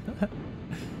subs.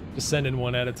 Just send in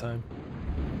one at a time.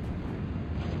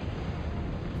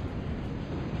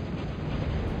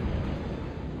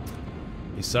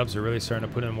 These subs are really starting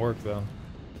to put in work, though.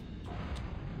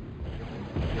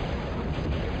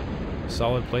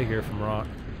 Solid play here from Rock.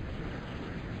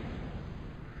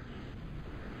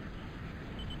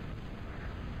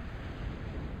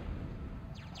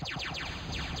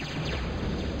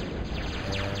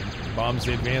 And bombs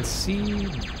the advanced C.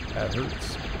 That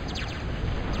hurts.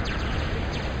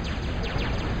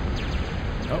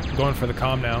 Oh, going for the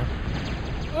comm now.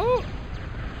 Oh!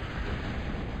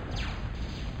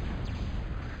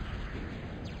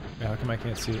 Yeah, how come I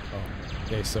can't see it? Oh,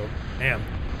 okay, so, man.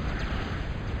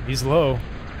 He's low.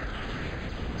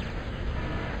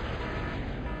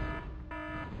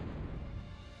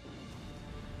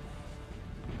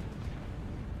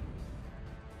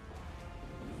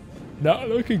 Not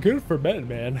looking good for men,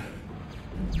 man.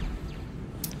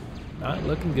 Not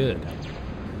looking good.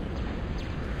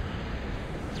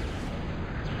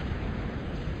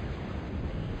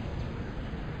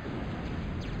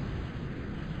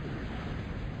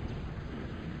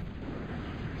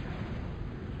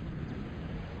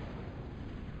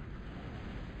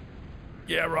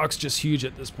 Yeah, Rock's just huge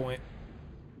at this point.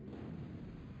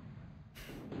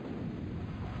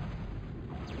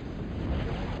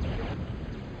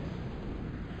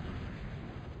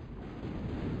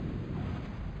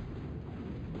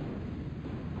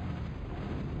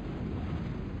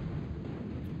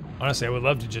 Honestly, I would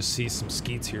love to just see some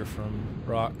skeets here from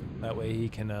Rock. That way he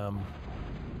can,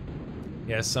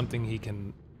 he has something he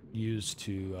can use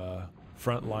to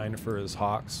front line for his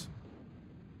Hawks.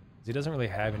 He doesn't really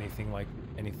have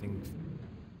anything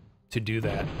to do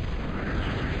that.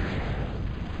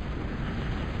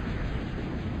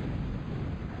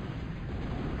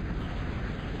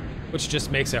 Which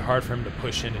just makes it hard for him to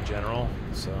push in general.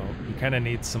 So you kind of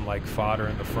need some like fodder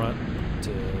in the front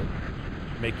to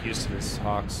make use of his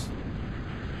Hawks.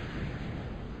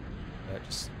 That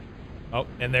just, oh,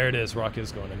 and there it is. Rock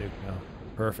is going to nuke now.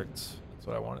 Perfect. That's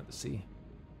what I wanted to see.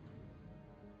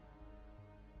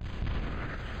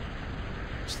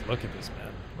 Just look at this,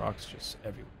 man. Rock's just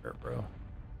everywhere, bro.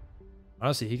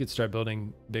 Honestly, he could start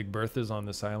building big berthas on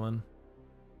this island,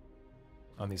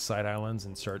 on these side islands,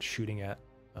 and start shooting at,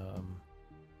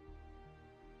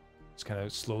 just kind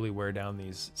of slowly wear down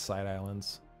these side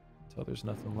islands until there's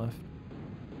nothing left.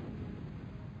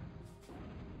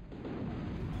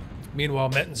 Meanwhile,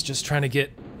 Metten's just trying to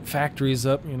get factories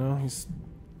up, you know.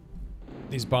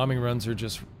 These bombing runs are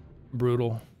just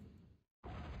brutal.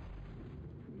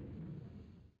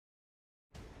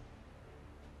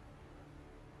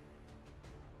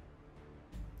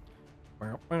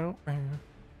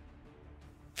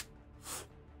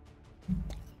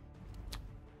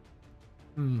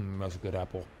 That's a good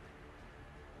apple.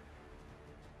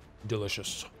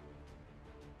 Delicious.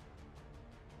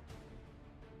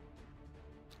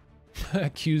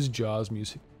 Q's Jaws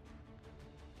music.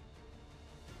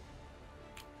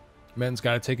 Men's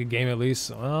got to take a game at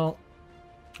least. Well,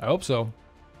 I hope so.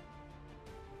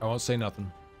 I won't say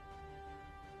nothing.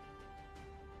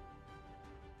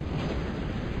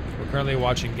 We're currently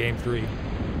watching Game 3,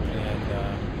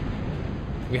 and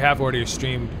we have already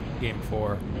streamed Game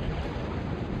 4.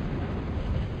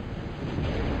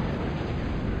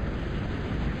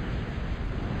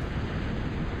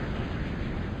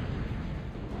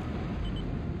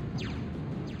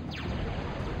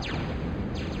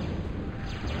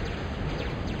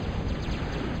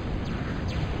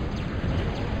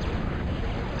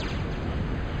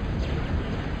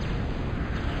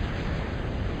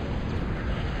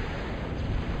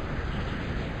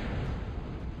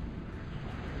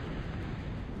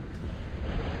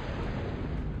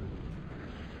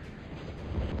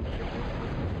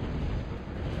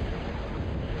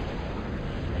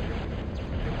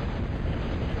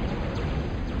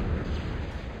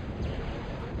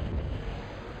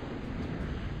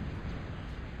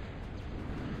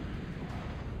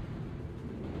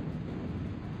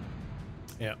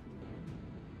 Yeah.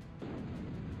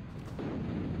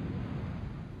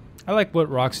 I like what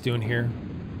Rock's doing here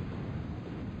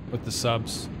with the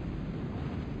subs.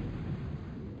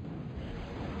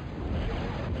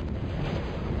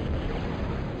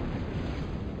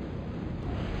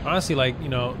 Honestly, like, you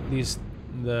know,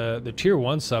 the tier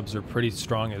 1 subs are pretty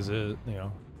strong as is, you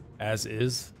know, as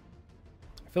is.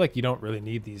 I feel like you don't really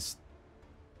need these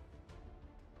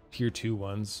tier 2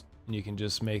 ones. And you can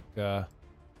just make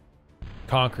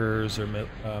Conquerors or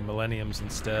Millenniums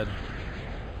instead,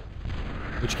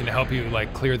 which can help you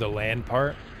like clear the land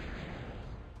part,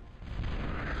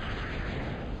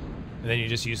 and then you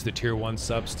just use the tier 1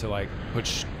 subs to like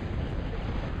push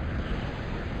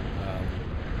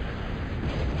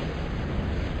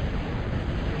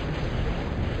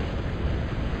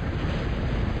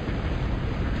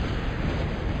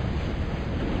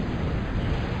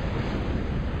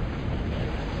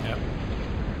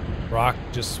Rock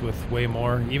just with way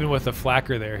more. Even with the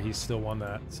flacker there, he still won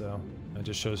that. So that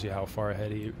just shows you how far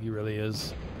ahead he really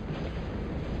is.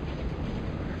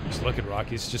 Just look at Rock.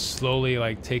 He's just slowly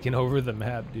like taking over the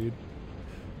map, dude.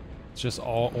 It's just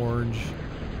all orange.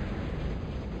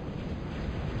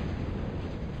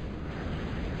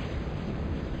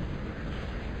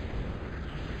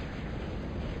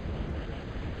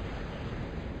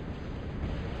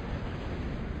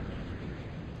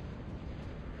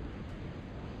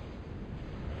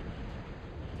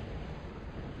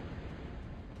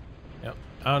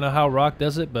 I don't know how Rock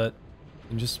does it, but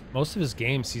in just most of his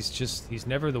games, he's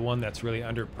never the one that's really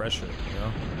under pressure, you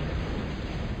know?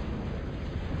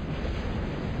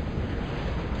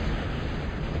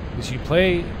 Because you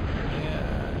play,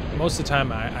 yeah, most of the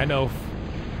time, I know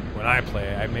when I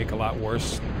play, I make a lot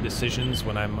worse decisions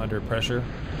when I'm under pressure.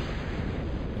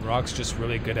 And Rock's just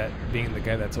really good at being the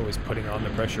guy that's always putting on the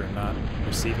pressure and not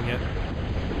receiving it.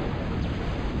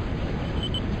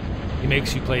 He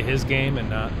makes you play his game and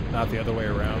not the other way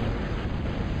around.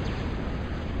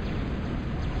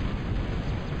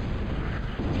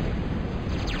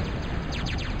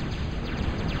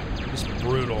 Just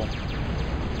brutal.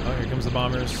 Oh, here comes the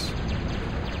bombers.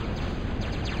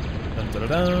 Dun, dun, dun,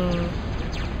 dun.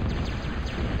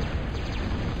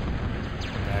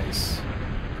 Nice.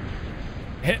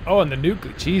 Oh, and the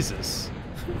nuke. Jesus.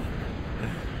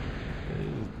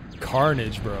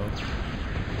 Carnage, bro.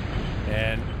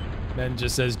 And then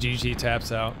just says GG,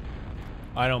 taps out.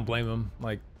 I don't blame him.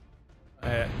 Like,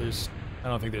 I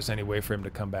don't think there's any way for him to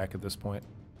come back at this point.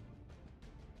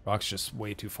 Rock's just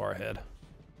way too far ahead.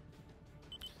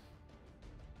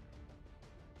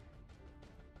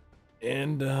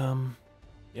 And,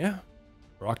 yeah.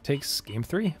 Rock takes game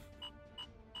 3.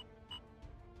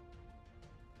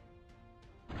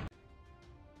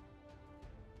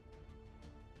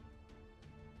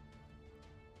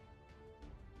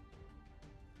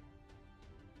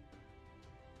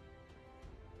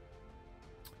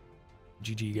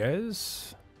 GG,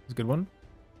 guys. It's a good one.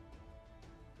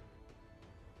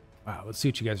 Wow, let's see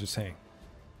what you guys are saying.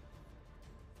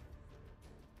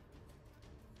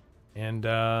 And,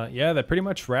 yeah, that pretty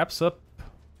much wraps up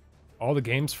all the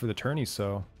games for the tourney,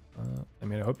 so, I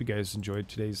mean, I hope you guys enjoyed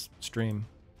today's stream.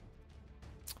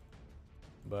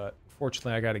 But,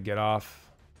 fortunately, I gotta get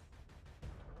off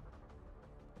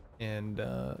and,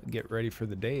 get ready for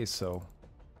the day, so...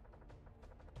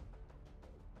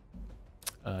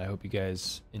 I hope you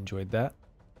guys enjoyed that.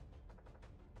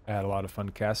 I had a lot of fun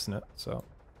casting it, so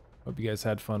hope you guys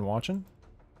had fun watching.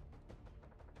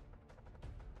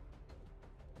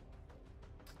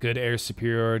 Good air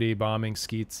superiority, bombing,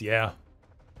 skeets, yeah.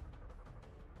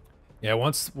 Yeah,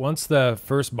 once the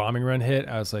first bombing run hit,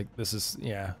 I was like, this is,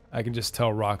 yeah, I can just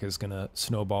tell Rock is gonna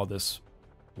snowball this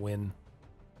win.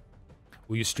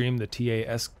 Will you stream the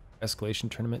TA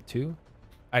Escalation Tournament too?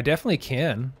 I definitely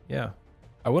can, yeah.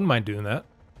 I wouldn't mind doing that.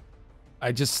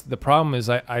 The problem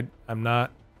is I'm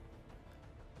not,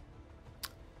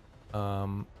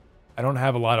 I don't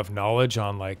have a lot of knowledge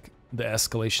on like the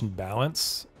escalation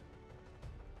balance.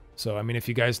 So, I mean, if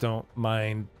you guys don't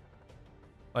mind,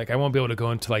 like I won't be able to go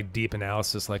into like deep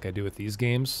analysis like I do with these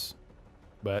games.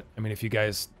 But I mean, if you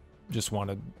guys just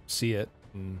want to see it,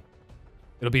 and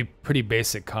it'll be pretty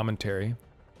basic commentary.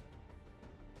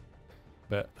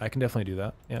 But I can definitely do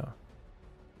that, yeah.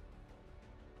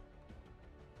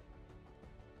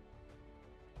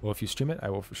 Well, if you stream it,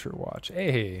 I will for sure watch.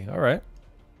 Hey, all right.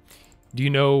 Do you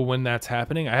know when that's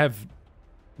happening? I have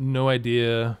no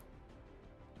idea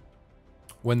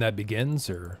when that begins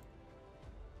or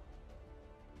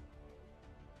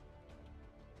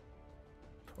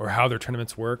how their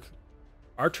tournaments work.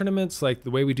 Our tournaments, like the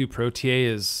way we do ProTA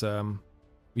is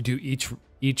we do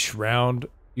each round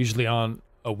usually on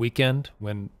a weekend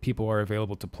when people are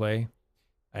available to play.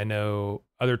 I know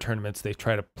other tournaments, they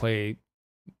try to play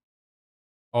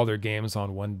all their games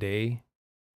on one day.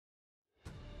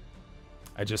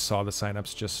 I just saw the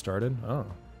signups just started. Oh,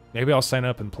 maybe I'll sign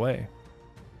up and play.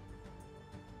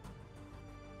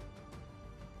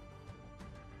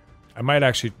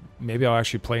 Maybe I'll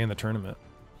actually play in the tournament.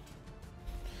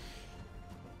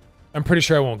 I'm pretty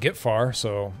sure I won't get far,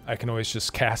 so I can always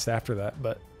just cast after that,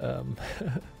 but because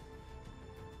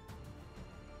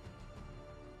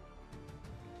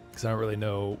I don't really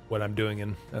know what I'm doing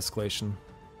in Escalation.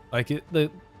 Like the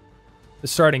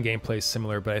starting gameplay is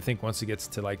similar, but I think once it gets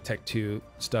to like Tech 2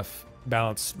 stuff,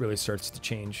 balance really starts to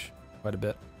change quite a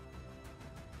bit.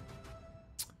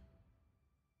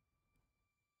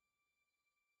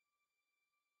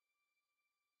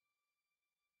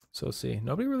 So let's see.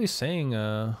 Nobody really saying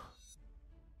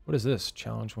what is this?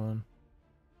 Challenge 1.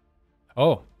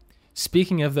 Oh,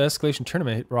 speaking of the Escalation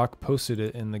Tournament, Rock posted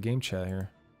it in the game chat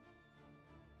here.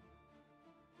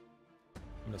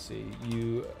 I'm gonna see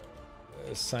you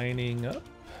signing up,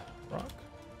 Rock.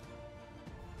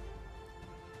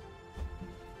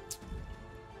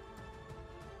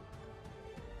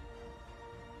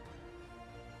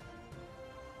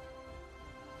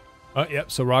 Oh,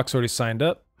 yep. So Rock's already signed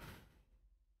up,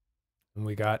 and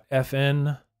we got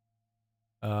FN,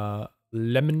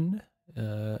 Lemon,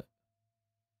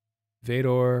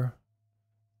 Vador.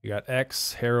 We got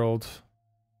X, Harold,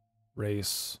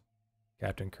 Race,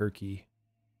 Captain Kirky,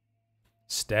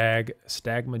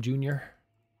 Stagma Jr.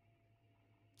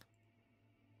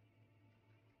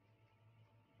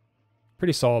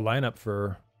 Pretty solid lineup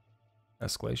for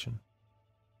Escalation.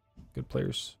 Good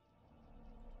players.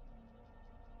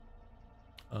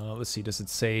 Let's see, does it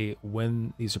say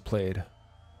when these are played?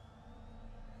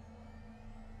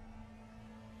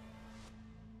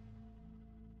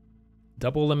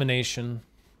 Double elimination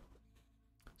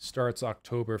starts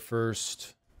October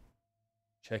 1st.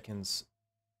 Check-ins.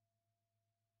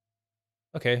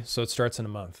 Okay, so it starts in a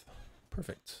month.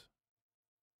 Perfect.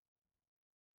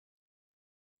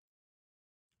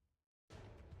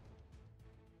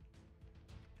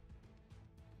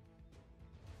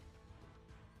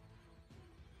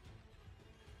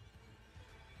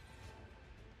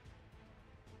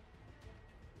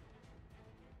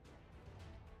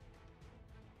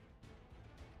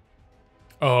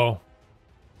 Oh.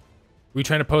 We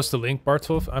trying to post a link,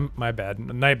 Bartolf? I'm my bad.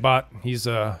 Nightbot, he's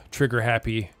a trigger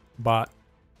happy bot.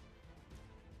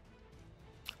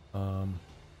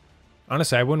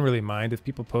 Honestly, I wouldn't really mind if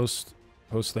people post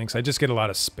links. I just get a lot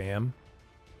of spam.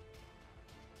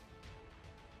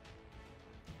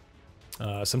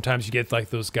 Sometimes you get like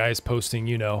those guys posting,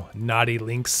 you know, naughty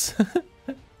links.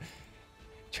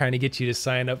 Trying to get you to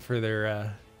sign up for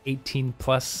their 18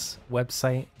 plus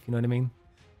website, if you know what I mean.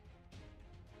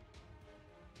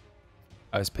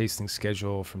 I was pasting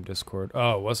schedule from Discord.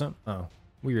 Oh, it wasn't? Oh,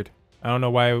 weird. I don't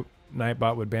know why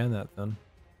Nightbot would ban that then.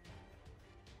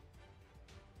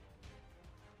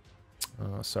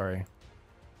 Oh, sorry.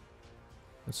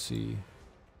 Let's see.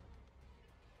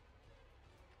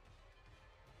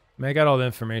 I mean, I got all the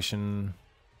information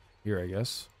here, I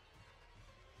guess.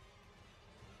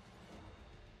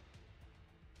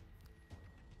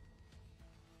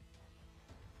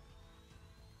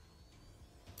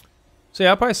 So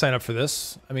yeah, I'll probably sign up for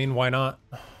this. I mean, why not?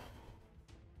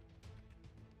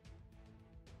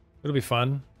 It'll be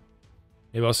fun.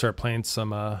 Maybe I'll start playing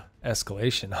some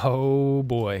Escalation. Oh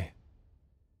boy.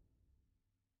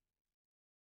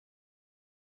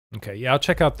 Okay, yeah, I'll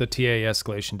check out the TA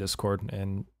Escalation Discord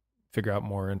and figure out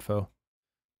more info.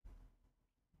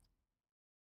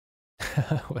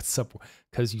 What's up?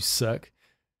 'Cause you suck.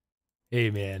 Hey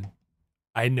man,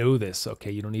 I know this,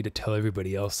 okay? You don't need to tell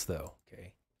everybody else though,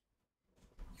 okay?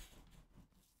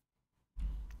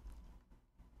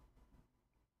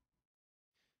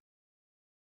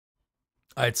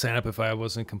 I'd sign up if I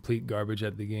wasn't complete garbage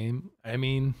at the game. I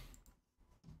mean,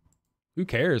 who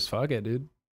cares? Fuck it, dude.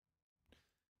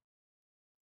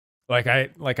 Like I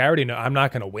already know I'm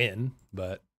not gonna win,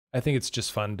 but I think it's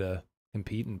just fun to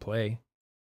compete and play.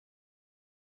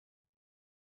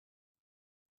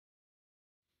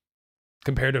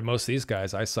 Compared to most of these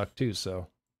guys, I suck too, so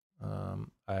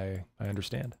I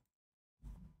understand.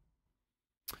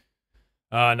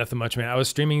 Nothing much, man. I was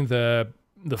streaming the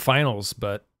finals,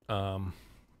 but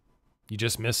you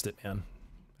just missed it, man.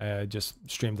 I just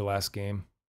streamed the last game.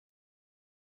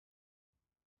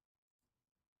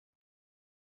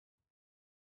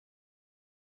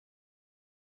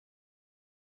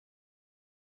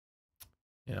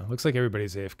 Yeah, looks like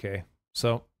everybody's AFK.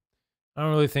 So I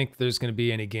don't really think there's going to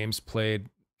be any games played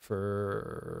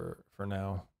for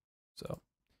now. So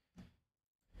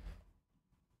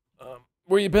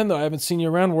where you been though? I haven't seen you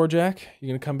around, Warjack. You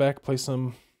gonna come back play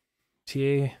some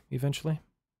TA eventually?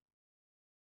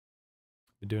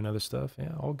 You doing other stuff?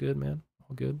 Yeah, all good, man.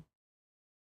 All good.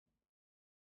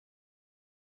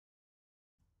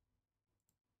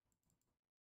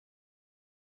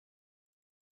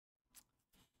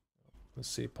 Let's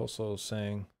see. Postal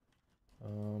saying,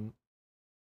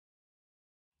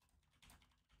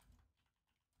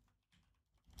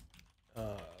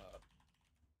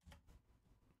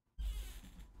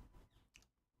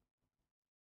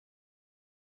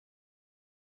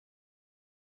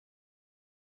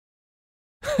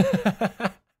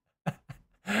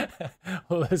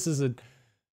 well, this is a.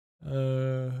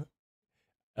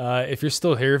 If you're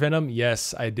still here, Venom,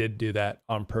 yes, I did do that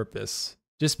on purpose.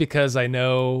 Just because I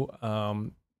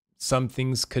know some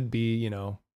things could be, you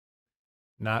know,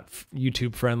 not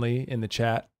YouTube friendly in the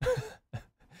chat.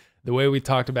 The way we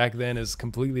talked back then is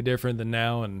completely different than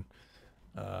now, and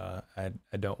I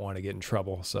don't want to get in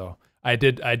trouble. So I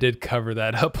did cover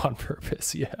that up on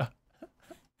purpose. Yeah.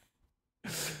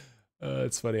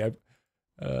 It's funny.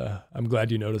 I'm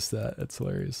glad you noticed that. That's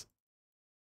hilarious.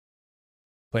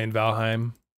 Playing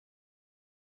Valheim.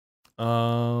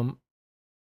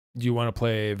 Do you want to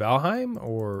play Valheim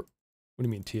or what do you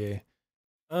mean TA?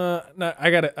 No, I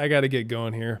gotta get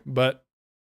going here, but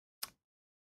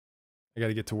I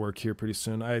gotta get to work here pretty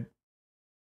soon. I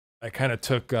kind of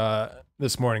took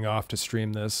this morning off to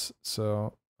stream this,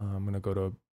 so I'm gonna go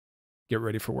to get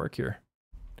ready for work here.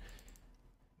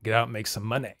 Get out and make some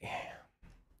money.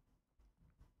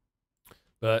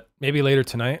 But maybe later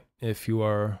tonight, if you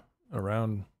are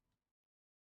around.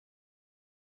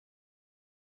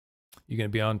 You gonna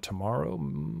be on tomorrow?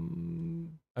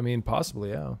 I mean,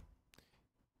 possibly, yeah.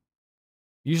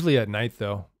 Usually at night,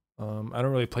 though. I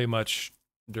don't really play much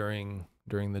during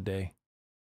the day,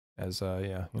 as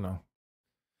yeah, you know.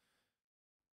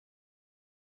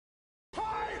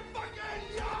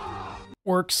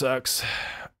 Work sucks.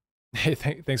 Hey,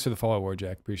 thanks for the follow,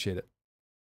 Warjack. Appreciate it.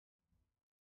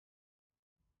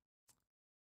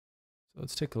 So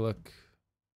let's take a look.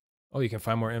 Oh, you can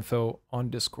find more info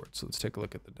on Discord. So let's take a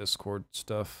look at the Discord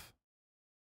stuff.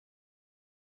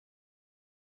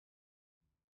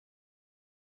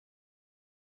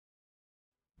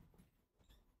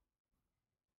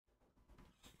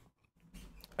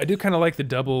 I do kind of like the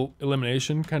double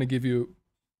elimination, kind of give you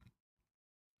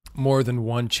more than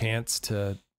one chance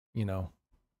to, you know,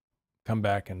 come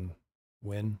back and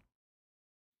win.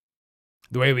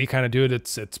 The way we kind of do it,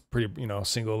 it's pretty, you know,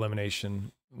 single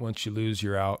elimination. Once you lose,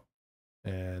 you're out,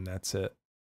 and that's it.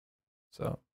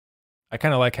 So I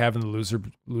kind of like having the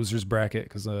losers bracket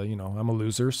because you know, I'm a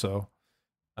loser, so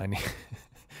I need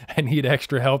I need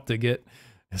extra help to get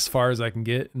as far as I can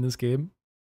get in this game.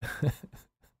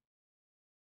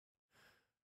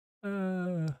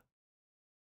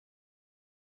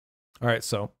 All right,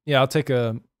 so yeah, I'll take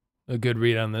a good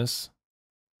read on this,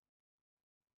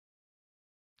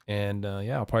 and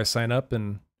yeah, I'll probably sign up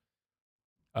and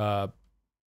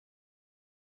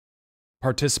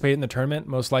participate in the tournament.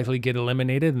 Most likely get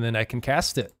eliminated, and then I can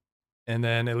cast it. And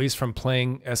then at least from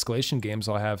playing escalation games,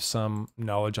 I'll have some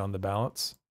knowledge on the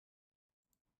balance.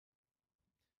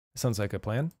 Sounds like a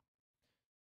plan.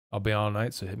 I'll be on all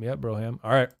night, so hit me up, Broham. All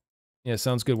right, yeah,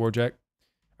 sounds good, Warjack.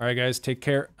 All right, guys, take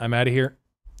care. I'm out of here.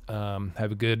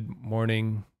 Have a good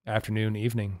morning, afternoon,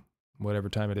 evening, whatever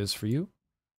time it is for you.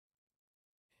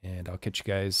 And I'll catch you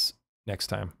guys next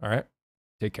time. All right.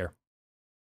 Take care.